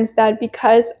learns that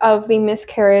because of the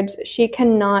miscarriage, she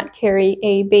cannot carry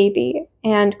a baby,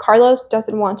 and Carlos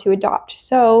doesn't want to adopt.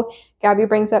 So Gabby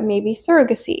brings up maybe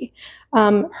surrogacy.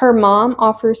 Her mom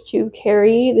offers to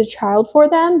carry the child for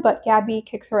them, but Gabby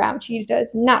kicks her out. She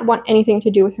does not want anything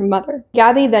to do with her mother.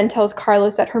 Gabby then tells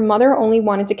Carlos that her mother only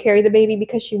wanted to carry the baby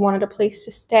because she wanted a place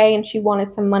to stay and she wanted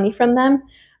some money from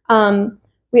them.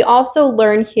 We also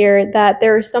learn here that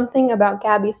there is something about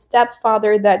Gabby's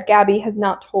stepfather that Gabby has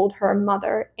not told her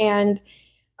mother, and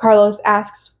Carlos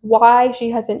asks why she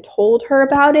hasn't told her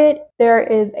about it. There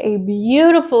is a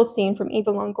beautiful scene from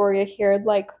Eva Longoria here,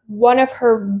 like one of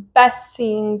her best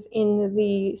scenes in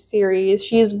the series.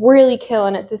 She is really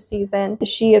killing it this season.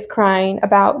 She is crying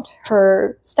about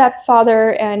her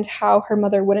stepfather and how her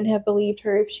mother wouldn't have believed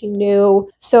her if she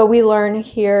knew. So we learn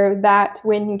here that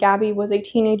when Gabby was a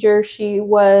teenager, she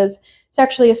was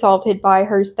sexually assaulted by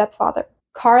her stepfather.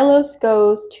 Carlos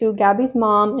goes to Gabby's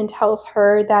mom and tells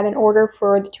her that in order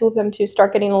for the two of them to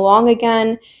start getting along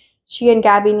again, she and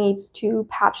Gabby needs to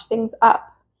patch things up.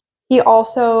 He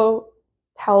also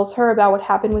tells her about what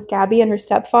happened with Gabby and her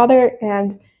stepfather,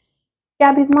 and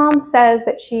Gabby's mom says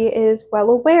that she is well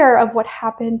aware of what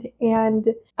happened,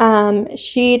 and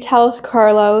she tells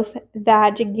Carlos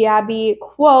that Gabby,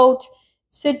 quote,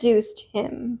 seduced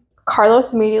him.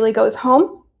 Carlos immediately goes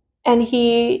home, and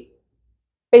he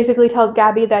basically tells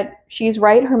Gabby that she's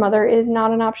right, her mother is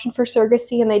not an option for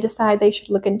surrogacy, and they decide they should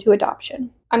look into adoption.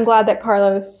 I'm glad that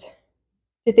Carlos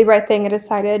did the right thing and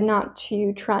decided not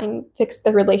to try and fix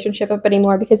the relationship up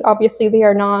anymore, because obviously they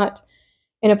are not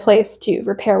in a place to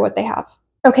repair what they have.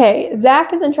 Okay,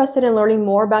 Zach is interested in learning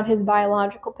more about his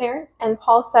biological parents, and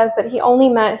Paul says that he only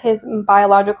met his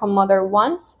biological mother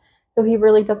once, so he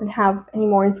really doesn't have any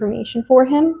more information for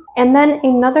him. And then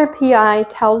another PI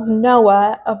tells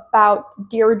Noah about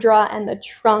Deirdre and the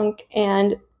trunk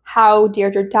and how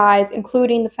Deirdre dies,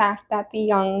 including the fact that the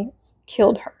Youngs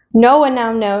killed her. Noah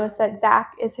now knows that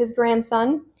Zach is his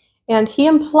grandson, and he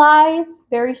implies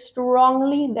very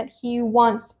strongly that he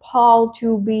wants Paul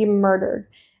to be murdered.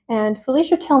 And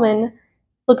Felicia Tillman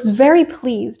looks very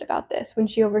pleased about this when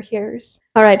she overhears.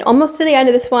 All right, almost to the end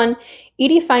of this one,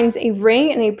 Edie finds a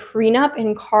ring and a prenup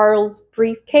in Carl's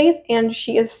briefcase, and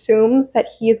she assumes that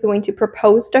he is going to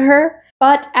propose to her.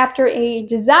 But after a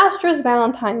disastrous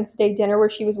Valentine's Day dinner where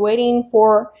she was waiting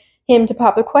for him to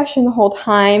pop the question the whole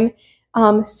time,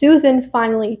 Susan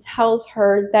finally tells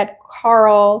her that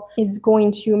Carl is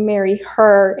going to marry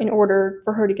her in order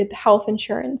for her to get the health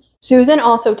insurance. Susan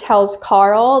also tells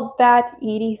Carl that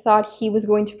Edie thought he was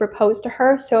going to propose to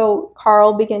her, so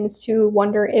Carl begins to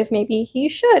wonder if maybe he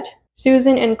should.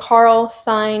 Susan and Carl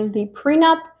sign the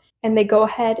prenup, and they go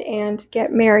ahead and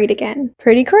get married again.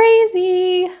 Pretty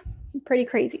crazy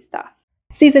stuff.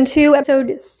 Season 2,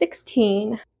 episode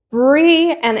 16.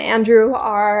 Bree and Andrew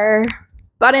are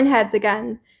button heads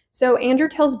again. So Andrew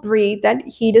tells Bree that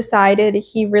he decided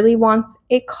he really wants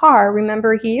a car.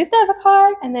 Remember, he used to have a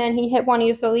car, and then he hit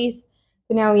Juanita Solis,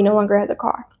 but now he no longer has a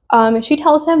car. She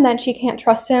tells him that she can't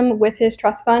trust him with his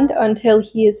trust fund until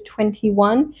he is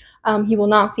 21. He will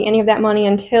not see any of that money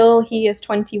until he is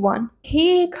 21.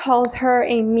 He calls her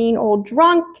a mean old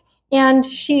drunk, and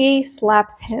she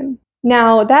slaps him.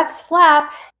 Now, that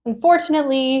slap,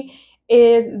 unfortunately,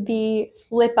 is the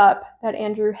slip up that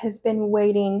Andrew has been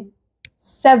waiting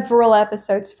several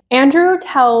episodes. Andrew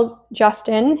tells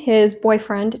Justin, his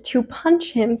boyfriend, to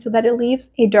punch him so that it leaves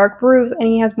a dark bruise and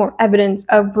he has more evidence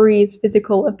of Bree's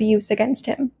physical abuse against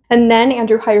him. And then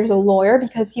Andrew hires a lawyer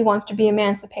because he wants to be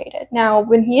emancipated. Now,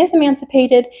 when he is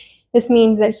emancipated, this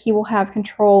means that he will have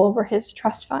control over his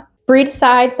trust fund. Bree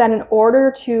decides that in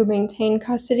order to maintain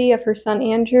custody of her son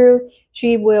Andrew,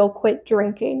 she will quit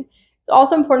drinking. It's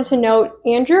also important to note,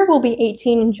 Andrew will be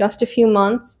 18 in just a few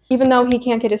months. Even though he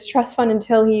can't get his trust fund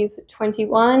until he's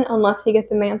 21, unless he gets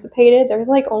emancipated, there's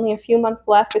like only a few months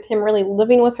left with him really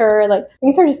living with her. Like,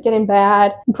 things are just getting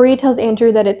bad. Bree tells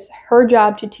Andrew that it's her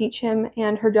job to teach him,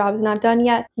 and her job is not done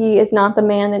yet. He is not the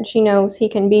man that she knows he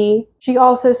can be. She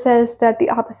also says that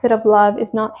the opposite of love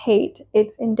is not hate,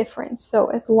 it's indifference. So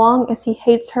as long as he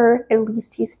hates her, at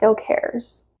least he still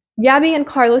cares. Gabby and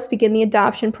Carlos begin the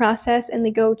adoption process, and they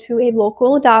go to a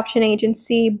local adoption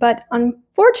agency, but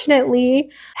unfortunately,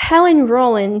 Helen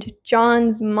Rowland,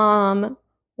 John's mom,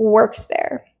 works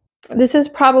there. This is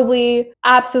probably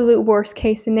absolute worst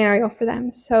case scenario for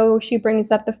them. So she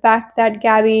brings up the fact that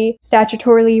Gabby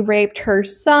statutorily raped her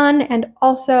son, and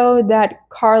also that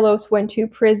Carlos went to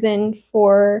prison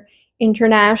for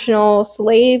international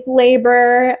slave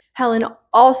labor. Helen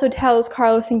also tells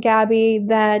Carlos and Gabby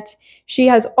that she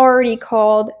has already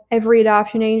called every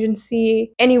adoption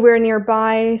agency anywhere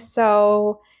nearby,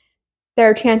 so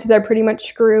their chances are pretty much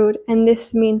screwed. And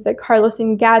this means that Carlos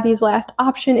and Gabby's last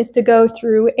option is to go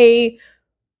through a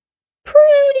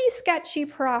pretty sketchy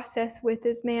process with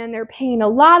this man. They're paying a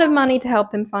lot of money to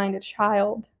help them find a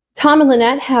child. Tom and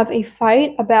Lynette have a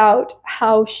fight about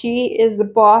how she is the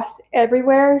boss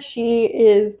everywhere. She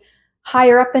is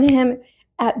higher up than him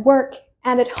at work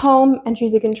and at home, and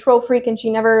she's a control freak, and she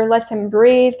never lets him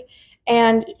breathe.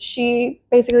 And she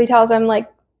basically tells him, like,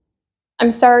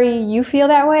 I'm sorry you feel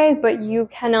that way, but you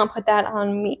cannot put that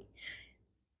on me.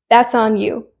 That's on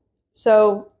you.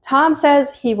 So Tom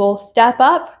says he will step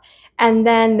up, and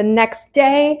then the next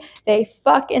day they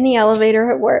fuck in the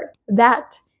elevator at work.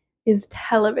 That is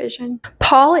television.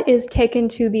 Paul is taken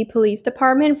to the police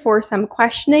department for some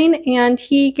questioning, and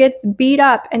he gets beat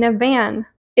up in a van.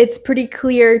 It's pretty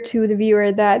clear to the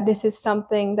viewer that this is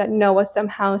something that Noah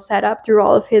somehow set up through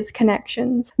all of his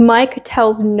connections. Mike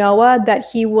tells Noah that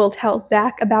he will tell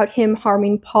Zach about him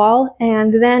harming Paul,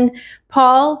 and then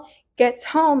Paul gets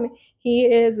home. He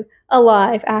is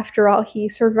alive after all. He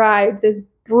survived this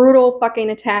brutal fucking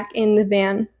attack in the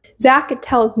van. Zach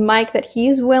tells Mike that he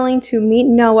is willing to meet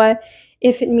Noah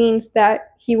if it means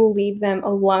that he will leave them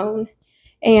alone.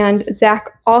 And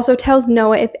Zach also tells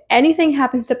Noah if anything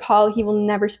happens to Paul, he will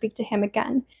never speak to him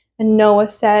again. And Noah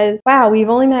says, wow, we've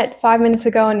only met 5 minutes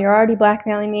ago and you're already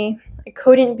blackmailing me. I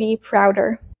couldn't be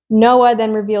prouder. Noah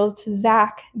then reveals to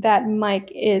Zach that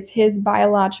Mike is his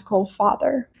biological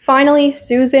father. Finally,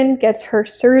 Susan gets her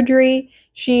surgery.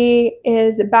 She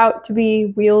is about to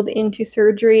be wheeled into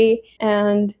surgery,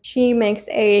 and she makes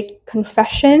a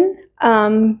confession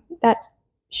that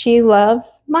she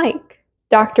loves Mike.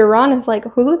 Dr. Ron is like,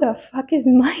 who the fuck is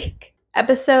Mike?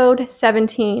 Episode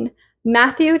 17.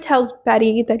 Matthew tells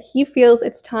Betty that he feels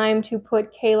it's time to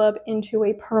put Caleb into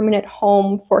a permanent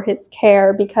home for his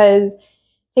care because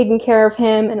taking care of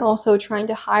him and also trying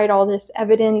to hide all this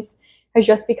evidence has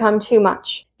just become too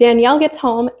much. Danielle gets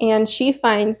home and she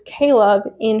finds Caleb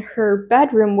in her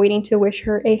bedroom waiting to wish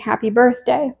her a happy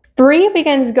birthday. Bree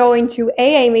begins going to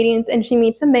AA meetings and she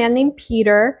meets a man named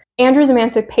Peter. Andrew's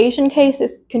emancipation case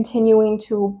is continuing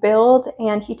to build,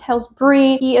 and he tells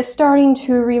Bree he is starting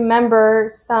to remember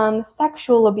some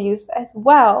sexual abuse as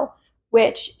well,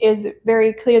 which is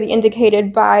very clearly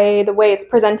indicated by the way it's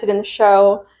presented in the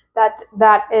show.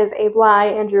 that is a lie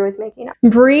Andrew is making up.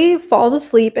 Bree falls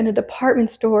asleep in a department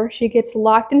store. She gets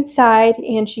locked inside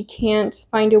and she can't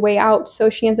find a way out, so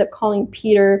she ends up calling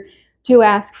Peter to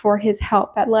ask for his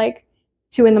help at like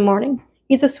 2 a.m.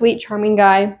 He's a sweet, charming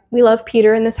guy. We love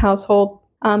Peter in this household.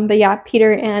 But yeah,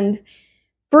 Peter and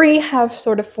Bree have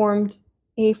sort of formed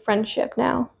a friendship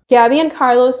now. Gabby and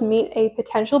Carlos meet a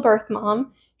potential birth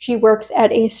mom. She works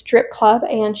at a strip club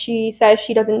and she says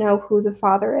she doesn't know who the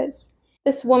father is.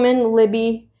 This woman,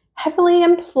 Libby, heavily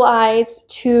implies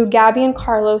to Gabby and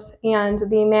Carlos and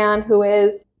the man who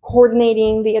is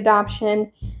coordinating the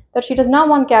adoption that she does not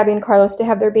want Gabby and Carlos to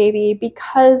have their baby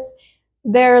because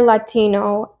they're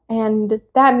Latino, and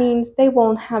that means they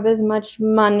won't have as much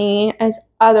money as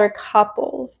other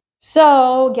couples.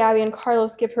 So Gabby and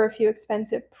Carlos give her a few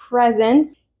expensive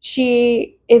presents.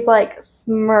 She is like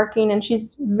smirking and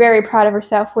she's very proud of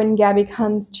herself when Gabby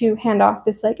comes to hand off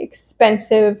this like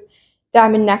expensive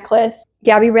diamond necklace.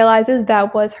 Gabby realizes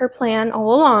that was her plan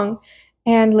all along,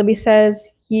 and Libby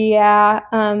says, yeah,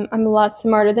 I'm a lot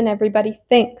smarter than everybody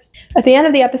thinks. At the end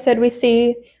of the episode, we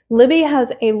see Libby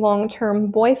has a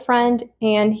long-term boyfriend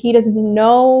and he has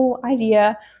no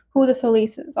idea who the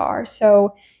Solices are,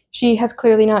 so she has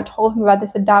clearly not told him about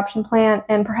this adoption plan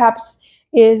and perhaps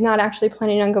is not actually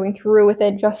planning on going through with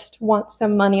it, just wants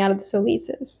some money out of the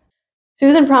Solices.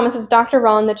 Susan promises Dr.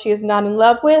 Ron that she is not in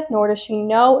love with, nor does she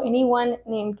know anyone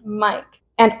named Mike,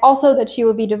 and also that she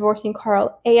will be divorcing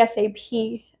Carl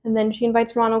ASAP, and then she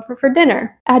invites Ron over for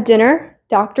dinner. At dinner,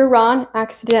 Dr. Ron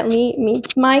accidentally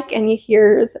meets Mike and he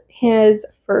hears his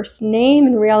first name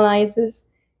and realizes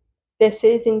this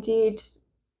is indeed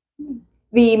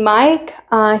the Mike.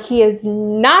 He is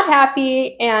not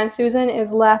happy, and Susan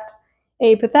is left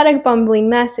a pathetic, bumbling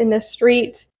mess in the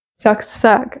street. Sucks to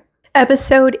suck.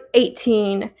 Episode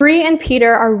 18. Bree and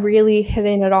Peter are really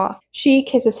hitting it off. She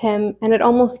kisses him, and it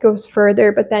almost goes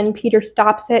further, but then Peter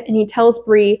stops it, and he tells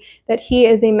Bree that he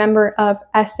is a member of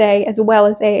SA as well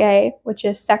as AA, which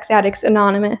is Sex Addicts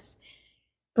Anonymous.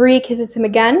 Bree kisses him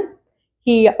again.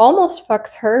 He almost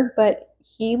fucks her, but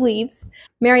he leaves.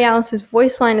 Mary Alice's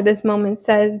voice line at this moment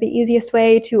says the easiest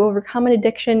way to overcome an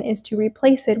addiction is to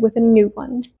replace it with a new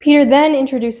one. Peter then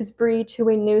introduces Bree to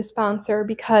a new sponsor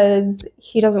because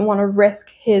he doesn't want to risk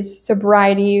his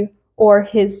sobriety or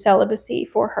his celibacy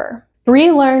for her.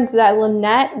 Bree learns that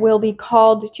Lynette will be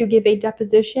called to give a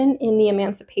deposition in the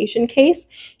emancipation case.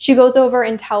 She goes over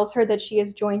and tells her that she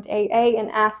has joined AA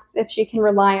and asks if she can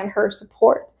rely on her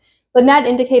support. Lynette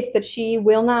indicates that she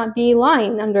will not be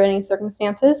lying under any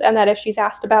circumstances, and that if she's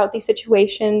asked about the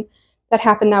situation that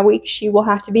happened that week, she will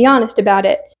have to be honest about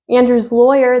it. Andrew's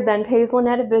lawyer then pays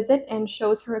Lynette a visit and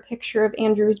shows her a picture of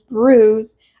Andrew's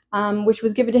bruise, which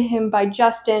was given to him by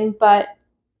Justin, but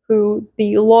who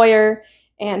the lawyer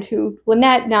and who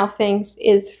Lynette now thinks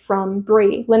is from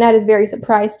Bree. Lynette is very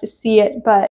surprised to see it,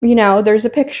 but, you know, there's a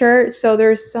picture, so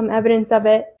there's some evidence of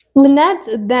it. Lynette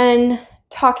then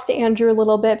talks to Andrew a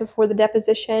little bit before the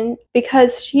deposition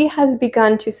because she has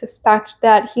begun to suspect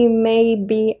that he may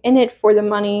be in it for the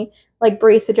money, like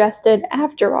Bree suggested,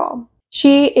 after all.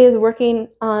 She is working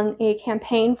on a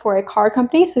campaign for a car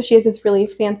company, so she has this really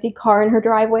fancy car in her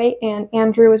driveway, and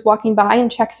Andrew is walking by and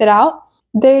checks it out.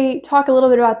 They talk a little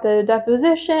bit about the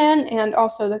deposition and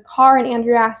also the car, and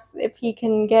Andrew asks if he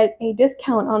can get a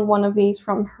discount on one of these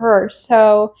from her.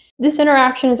 So this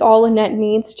interaction is all Lynette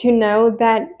needs to know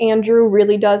that Andrew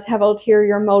really does have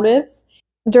ulterior motives.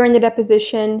 During the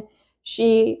deposition,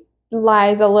 she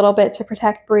lies a little bit to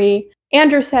protect Bree.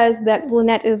 Andrew says that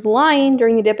Lynette is lying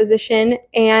during the deposition,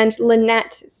 and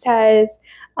Lynette says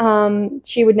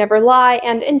she would never lie,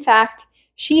 and in fact,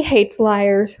 she hates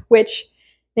liars, which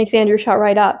makes Andrew shut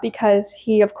right up because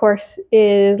he, of course,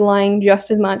 is lying just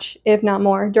as much, if not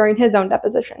more, during his own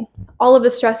deposition. All of the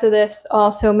stress of this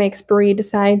also makes Bree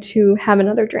decide to have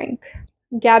another drink.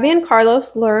 Gabby and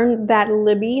Carlos learn that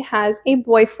Libby has a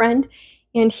boyfriend,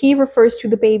 and he refers to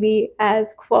the baby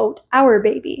as, quote, our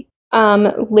baby.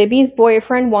 Libby's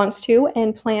boyfriend wants to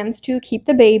and plans to keep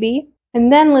the baby,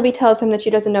 and then Libby tells him that she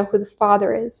doesn't know who the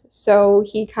father is, so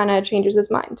he kind of changes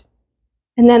his mind.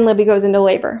 And then Libby goes into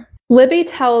labor. Libby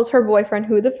tells her boyfriend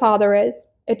who the father is.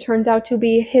 It turns out to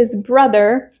be his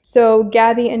brother, so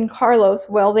Gabby and Carlos,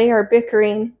 while they are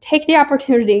bickering, take the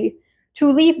opportunity to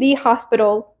leave the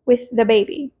hospital with the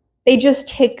baby. They just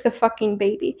take the fucking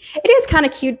baby. It is kind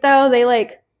of cute, though. They,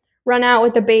 like, run out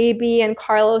with the baby, and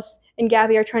Carlos and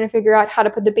Gabby are trying to figure out how to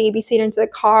put the baby seat into the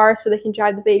car so they can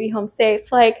drive the baby home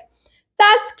safe. Like,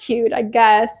 that's cute, I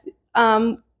guess.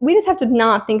 We just have to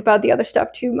not think about the other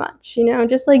stuff too much, you know?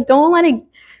 Just, like, don't let it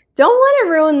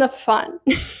ruin the fun.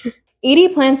 Edie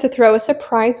plans to throw a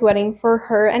surprise wedding for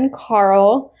her and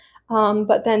Carl.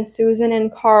 But then Susan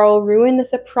and Carl ruin the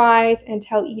surprise and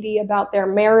tell Edie about their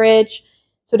marriage.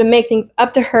 So to make things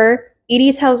up to her,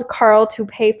 Edie tells Carl to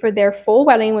pay for their full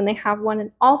wedding when they have one,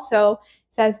 and also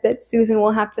says that Susan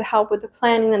will have to help with the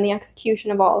planning and the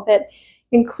execution of all of it,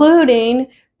 including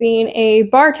being a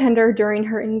bartender during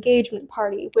her engagement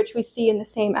party, which we see in the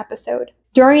same episode.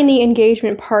 During the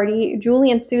engagement party,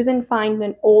 Julie and Susan find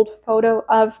an old photo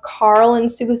of Carl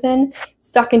and Susan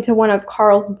stuck into one of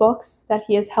Carl's books that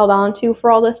he has held on to for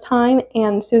all this time,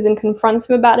 and Susan confronts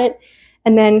him about it,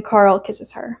 and then Carl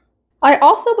kisses her. I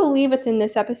also believe it's in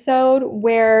this episode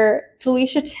where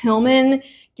Felicia Tillman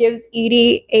gives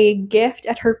Edie a gift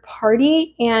at her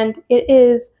party, and it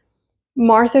is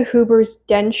Martha Hoover's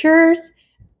dentures,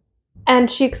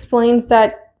 and she explains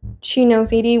that she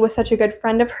knows Edie was such a good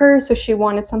friend of hers, so she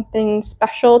wanted something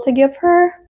special to give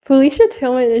her. Felicia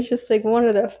Tillman is just like one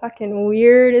of the fucking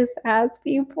weirdest ass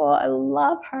people. I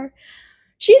love her.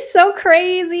 She's so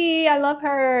crazy. I love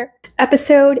her.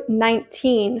 Episode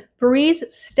 19. Bree's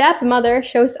stepmother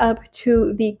shows up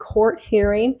to the court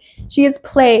hearing. She is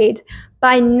played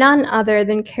by none other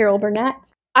than Carol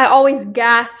Burnett. I always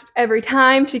gasp every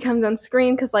time she comes on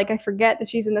screen because, like, I forget that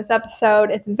she's in this episode.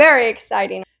 It's very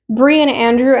exciting. Bree and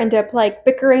Andrew end up, like,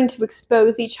 bickering to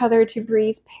expose each other to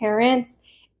Bree's parents.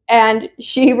 And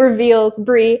she reveals,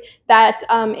 Bree, that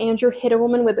Andrew hit a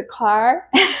woman with a car.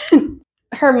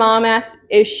 Her mom asks,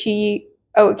 is she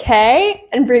okay?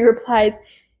 And Bree replies,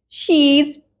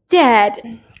 she's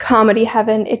dead. Comedy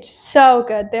heaven. It's so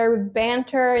good. Their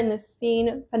banter in the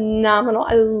scene, phenomenal.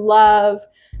 I love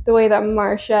the way that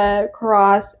Marcia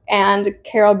Cross and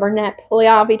Carol Burnett play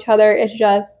off each other.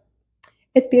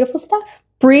 It's beautiful stuff.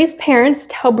 Bree's parents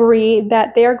tell Bree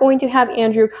that they are going to have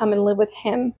Andrew come and live with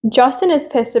him. Justin is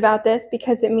pissed about this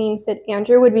because it means that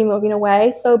Andrew would be moving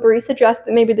away, so Bree suggests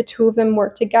that maybe the two of them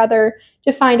work together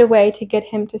to find a way to get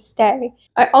him to stay.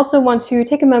 I also want to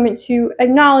take a moment to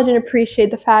acknowledge and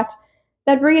appreciate the fact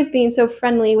that Bree is being so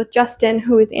friendly with Justin,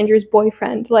 who is Andrew's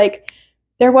boyfriend. Like,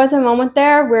 there was a moment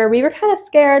there where we were kind of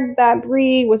scared that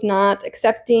Bree was not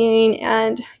accepting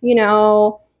and, you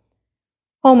know,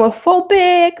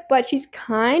 homophobic, but she's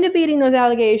kind of beating those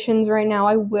allegations right now.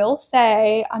 I will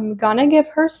say I'm gonna give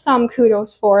her some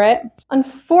kudos for it.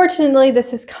 Unfortunately,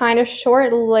 this is kind of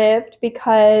short-lived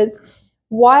because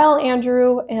while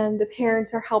Andrew and the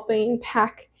parents are helping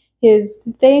pack his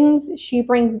things, she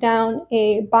brings down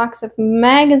a box of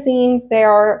magazines. They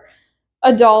are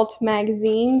adult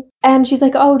magazines, and she's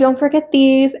like, oh, don't forget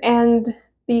these. And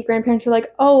the grandparents are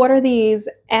like, oh, what are these?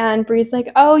 And Bree's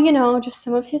like, oh, you know, just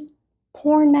some of his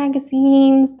porn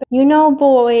magazines, you know,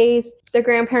 boys. The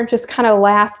grandparents just kind of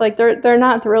laugh, like they're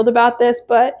not thrilled about this,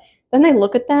 but then they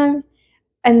look at them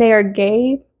and they are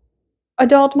gay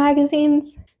adult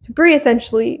magazines. So Bree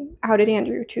essentially outed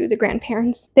Andrew to the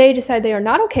grandparents. They decide they are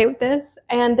not okay with this,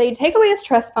 and they take away his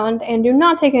trust fund and do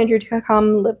not take Andrew to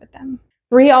come live with them.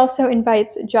 Bree also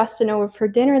invites Justin over for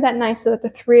dinner that night so that the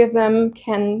three of them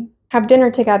can have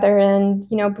dinner together, and,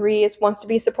 you know, Bree wants to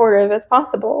be supportive as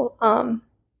possible.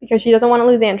 Because she doesn't want to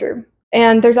lose Andrew.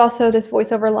 And there's also this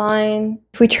voiceover line,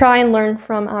 if we try and learn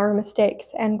from our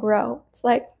mistakes and grow. It's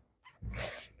like,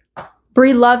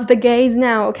 Bree loves the gays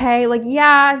now, okay? Like,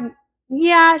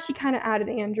 yeah, she kind of added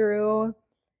Andrew.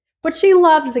 But she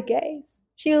loves the gays.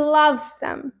 She loves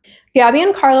them. Gabby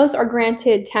and Carlos are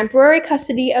granted temporary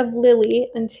custody of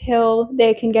Lily until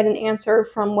they can get an answer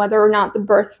from whether or not the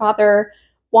birth father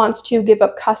wants to give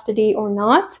up custody or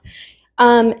not.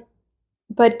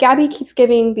 But Gabby keeps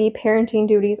giving the parenting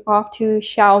duties off to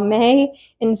Xiao Mei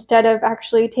instead of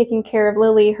actually taking care of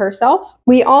Lily herself.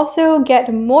 We also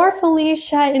get more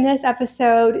Felicia in this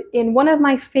episode in one of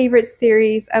my favorite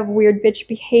series of weird bitch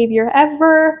behavior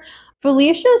ever.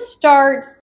 Felicia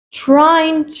starts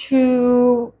trying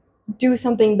to do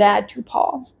something bad to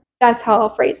Paul. That's how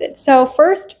I'll phrase it. So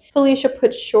first, Felicia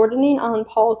puts shortening on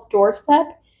Paul's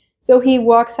doorstep. So he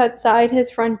walks outside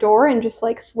his front door and just,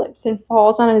 like, slips and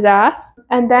falls on his ass.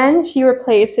 And then she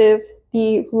replaces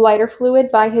the lighter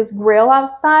fluid by his grill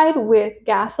outside with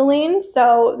gasoline.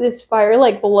 So this fire,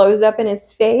 like, blows up in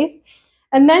his face.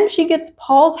 And then she gets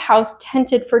Paul's house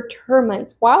tented for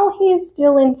termites while he is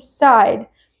still inside.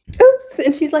 Oops.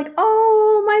 And she's like,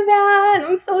 oh, my bad.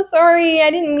 I'm so sorry. I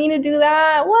didn't mean to do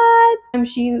that. What? And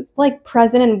she's, like,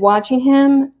 present and watching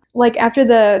him. Like, after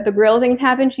the grill thing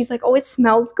happened, she's like, oh, it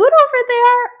smells good over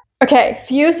there. Okay,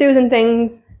 few Susan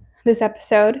things this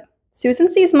episode. Susan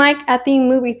sees Mike at the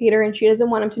movie theater and she doesn't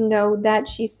want him to know that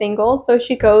she's single, so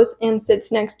she goes and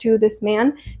sits next to this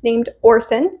man named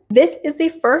Orson. This is the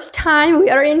first time we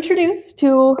are introduced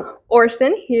to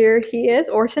Orson. Here he is,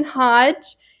 Orson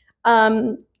Hodge.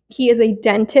 He is a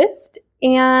dentist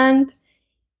and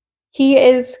he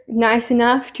is nice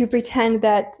enough to pretend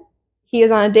that he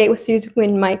is on a date with Susan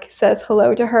when Mike says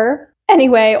hello to her.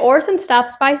 Anyway, Orson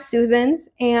stops by Susan's,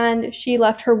 and she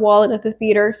left her wallet at the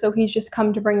theater, so he's just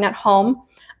come to bring that home.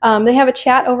 They have a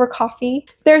chat over coffee.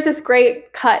 There's this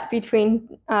great cut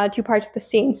between two parts of the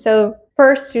scene. So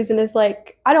first, Susan is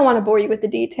like, I don't want to bore you with the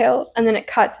details. And then it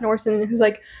cuts, and Orson is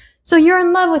like, so you're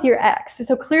in love with your ex.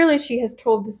 So clearly she has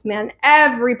told this man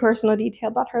every personal detail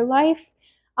about her life.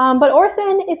 But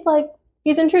Orson, it's like,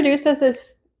 he's introduced as this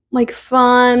like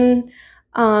fun,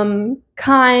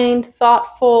 kind,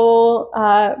 thoughtful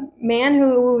man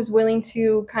who was willing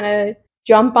to kind of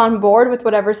jump on board with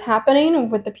whatever's happening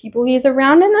with the people he's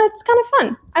around, and that's kind of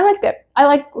fun. I liked it. I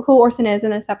like who Orson is in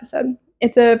this episode.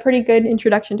 It's a pretty good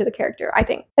introduction to the character, I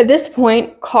think. At this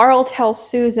point, Carl tells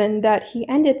Susan that he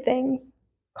ended things.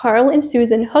 Carl and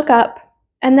Susan hook up,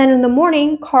 and then in the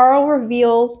morning, Carl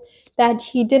reveals that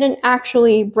he didn't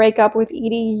actually break up with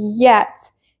Edie yet.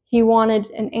 He wanted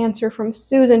an answer from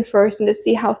Susan first and to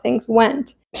see how things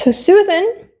went. So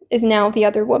Susan is now the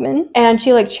other woman, and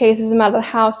she like chases him out of the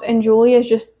house, and Julie is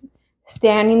just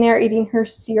standing there eating her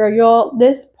cereal.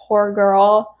 This poor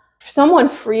girl. Someone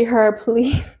free her,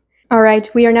 please. All right,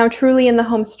 we are now truly in the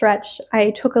home stretch.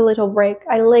 I took a little break.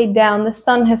 I laid down. The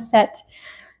sun has set.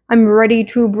 I'm ready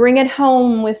to bring it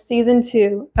home with season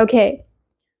 2. Okay,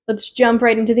 let's jump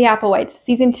right into the Applewhites.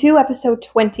 Season 2, episode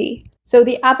 20. So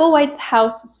the Applewhites'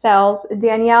 house sells.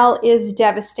 Danielle is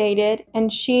devastated,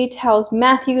 and she tells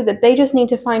Matthew that they just need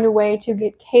to find a way to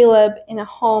get Caleb in a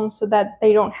home so that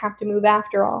they don't have to move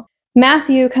after all.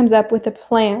 Matthew comes up with a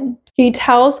plan. He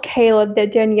tells Caleb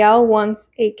that Danielle wants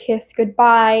a kiss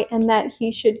goodbye and that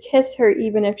he should kiss her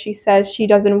even if she says she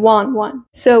doesn't want one.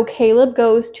 So Caleb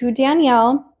goes to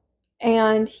Danielle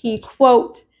and he,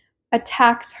 quote,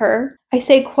 attacks her. I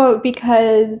say quote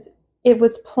because it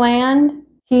was planned.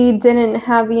 He didn't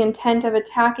have the intent of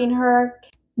attacking her.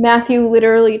 Matthew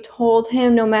literally told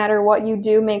him, no matter what you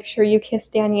do, make sure you kiss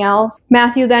Danielle.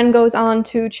 Matthew then goes on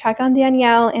to check on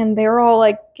Danielle, and they're all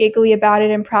like giggly about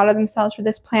it and proud of themselves for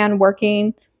this plan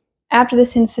working. After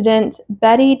this incident,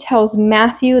 Betty tells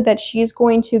Matthew that she's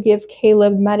going to give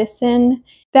Caleb medicine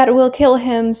that will kill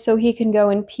him so he can go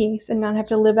in peace and not have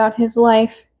to live out his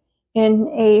life in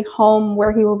a home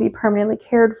where he will be permanently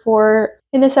cared for.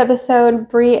 In this episode,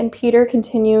 Bree and Peter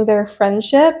continue their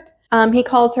friendship. He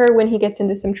calls her when he gets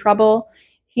into some trouble.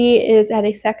 He is at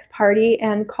a sex party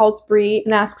and calls Bree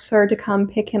and asks her to come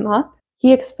pick him up.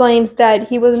 He explains that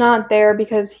he was not there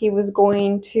because he was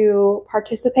going to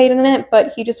participate in it,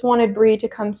 but he just wanted Bree to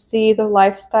come see the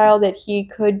lifestyle that he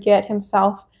could get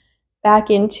himself back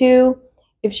into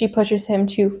if she pushes him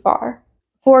too far.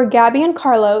 For Gabby and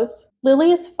Carlos,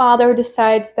 Lily's father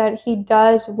decides that he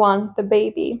does want the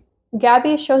baby.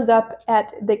 Gabby shows up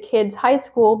at the kids' high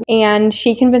school and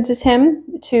she convinces him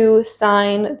to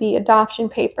sign the adoption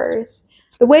papers.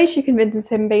 The way she convinces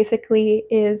him basically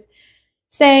is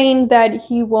saying that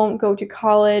he won't go to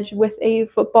college with a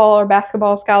football or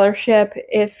basketball scholarship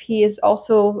if he is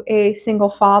also a single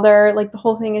father. Like, the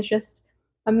whole thing is just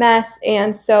a mess,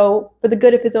 and so for the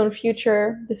good of his own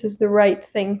future, this is the right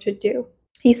thing to do.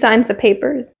 He signs the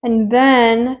papers, and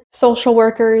then social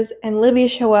workers and Libby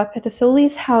show up at the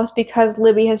Solis' house because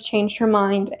Libby has changed her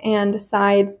mind and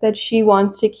decides that she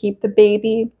wants to keep the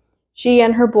baby. She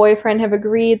and her boyfriend have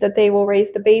agreed that they will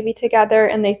raise the baby together,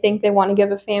 and they think they want to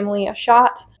give a family a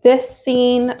shot. This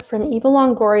scene from Eva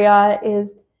Longoria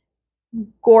is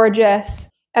gorgeous.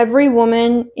 Every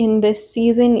woman in this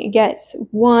season gets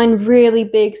one really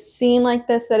big scene like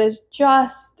this that is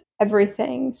just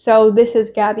everything. So this is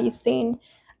Gabby's scene.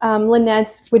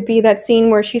 Lynette's would be that scene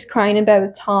where she's crying in bed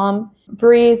with Tom.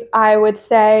 Bree's, I would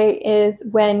say, is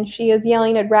when she is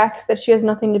yelling at Rex that she has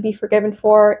nothing to be forgiven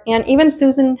for. And even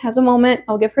Susan has a moment.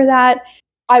 I'll give her that.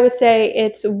 I would say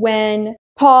it's when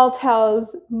Paul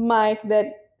tells Mike that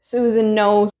Susan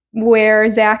knows where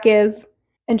Zach is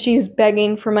and she's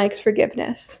begging for Mike's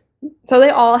forgiveness. So they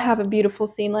all have a beautiful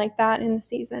scene like that in the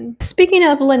season. Speaking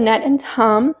of Lynette and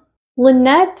Tom,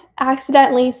 Lynette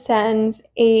accidentally sends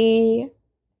a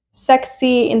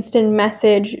sexy instant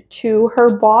message to her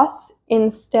boss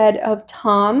instead of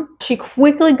Tom. She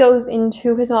quickly goes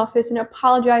into his office and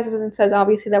apologizes and says,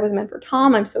 obviously that was meant for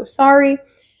Tom, I'm so sorry.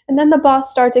 And then the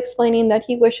boss starts explaining that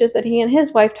he wishes that he and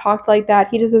his wife talked like that.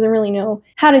 He just doesn't really know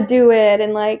how to do it,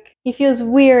 and like he feels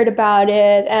weird about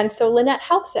it. And so Lynette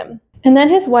helps him. And then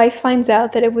his wife finds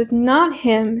out that it was not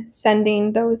him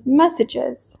sending those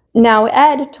messages. Now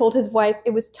Ed told his wife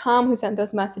it was Tom who sent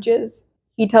those messages.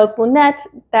 He tells Lynette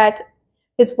that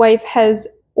his wife has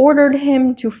ordered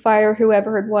him to fire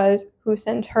whoever it was who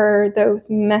sent her those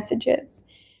messages.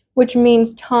 which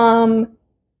means Tom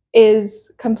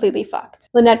is completely fucked.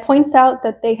 Lynette points out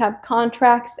that they have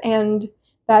contracts and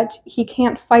that he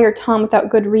can't fire Tom without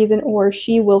good reason or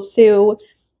she will sue.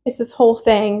 It's this whole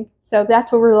thing. So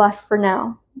that's where we're left for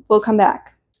now. We'll come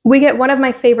back. We get one of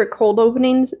my favorite cold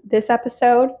openings this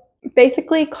episode.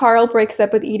 Basically, Carl breaks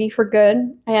up with Edie for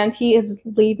good, and he is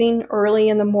leaving early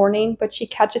in the morning, but she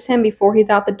catches him before he's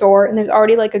out the door, and there's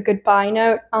already like a goodbye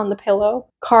note on the pillow.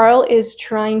 Carl is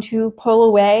trying to pull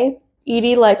away.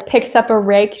 Edie like picks up a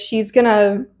rake. She's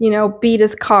gonna, beat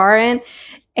his car in,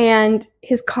 and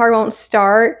his car won't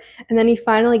start. And then he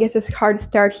finally gets his car to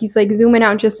start. He's like zooming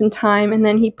out just in time, and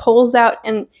then he pulls out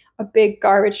and a big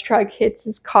garbage truck hits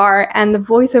his car, and the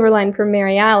voiceover line from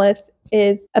Mary Alice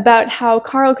is about how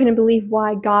Carl couldn't believe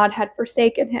why God had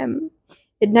forsaken him.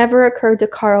 It never occurred to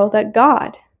Carl that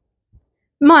God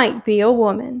might be a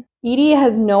woman. Edie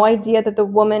has no idea that the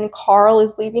woman Carl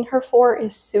is leaving her for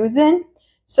is Susan,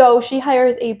 so she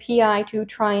hires a PI to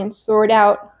try and sort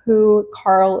out who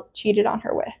Carl cheated on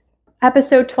her with.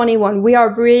 Episode 21. We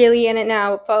are really in it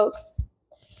now, folks.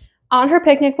 On her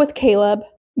picnic with Caleb,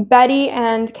 Betty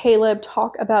and Caleb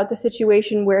talk about the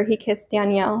situation where he kissed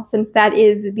Danielle, since that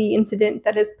is the incident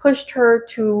that has pushed her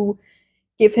to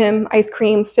give him ice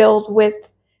cream filled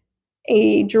with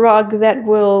a drug that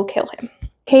will kill him.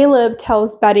 Caleb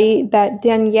tells Betty that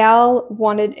Danielle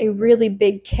wanted a really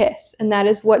big kiss, and that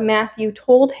is what Matthew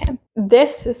told him.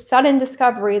 This sudden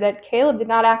discovery that Caleb did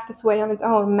not act this way on his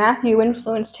own, Matthew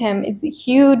influenced him, is a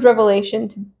huge revelation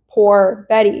to poor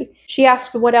Betty. She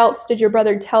asks, "What else did your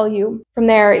brother tell you?" From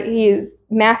there,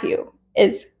 Matthew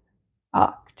is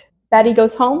fucked. Betty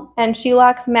goes home and she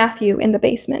locks Matthew in the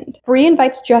basement. Bree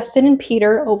invites Justin and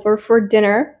Peter over for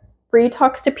dinner. Bree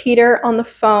talks to Peter on the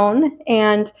phone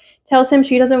and tells him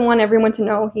she doesn't want everyone to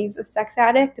know he's a sex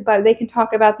addict, but they can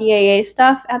talk about the AA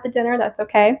stuff at the dinner, that's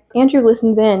okay. Andrew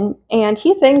listens in, and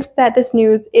he thinks that this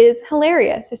news is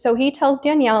hilarious. So he tells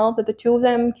Danielle that the two of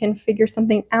them can figure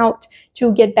something out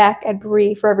to get back at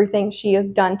Bree for everything she has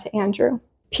done to Andrew.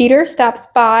 Peter stops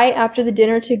by after the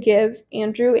dinner to give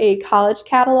Andrew a college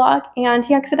catalog, and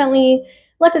he accidentally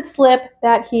lets it slip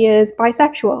that he is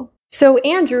bisexual. So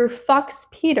Andrew fucks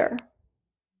Peter.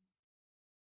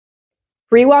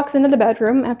 Bree walks into the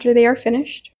bedroom after they are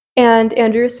finished, and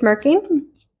Andrew is smirking,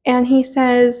 and he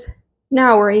says,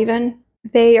 "Now we're even."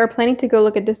 They are planning to go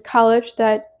look at this college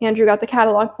that Andrew got the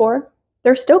catalog for.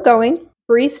 They're still going.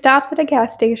 Bree stops at a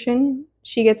gas station.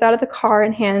 She gets out of the car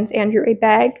and hands Andrew a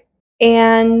bag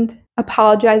and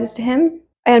apologizes to him,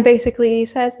 and basically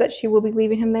says that she will be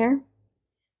leaving him there.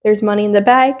 There's money in the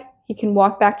bag. He can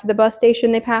walk back to the bus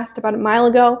station they passed about a mile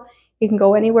ago. He can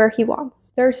go anywhere he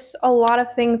wants. There's a lot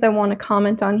of things I want to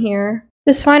comment on here.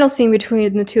 This final scene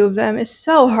between the two of them is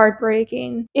so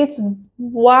heartbreaking. It's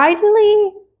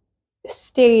widely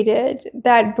stated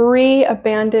that Bree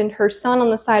abandoned her son on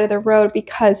the side of the road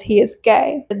because he is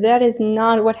gay. That is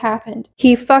not what happened.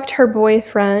 He fucked her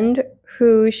boyfriend,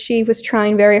 who she was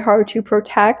trying very hard to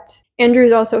protect.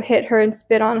 Andrews also hit her and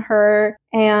spit on her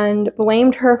and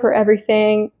blamed her for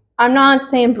everything. I'm not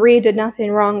saying Bree did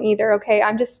nothing wrong either, okay?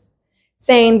 I'm just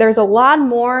saying there's a lot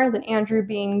more than Andrew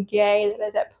being gay that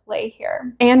is at play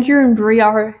here. Andrew and Bree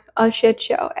are a shit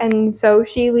show, and so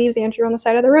she leaves Andrew on the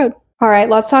side of the road. All right,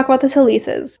 let's talk about the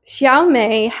Solisas. Xiao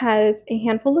Mei has a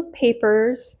handful of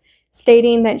papers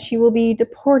stating that she will be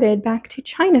deported back to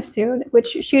China soon, which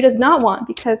she does not want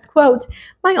because, quote,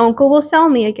 "My uncle will sell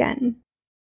me again."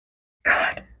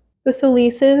 God. The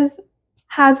Solisas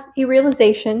have a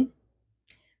realization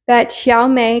that Xiao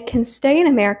Mei can stay in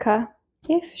America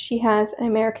if she has an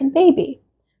American baby.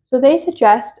 So they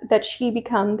suggest that she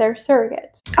become their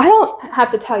surrogate. I don't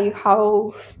have to tell you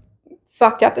how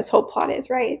fucked up this whole plot is,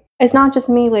 right? It's not just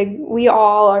me, like, we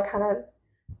all are kind of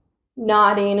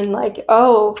nodding and like,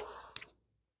 oh,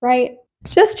 right?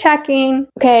 Just checking.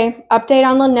 Okay, update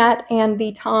on Lynette and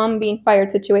the Tom being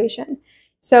fired situation.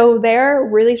 So they're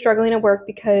really struggling at work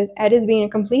because Ed is being a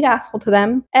complete asshole to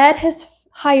them. Ed has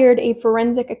hired a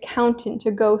forensic accountant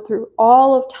to go through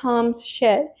all of Tom's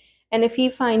shit, and if he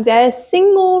finds a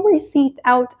single receipt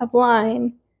out of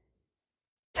line,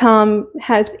 Tom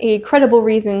has a credible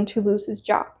reason to lose his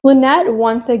job. Lynette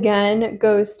once again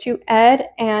goes to Ed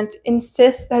and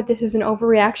insists that this is an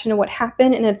overreaction to what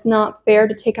happened and it's not fair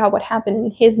to take out what happened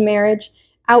in his marriage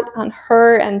out on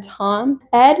her and Tom.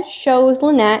 Ed shows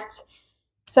Lynette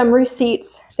some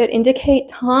receipts that indicate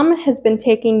Tom has been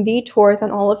taking detours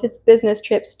on all of his business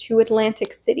trips to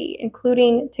Atlantic City,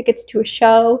 including tickets to a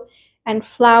show and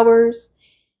flowers.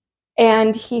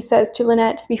 And he says to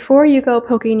Lynette, "Before you go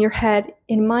poking your head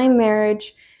in my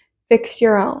marriage, fix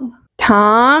your own."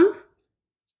 Tom?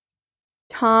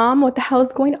 Tom, what the hell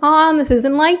is going on? This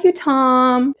isn't like you,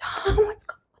 Tom. Tom, what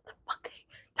the fuck?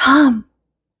 Tom,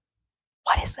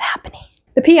 what is happening?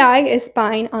 The PI is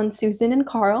spying on Susan and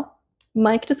Carl.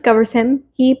 Mike discovers him.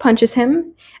 He punches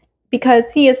him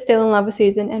because he is still in love with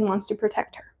Susan and wants to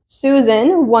protect her.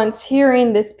 Susan, once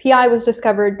hearing this PI was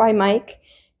discovered by Mike,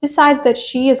 decides that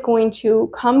she is going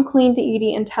to come clean to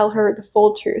Edie and tell her the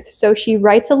full truth. So she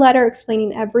writes a letter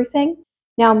explaining everything.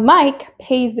 Now Mike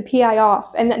pays the PI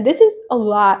off, and this is a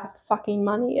lot of fucking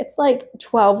money. It's like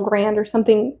 12 grand or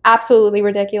something absolutely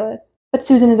ridiculous. But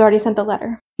Susan has already sent the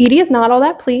letter. Edie is not all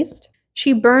that pleased.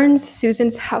 She burns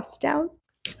Susan's house down.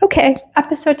 Okay,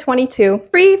 episode 22.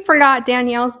 Bree forgot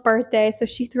Danielle's birthday, so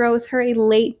she throws her a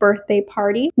late birthday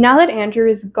party. Now that Andrew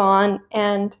is gone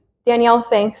and Danielle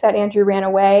thinks that Andrew ran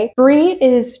away, Bree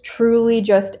is truly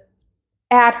just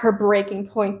at her breaking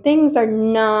point. Things are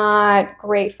not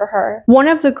great for her. One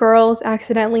of the girls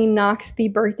accidentally knocks the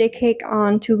birthday cake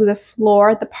onto the floor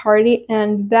at the party,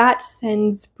 and that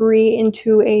sends Bree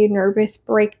into a nervous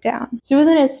breakdown.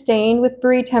 Susan is staying with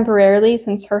Bree temporarily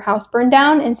since her house burned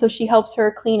down, and so she helps her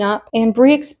clean up. And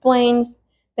Bree explains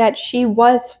that she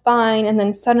was fine, and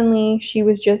then suddenly she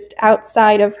was just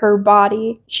outside of her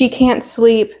body. She can't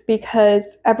sleep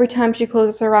because every time she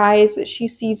closes her eyes, she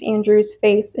sees Andrew's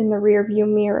face in the rearview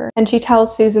mirror. And she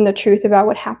tells Susan the truth about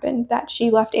what happened, that she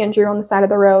left Andrew on the side of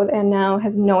the road and now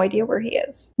has no idea where he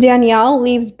is. Danielle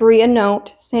leaves Bree a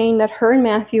note saying that her and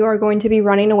Matthew are going to be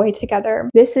running away together.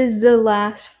 This is the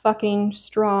last fucking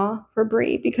straw for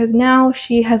Bree because now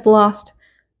she has lost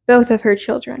both of her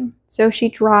children. So she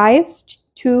drives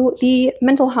to the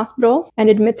mental hospital and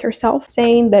admits herself,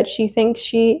 saying that she thinks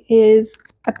she is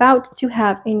about to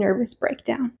have a nervous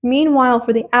breakdown. Meanwhile,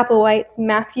 for the Applewhites,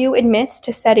 Matthew admits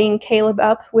to setting Caleb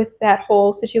up with that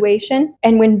whole situation.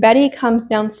 And when Betty comes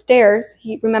downstairs,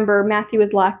 remember Matthew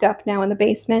is locked up now in the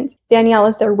basement. Danielle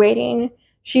is there waiting.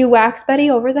 She whacks Betty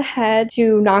over the head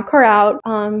to knock her out,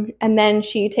 and then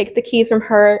she takes the keys from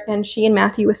her, and she and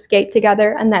Matthew escape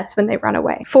together, and that's when they run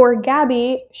away. For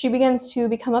Gabby, she begins to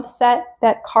become upset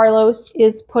that Carlos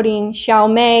is putting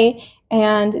Xiao Mei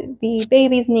and the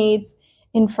baby's needs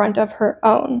in front of her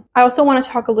own. I also want to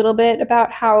talk a little bit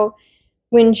about how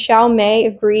when Xiao Mei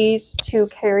agrees to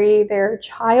carry their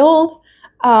child,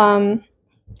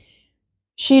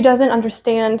 she doesn't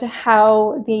understand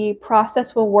how the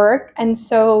process will work, and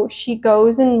so she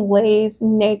goes and lays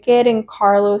naked in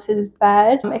Carlos's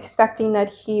bed, expecting that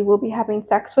he will be having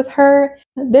sex with her.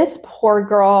 This poor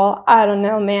girl, I don't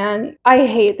know, man. I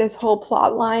hate this whole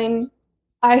plot line.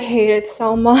 I hate it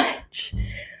so much.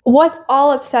 What's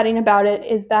all upsetting about it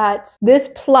is that this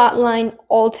plotline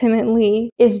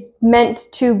ultimately is meant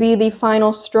to be the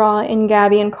final straw in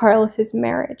Gabby and Carlos's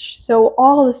marriage. So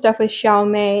all the stuff with Xiao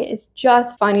Mei is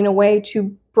just finding a way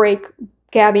to break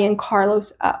Gabby and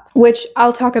Carlos up, which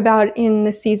I'll talk about in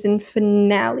the season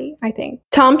finale, I think.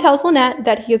 Tom tells Lynette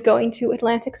that he is going to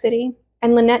Atlantic City,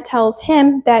 and Lynette tells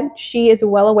him that she is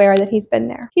well aware that he's been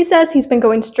there. He says he's been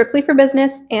going strictly for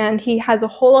business, and he has a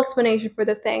whole explanation for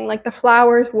the thing. Like, the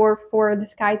flowers were for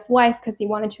this guy's wife because he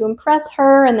wanted to impress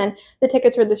her, and then the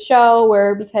tickets for the show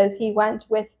were because he went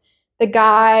with the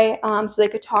guy so they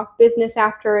could talk business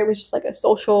after. It was just like a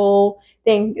social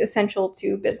thing essential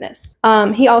to business.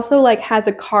 He also has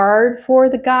a card for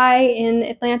the guy in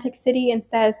Atlantic City and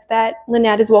says that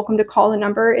Lynette is welcome to call the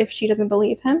number if she doesn't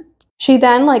believe him. She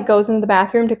then goes into the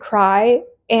bathroom to cry,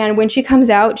 and when she comes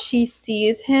out, she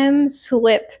sees him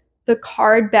slip the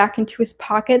card back into his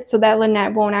pocket so that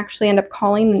Lynette won't actually end up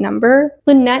calling the number.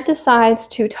 Lynette decides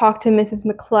to talk to Mrs.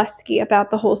 McCluskey about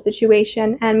the whole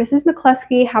situation, and Mrs.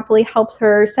 McCluskey happily helps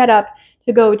her set up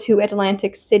to go to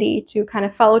Atlantic City to kind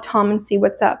of follow Tom and see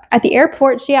what's up. At the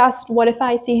airport, she asked, "What if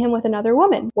I see him with another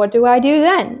woman? What do I do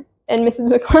then?" And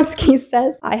Mrs. McCluskey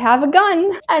says, "I have a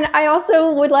gun." And I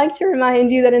also would like to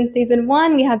remind you that in season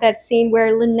 1, we had that scene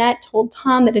where Lynette told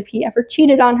Tom that if he ever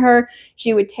cheated on her,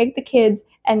 she would take the kids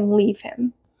and leave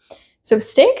him. So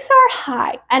stakes are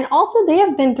high. And also they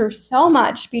have been through so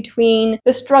much between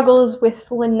the struggles with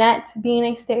Lynette being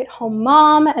a stay-at-home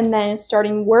mom and then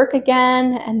starting work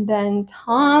again, and then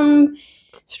Tom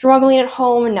struggling at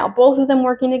home, and now both of them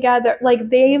working together.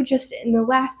 They've just, in the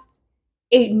last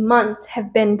 8 months,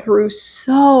 have been through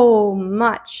so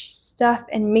much stuff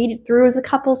and made it through as a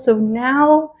couple. So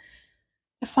now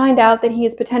to find out that he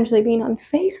is potentially being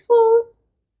unfaithful,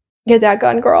 get that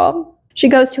gun, girl. She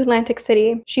goes to Atlantic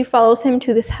City. She follows him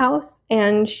to this house,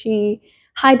 and she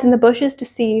hides in the bushes to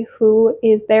see who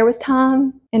is there with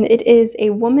Tom. And it is a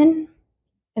woman,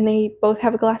 and they both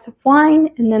have a glass of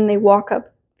wine, and then they walk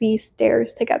up these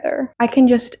stairs together. I can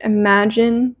just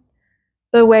imagine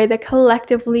the way that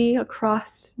collectively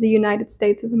across the United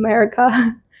States of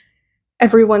America,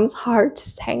 everyone's heart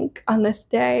sank on this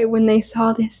day when they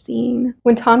saw this scene.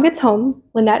 When Tom gets home,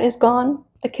 Lynette is gone.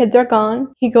 The kids are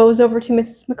gone. He goes over to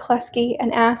Mrs. McCluskey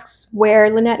and asks where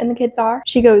Lynette and the kids are.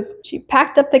 She goes, she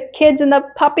packed up the kids and the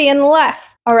puppy and left.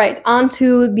 All right, on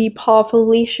to the Paul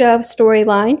Felicia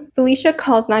storyline. Felicia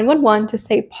calls 911 to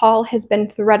say Paul has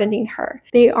been threatening her.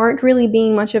 They aren't really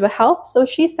being much of a help, so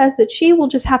she says that she will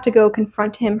just have to go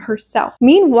confront him herself.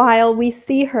 Meanwhile, we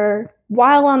see her,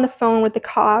 while on the phone with the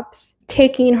cops,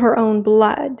 taking her own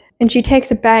blood. And she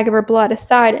takes a bag of her blood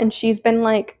aside, and she's been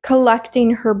like collecting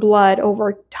her blood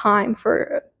over time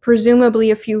for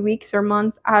presumably a few weeks or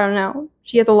months. I don't know.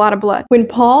 She has a lot of blood. When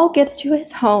Paul gets to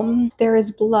his home, there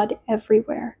is blood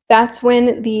everywhere. That's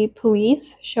when the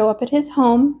police show up at his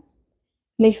home.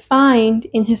 They find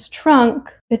in his trunk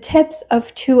the tips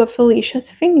of 2 of Felicia's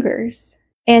fingers.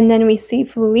 And then we see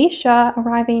Felicia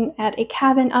arriving at a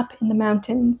cabin up in the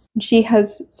mountains. She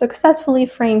has successfully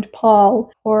framed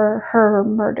Paul for her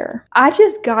murder. I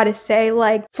just gotta say,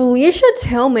 like, Felicia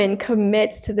Tillman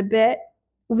commits to the bit.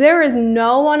 There is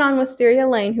no one on Wisteria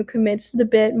Lane who commits to the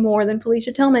bit more than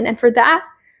Felicia Tillman. And for that,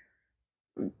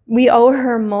 we owe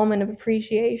her a moment of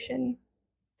appreciation.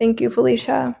 Thank you,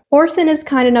 Felicia. Orson is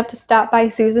kind enough to stop by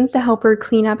Susan's to help her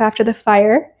clean up after the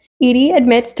fire. Edie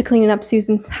admits to cleaning up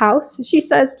Susan's house. She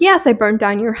says, yes, I burned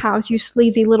down your house, you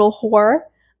sleazy little whore.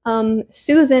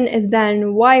 Susan is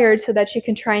then wired so that she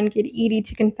can try and get Edie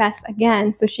to confess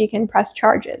again so she can press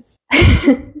charges.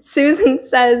 Susan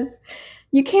says,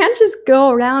 you can't just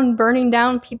go around burning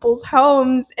down people's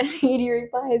homes. And Edie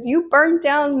replies, you burned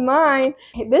down mine.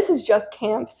 This is just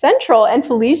Camp Central. And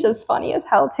Felicia's funny as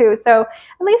hell too. So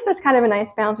at least there's kind of a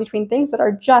nice balance between things that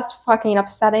are just fucking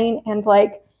upsetting and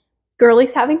like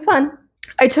girlies having fun.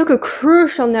 I took a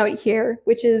crucial note here,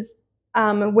 which is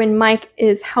when Mike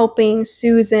is helping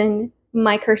Susan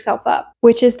mic herself up,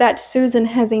 which is that Susan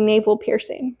has a navel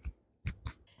piercing.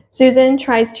 Susan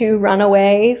tries to run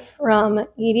away from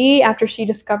Edie after she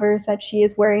discovers that she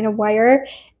is wearing a wire,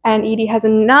 and Edie has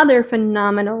another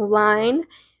phenomenal line.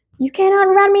 You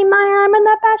cannot run me, Meyer, I'm in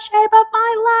the best shape of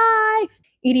my life.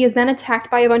 Edie is then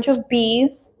attacked by a bunch of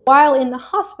bees. While in the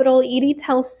hospital, Edie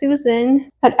tells Susan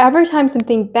that every time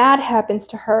something bad happens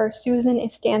to her, Susan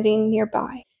is standing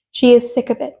nearby. She is sick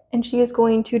of it, and she is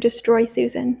going to destroy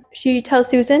Susan. She tells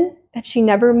Susan that she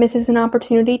never misses an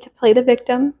opportunity to play the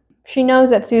victim. She knows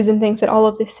that Susan thinks that all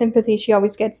of this sympathy she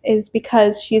always gets is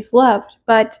because she's loved,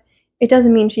 but it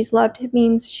doesn't mean she's loved, it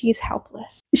means she's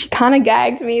helpless. She kind of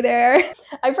gagged me there.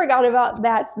 I forgot about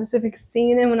that specific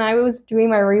scene, and when I was doing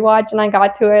my rewatch and I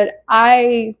got to it,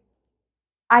 I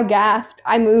gasped,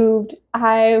 I moved,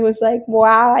 I was like,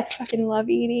 wow, I fucking love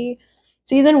Edie.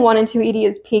 Season 1 and 2, Edie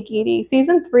is peak Edie.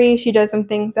 Season 3, she does some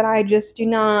things that I just do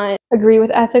not agree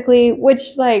with ethically,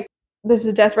 which, like, this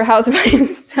is Desperate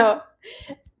Housewives, so...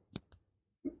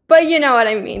 But you know what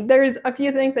I mean. There's a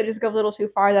few things that just go a little too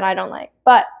far that I don't like.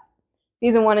 But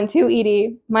season 1 and 2,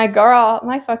 Edie, my girl,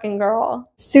 my fucking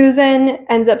girl. Susan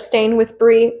ends up staying with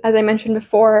Bree, as I mentioned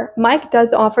before. Mike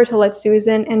does offer to let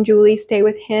Susan and Julie stay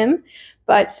with him,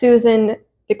 but Susan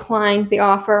declines the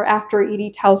offer after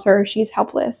Edie tells her she's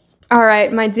helpless. All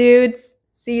right, my dudes,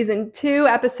 season 2,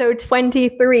 episode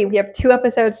 23. We have 2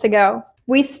 episodes to go.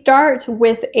 We start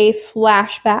with a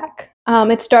flashback.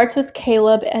 It starts with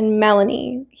Caleb and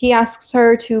Melanie. He asks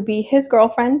her to be his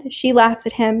girlfriend. She laughs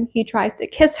at him. He tries to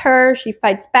kiss her. She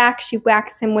fights back. She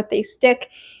whacks him with a stick.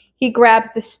 He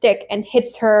grabs the stick and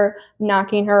hits her,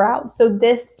 knocking her out. So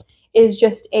this is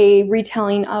just a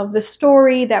retelling of the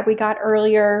story that we got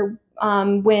earlier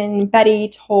when Betty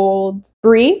told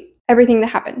Bree everything that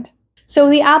happened. So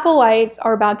the Applewhites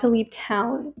are about to leave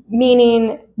town,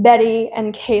 meaning Betty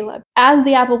and Caleb. As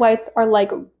the Applewhites are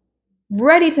like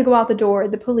ready to go out the door,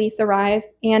 the police arrive,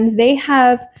 and they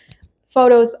have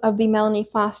photos of the Melanie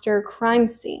Foster crime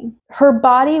scene. Her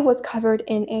body was covered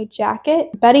in a jacket.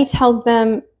 Betty tells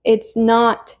them it's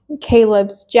not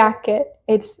Caleb's jacket,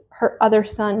 it's her other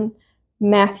son,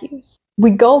 Matthew's.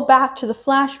 We go back to the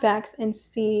flashbacks and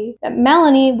see that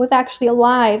Melanie was actually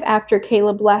alive after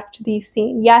Caleb left the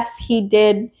scene. Yes, he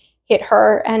did hit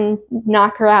her and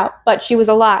knock her out, but she was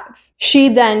alive. She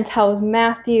then tells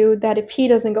Matthew that if he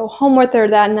doesn't go home with her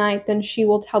that night, then she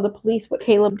will tell the police what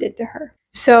Caleb did to her.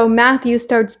 So Matthew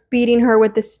starts beating her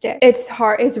with the stick. It's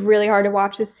hard. It's really hard to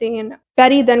watch this scene.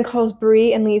 Betty then calls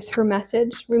Bree and leaves her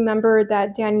message. Remember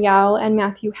that Danielle and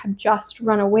Matthew have just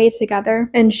run away together.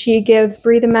 And she gives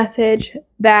Bree the message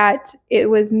that it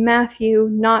was Matthew,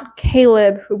 not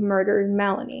Caleb, who murdered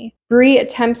Melanie. Bree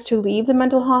attempts to leave the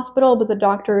mental hospital, but the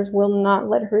doctors will not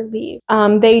let her leave.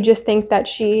 They just think that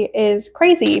she is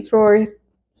crazy for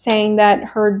saying that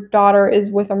her daughter is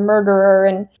with a murderer.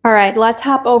 And all right, let's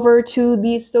hop over to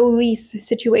the Solis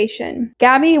situation.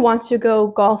 Gabby wants to go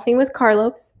golfing with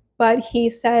Carlos, but he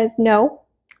says no.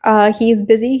 He's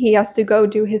busy. He has to go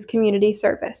do his community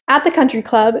service. At the country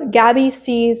club, Gabby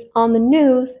sees on the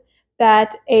news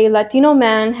that a Latino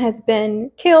man has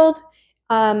been killed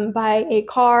by a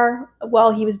car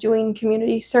while he was doing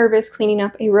community service cleaning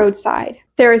up a roadside.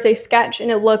 There is a sketch and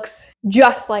it looks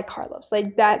just like Carlos,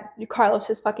 like that Carlos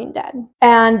is fucking dead.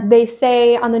 And they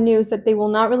say on the news that they will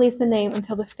not release the name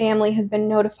until the family has been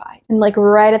notified. And like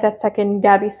right at that second,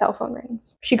 Gabby's cell phone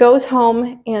rings. She goes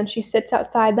home and she sits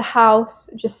outside the house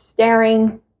just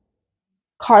staring.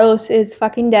 Carlos is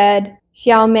fucking dead.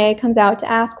 Xiao Mei comes out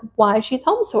to ask why she's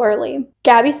home so early.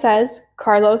 Gabby says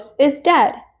Carlos is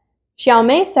dead. Xiao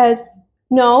Mei says,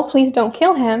 no, please don't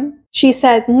kill him. She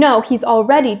says, no, he's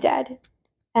already dead.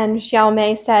 And Xiao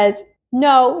Mei says,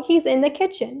 no, he's in the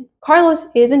kitchen. Carlos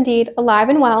is indeed alive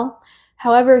and well.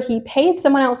 However, he paid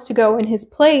someone else to go in his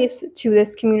place to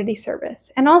this community service.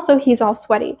 And also, he's all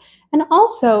sweaty. And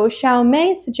also, Xiao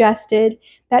Mei suggested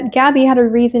that Gabby had a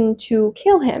reason to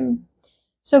kill him.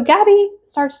 So Gabby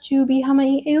starts to become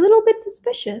a little bit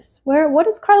suspicious. What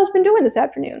has Carlos been doing this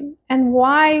afternoon? And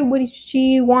why would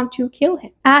she want to kill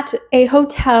him? At a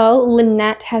hotel,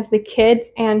 Lynette has the kids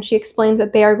and she explains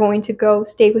that they are going to go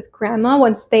stay with grandma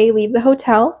once they leave the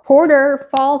hotel. Porter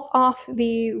falls off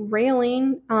the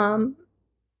railing,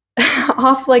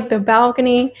 off like the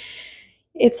balcony.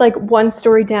 It's like one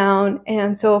story down.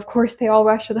 And so of course they all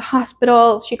rush to the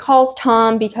hospital. She calls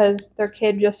Tom because their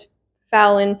kid just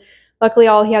fell and luckily,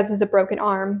 all he has is a broken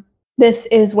arm. This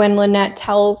is when Lynette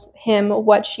tells him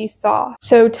what she saw.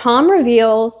 So Tom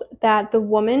reveals that the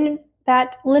woman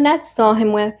that Lynette saw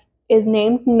him with is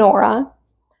named Nora.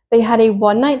 They had a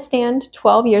one-night stand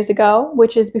 12 years ago,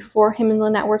 which is before him and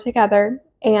Lynette were together,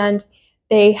 and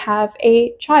they have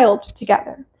a child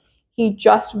together. He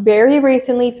just very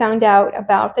recently found out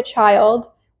about the child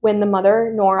when the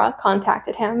mother, Nora,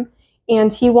 contacted him,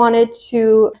 and he wanted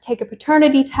to take a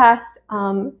paternity test,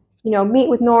 meet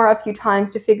with Nora a few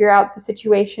times to figure out the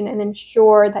situation and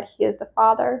ensure that he is the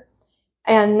father.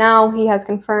 And now he has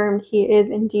confirmed he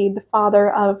is indeed the father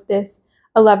of this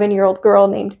 11-year-old girl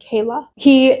named Kayla.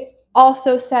 He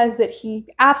also says that he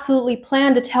absolutely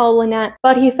planned to tell Lynette,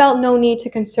 but he felt no need to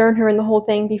concern her in the whole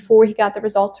thing before he got the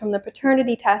results from the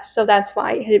paternity test, so that's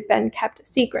why it had been kept a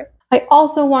secret. I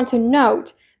also want to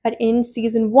note that in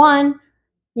season 1,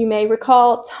 you may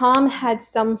recall Tom had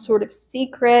some sort of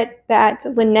secret that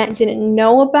Lynette didn't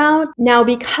know about. Now,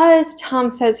 because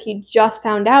Tom says he just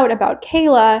found out about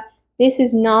Kayla, this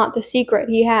is not the secret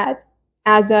he had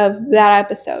as of that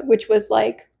episode, which was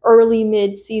like early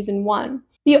mid-season 1.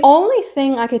 The only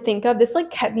thing I could think of, this like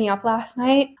kept me up last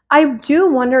night, I do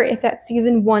wonder if that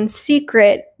season 1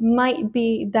 secret might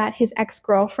be that his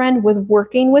ex-girlfriend was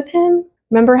working with him.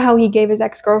 Remember how he gave his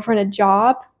ex-girlfriend a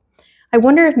job? I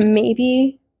wonder if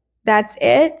maybe that's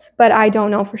it, but I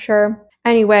don't know for sure.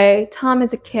 Anyway, Tom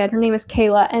is a kid. Her name is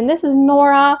Kayla, and this is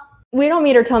Nora. We don't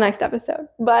meet her till next episode,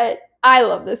 but I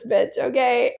love this bitch,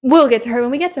 okay? We'll get to her when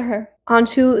we get to her. On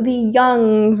to the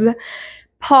Youngs.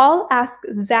 Paul asks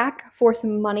Zach for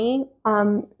some money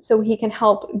so he can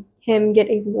help him get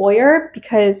a lawyer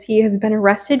because he has been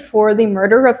arrested for the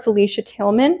murder of Felicia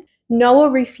Tillman.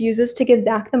 Noah refuses to give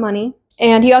Zach the money,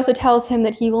 and he also tells him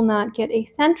that he will not get a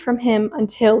cent from him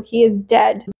until he is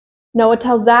dead. Noah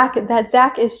tells Zach that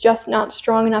Zach is just not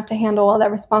strong enough to handle all that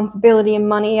responsibility and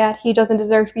money yet. He doesn't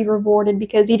deserve to be rewarded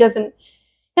because he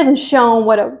hasn't shown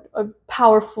what a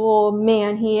powerful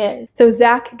man he is. So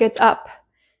Zach gets up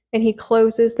and he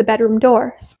closes the bedroom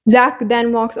doors. Zach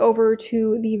then walks over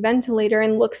to the ventilator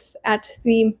and looks at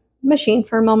the machine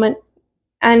for a moment.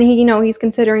 And he's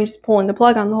considering just pulling the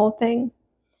plug on the whole thing.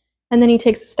 And then he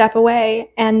takes a step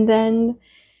away, and then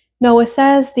Noah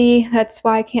says, see, that's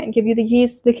why I can't give you the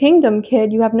keys to the kingdom,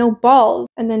 kid. You have no balls.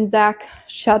 And then Zach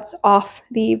shuts off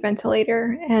the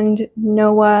ventilator and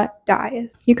Noah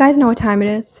dies. You guys know what time it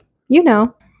is. You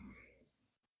know.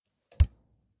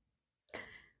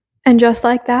 And just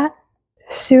like that,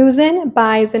 Susan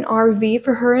buys an RV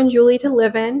for her and Julie to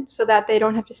live in so that they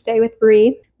don't have to stay with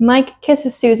Bree. Mike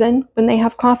kisses Susan when they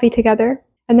have coffee together.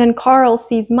 And then Carl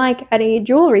sees Mike at a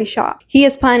jewelry shop. He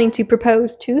is planning to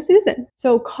propose to Susan.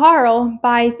 So Carl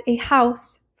buys a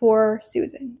house for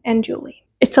Susan and Julie.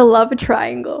 It's a love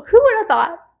triangle. Who would have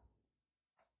thought?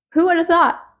 Who would have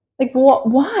thought? Like,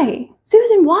 why?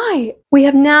 Susan, why? We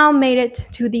have now made it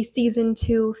to the season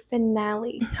 2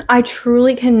 finale. I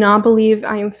truly cannot believe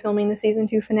I am filming the season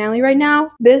 2 finale right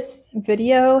now. This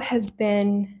video has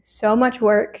been so much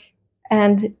work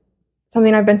and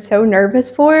something I've been so nervous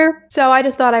for. So I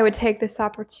just thought I would take this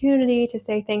opportunity to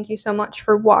say thank you so much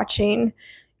for watching.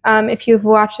 If you've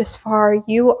watched this far,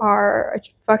 you are a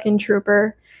fucking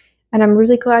trooper. And I'm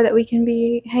really glad that we can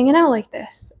be hanging out like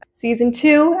this. Season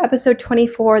 2, episode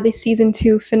 24, the season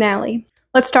 2 finale.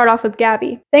 Let's start off with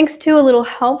Gabby. Thanks to a little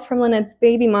help from Lynette's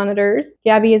baby monitors,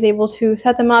 Gabby is able to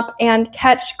set them up and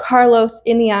catch Carlos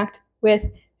in the act with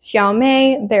Xiao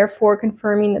Mei, therefore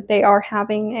confirming that they are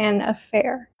having an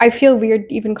affair. I feel weird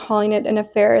even calling it an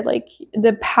affair, like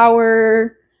the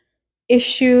power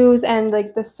issues and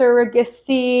like the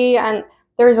surrogacy, and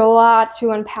there's a lot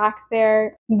to unpack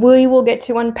there. We will get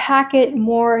to unpack it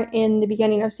more in the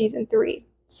beginning of season 3.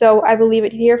 So I will leave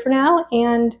it here for now,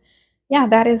 and yeah,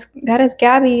 that is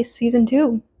Gabby season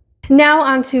 2. Now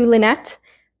on to Lynette.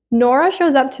 Nora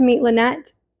shows up to meet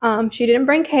Lynette. She didn't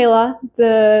bring Kayla.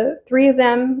 The three of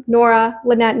them, Nora,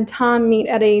 Lynette, and Tom, meet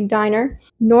at a diner.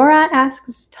 Nora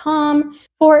asks Tom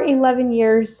for 11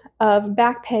 years of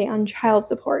back pay on child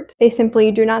support. They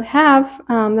simply do not have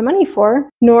the money for.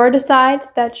 Nora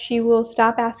decides that she will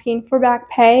stop asking for back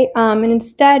pay, and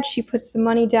instead she puts the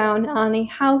money down on a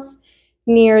house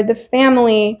near the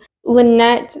family.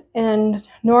 Lynette and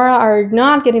Nora are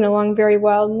not getting along very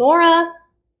well. Nora,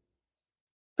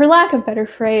 for lack of better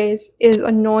phrase, is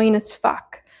annoying as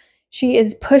fuck. She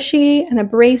is pushy and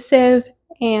abrasive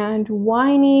and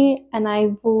whiny, and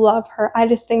I love her. I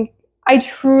just think, I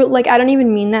don't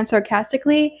even mean that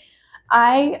sarcastically.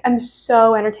 I am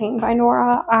so entertained by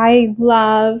Nora. I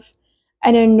love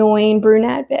an annoying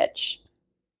brunette bitch.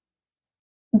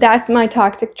 That's my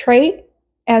toxic trait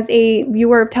as a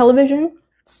viewer of television.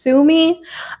 Sue me.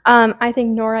 I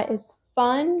think Nora is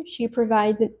fun. She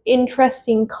provides an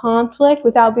interesting conflict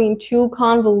without being too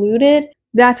convoluted.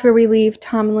 That's where we leave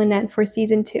Tom and Lynette for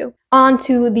season 2. On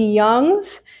to the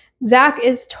Youngs. Zach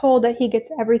is told that he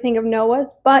gets everything of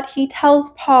Noah's, but he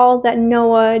tells Paul that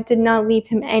Noah did not leave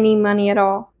him any money at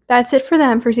all. That's it for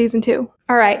them for season 2.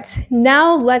 All right,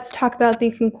 now let's talk about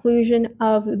the conclusion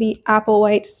of the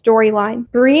Applewhite storyline.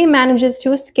 Bree manages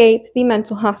to escape the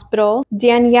mental hospital.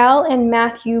 Danielle and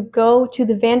Matthew go to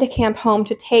the Vandekamp home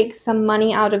to take some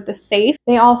money out of the safe.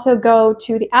 They also go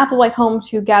to the Applewhite home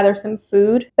to gather some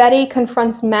food. Betty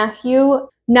confronts Matthew.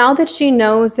 Now that she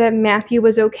knows that Matthew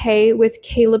was okay with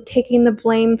Caleb taking the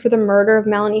blame for the murder of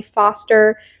Melanie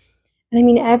Foster, and I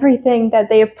mean everything that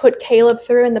they have put Caleb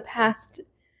through in the past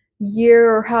year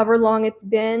or however long it's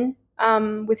been,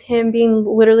 with him being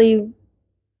literally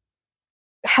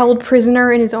held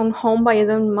prisoner in his own home by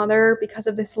his own mother because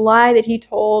of this lie that he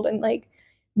told, and like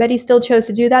Betty still chose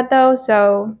to do that though,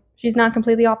 so she's not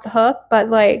completely off the hook, but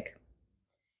like,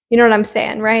 you know what I'm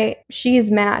saying, right? She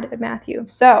is mad at Matthew.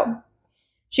 So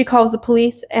she calls the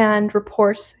police and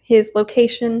reports his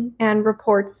location and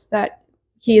reports that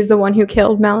he is the one who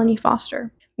killed Melanie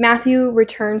Foster. Matthew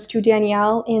returns to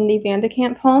Danielle in the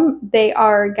Vandekamp home. They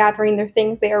are gathering their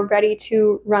things. They are ready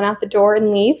to run out the door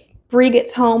and leave. Bree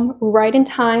gets home right in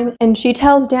time, and she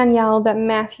tells Danielle that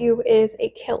Matthew is a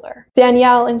killer.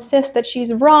 Danielle insists that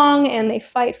she's wrong, and they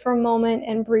fight for a moment,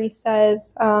 and Bree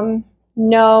says,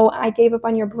 no, I gave up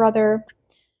on your brother,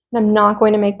 and I'm not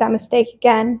going to make that mistake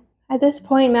again. At this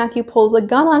point, Matthew pulls a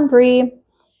gun on Bree.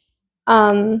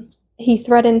 He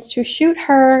threatens to shoot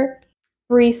her.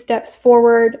 Bree steps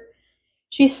forward.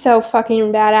 She's so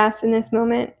fucking badass in this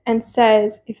moment and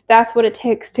says, if that's what it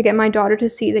takes to get my daughter to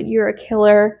see that you're a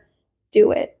killer,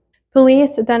 do it.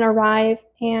 Police then arrive,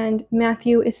 and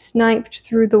Matthew is sniped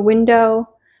through the window.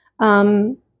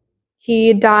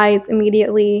 He dies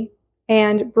immediately,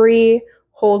 and Bree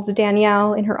holds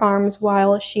Danielle in her arms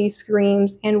while she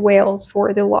screams and wails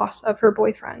for the loss of her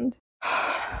boyfriend.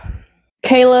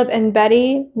 Caleb and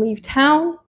Betty leave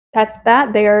town. That's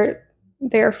that. They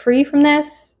are free from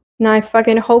this. And I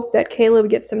fucking hope that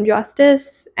Caleb gets some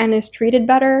justice and is treated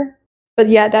better. But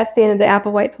yeah, that's the end of the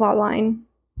Applewhite plotline.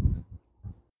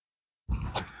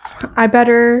 I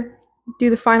better do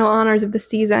the final honors of the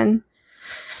season.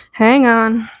 Hang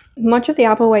on. Much of the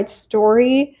Applewhite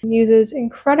story uses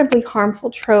incredibly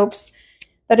harmful tropes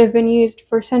that have been used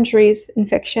for centuries in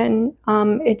fiction.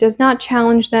 It does not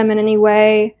challenge them in any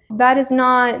way. That is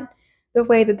not the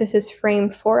way that this is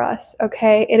framed for us,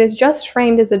 okay? It is just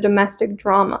framed as a domestic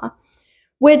drama,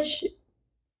 which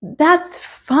That's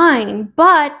fine,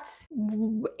 but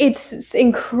it's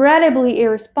incredibly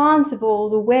irresponsible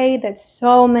the way that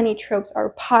so many tropes are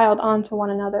piled onto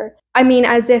one another. I mean,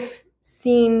 as if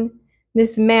seeing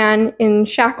this man in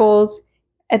shackles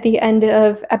at the end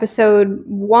of episode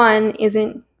 1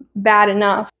 isn't bad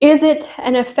enough. Is it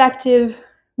an effective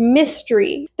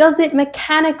mystery? Does it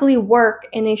mechanically work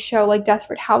in a show like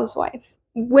Desperate Housewives?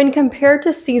 When compared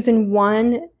to season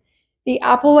 1, the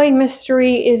Applewhite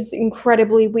mystery is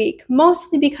incredibly weak,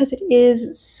 mostly because it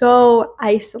is so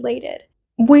isolated.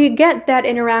 We get that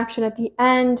interaction at the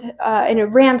end, and it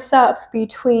ramps up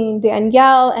between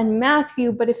Danielle and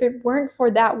Matthew, but if it weren't for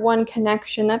that one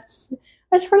connection, that's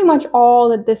pretty much all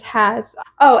that this has.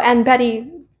 Oh, and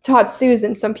Betty taught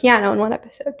Susan some piano in one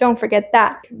episode. Don't forget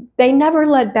that. They never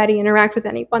let Betty interact with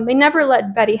anyone. They never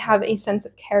let Betty have a sense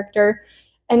of character.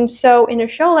 And so in a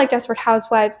show like Desperate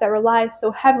Housewives that relies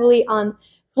so heavily on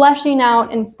fleshing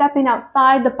out and stepping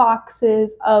outside the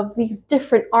boxes of these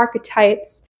different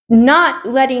archetypes, not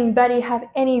letting Betty have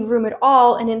any room at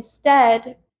all, and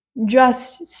instead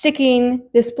just sticking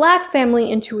this Black family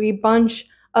into a bunch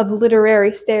of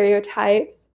literary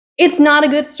stereotypes, it's not a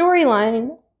good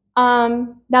storyline.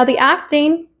 Now the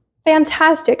acting,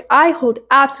 fantastic. I hold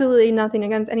absolutely nothing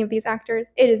against any of these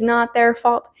actors. It is not their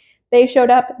fault. They showed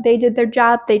up, they did their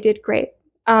job, they did great.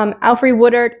 Alfre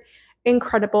Woodard,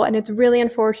 incredible, and it's really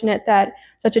unfortunate that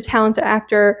such a talented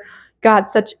actor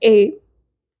got such a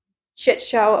shit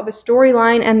show of a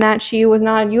storyline and that she was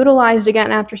not utilized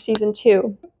again after season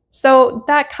 2. So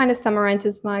that kind of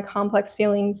summarizes my complex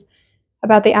feelings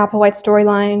about the Applewhite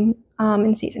storyline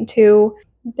in season 2.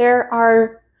 There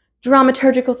are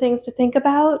dramaturgical things to think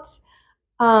about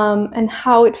and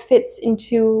how it fits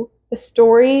into the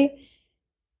story.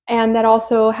 And that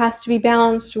also has to be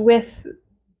balanced with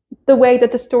the way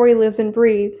that the story lives and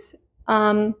breathes.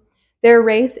 Their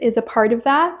race is a part of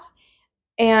that.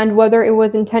 And whether it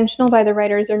was intentional by the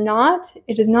writers or not,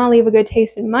 it does not leave a good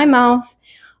taste in my mouth,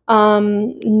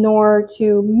 nor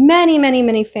to many, many,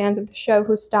 many fans of the show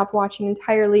who stopped watching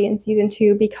entirely in season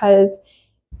 2 because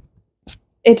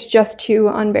it's just too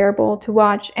unbearable to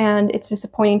watch. And it's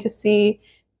disappointing to see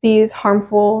these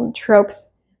harmful tropes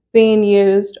being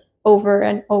used over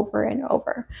and over and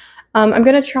over. I'm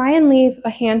going to try and leave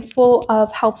a handful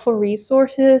of helpful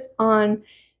resources on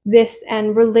this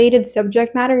and related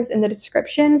subject matters in the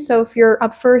description. So if you're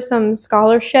up for some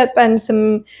scholarship and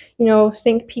some,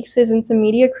 think pieces and some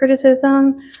media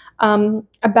criticism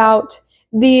about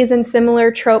these and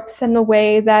similar tropes and the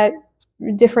way that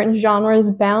different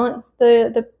genres balance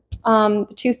the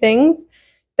two things,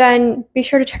 then be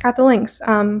sure to check out the links.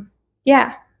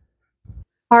 Yeah.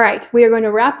 All right, we are going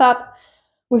to wrap up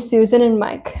with Susan and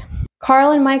Mike.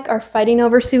 Carl and Mike are fighting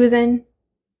over Susan.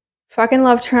 Fucking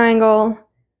love triangle.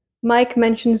 Mike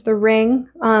mentions the ring,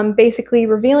 basically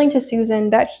revealing to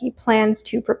Susan that he plans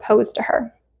to propose to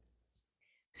her.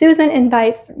 Susan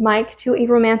invites Mike to a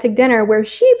romantic dinner where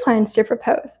she plans to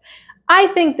propose. I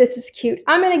think this is cute.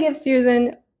 I'm going to give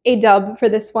Susan a dub for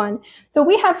this one. So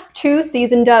we have 2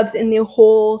 season dubs in the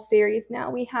whole series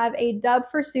now. We have a dub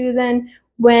for Susan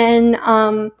when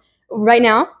right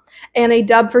now, and a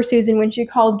dub for Susan when she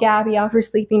called Gabby out for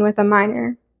sleeping with a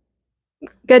minor.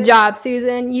 Good job,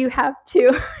 Susan. You have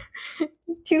 2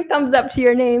 thumbs up to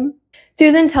your name.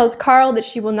 Susan tells Carl that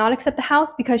she will not accept the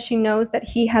house because she knows that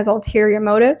he has ulterior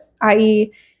motives,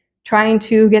 i.e. trying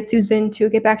to get Susan to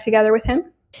get back together with him.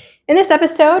 In this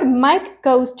episode, Mike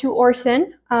goes to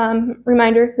Orson.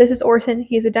 Reminder, this is Orson.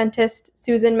 He's a dentist.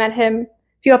 Susan met him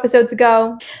few episodes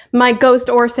ago. Mike goes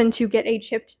to Orson to get a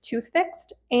chipped tooth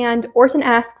fixed, and Orson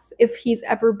asks if he's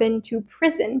ever been to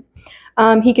prison.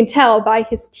 He can tell by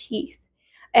his teeth.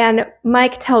 And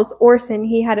Mike tells Orson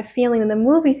he had a feeling in the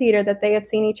movie theater that they had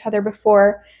seen each other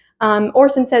before.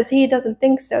 Orson says he doesn't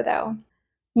think so, though.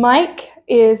 Mike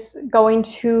is going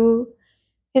to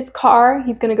his car.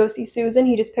 He's going to go see Susan.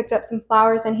 He just picked up some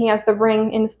flowers, and he has the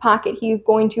ring in his pocket. He's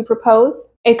going to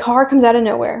propose. A car comes out of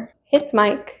nowhere, hits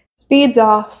Mike, speeds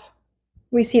off.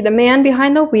 We see the man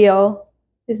behind the wheel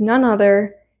is none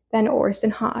other than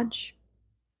Orson Hodge.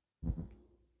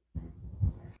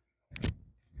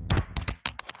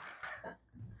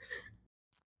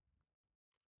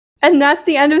 And that's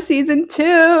the end of season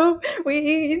 2.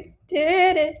 We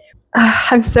did it.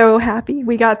 I'm so happy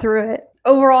we got through it.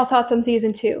 Overall thoughts on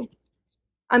season 2.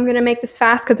 I'm going to make this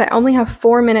fast because I only have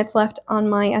 4 minutes left on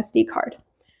my SD card.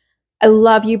 I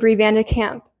love you, Brie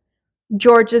Vandekamp.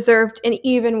 George deserved an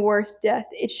even worse death.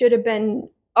 It should have been,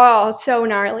 so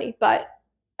gnarly, but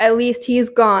at least he's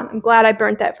gone. I'm glad I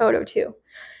burnt that photo too.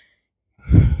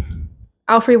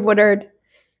 Alfre Woodard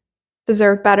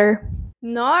deserved better.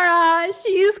 Nora,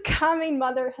 she's coming.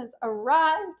 Mother has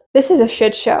arrived. This is a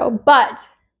shit show, but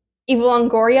Eva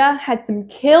Longoria had some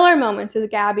killer moments as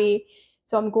Gabby,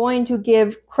 so I'm going to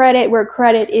give credit where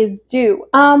credit is due.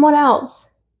 What else?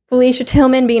 Felicia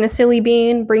Tillman being a silly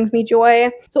bean brings me joy.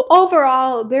 So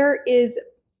overall, there is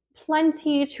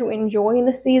plenty to enjoy in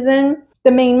the season.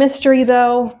 The main mystery,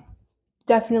 though,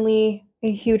 definitely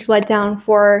a huge letdown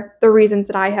for the reasons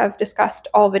that I have discussed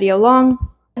all video long.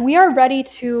 We are ready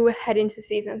to head into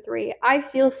season 3. I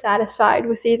feel satisfied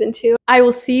with season 2. I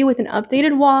will see you with an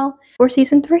updated wall for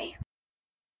season 3.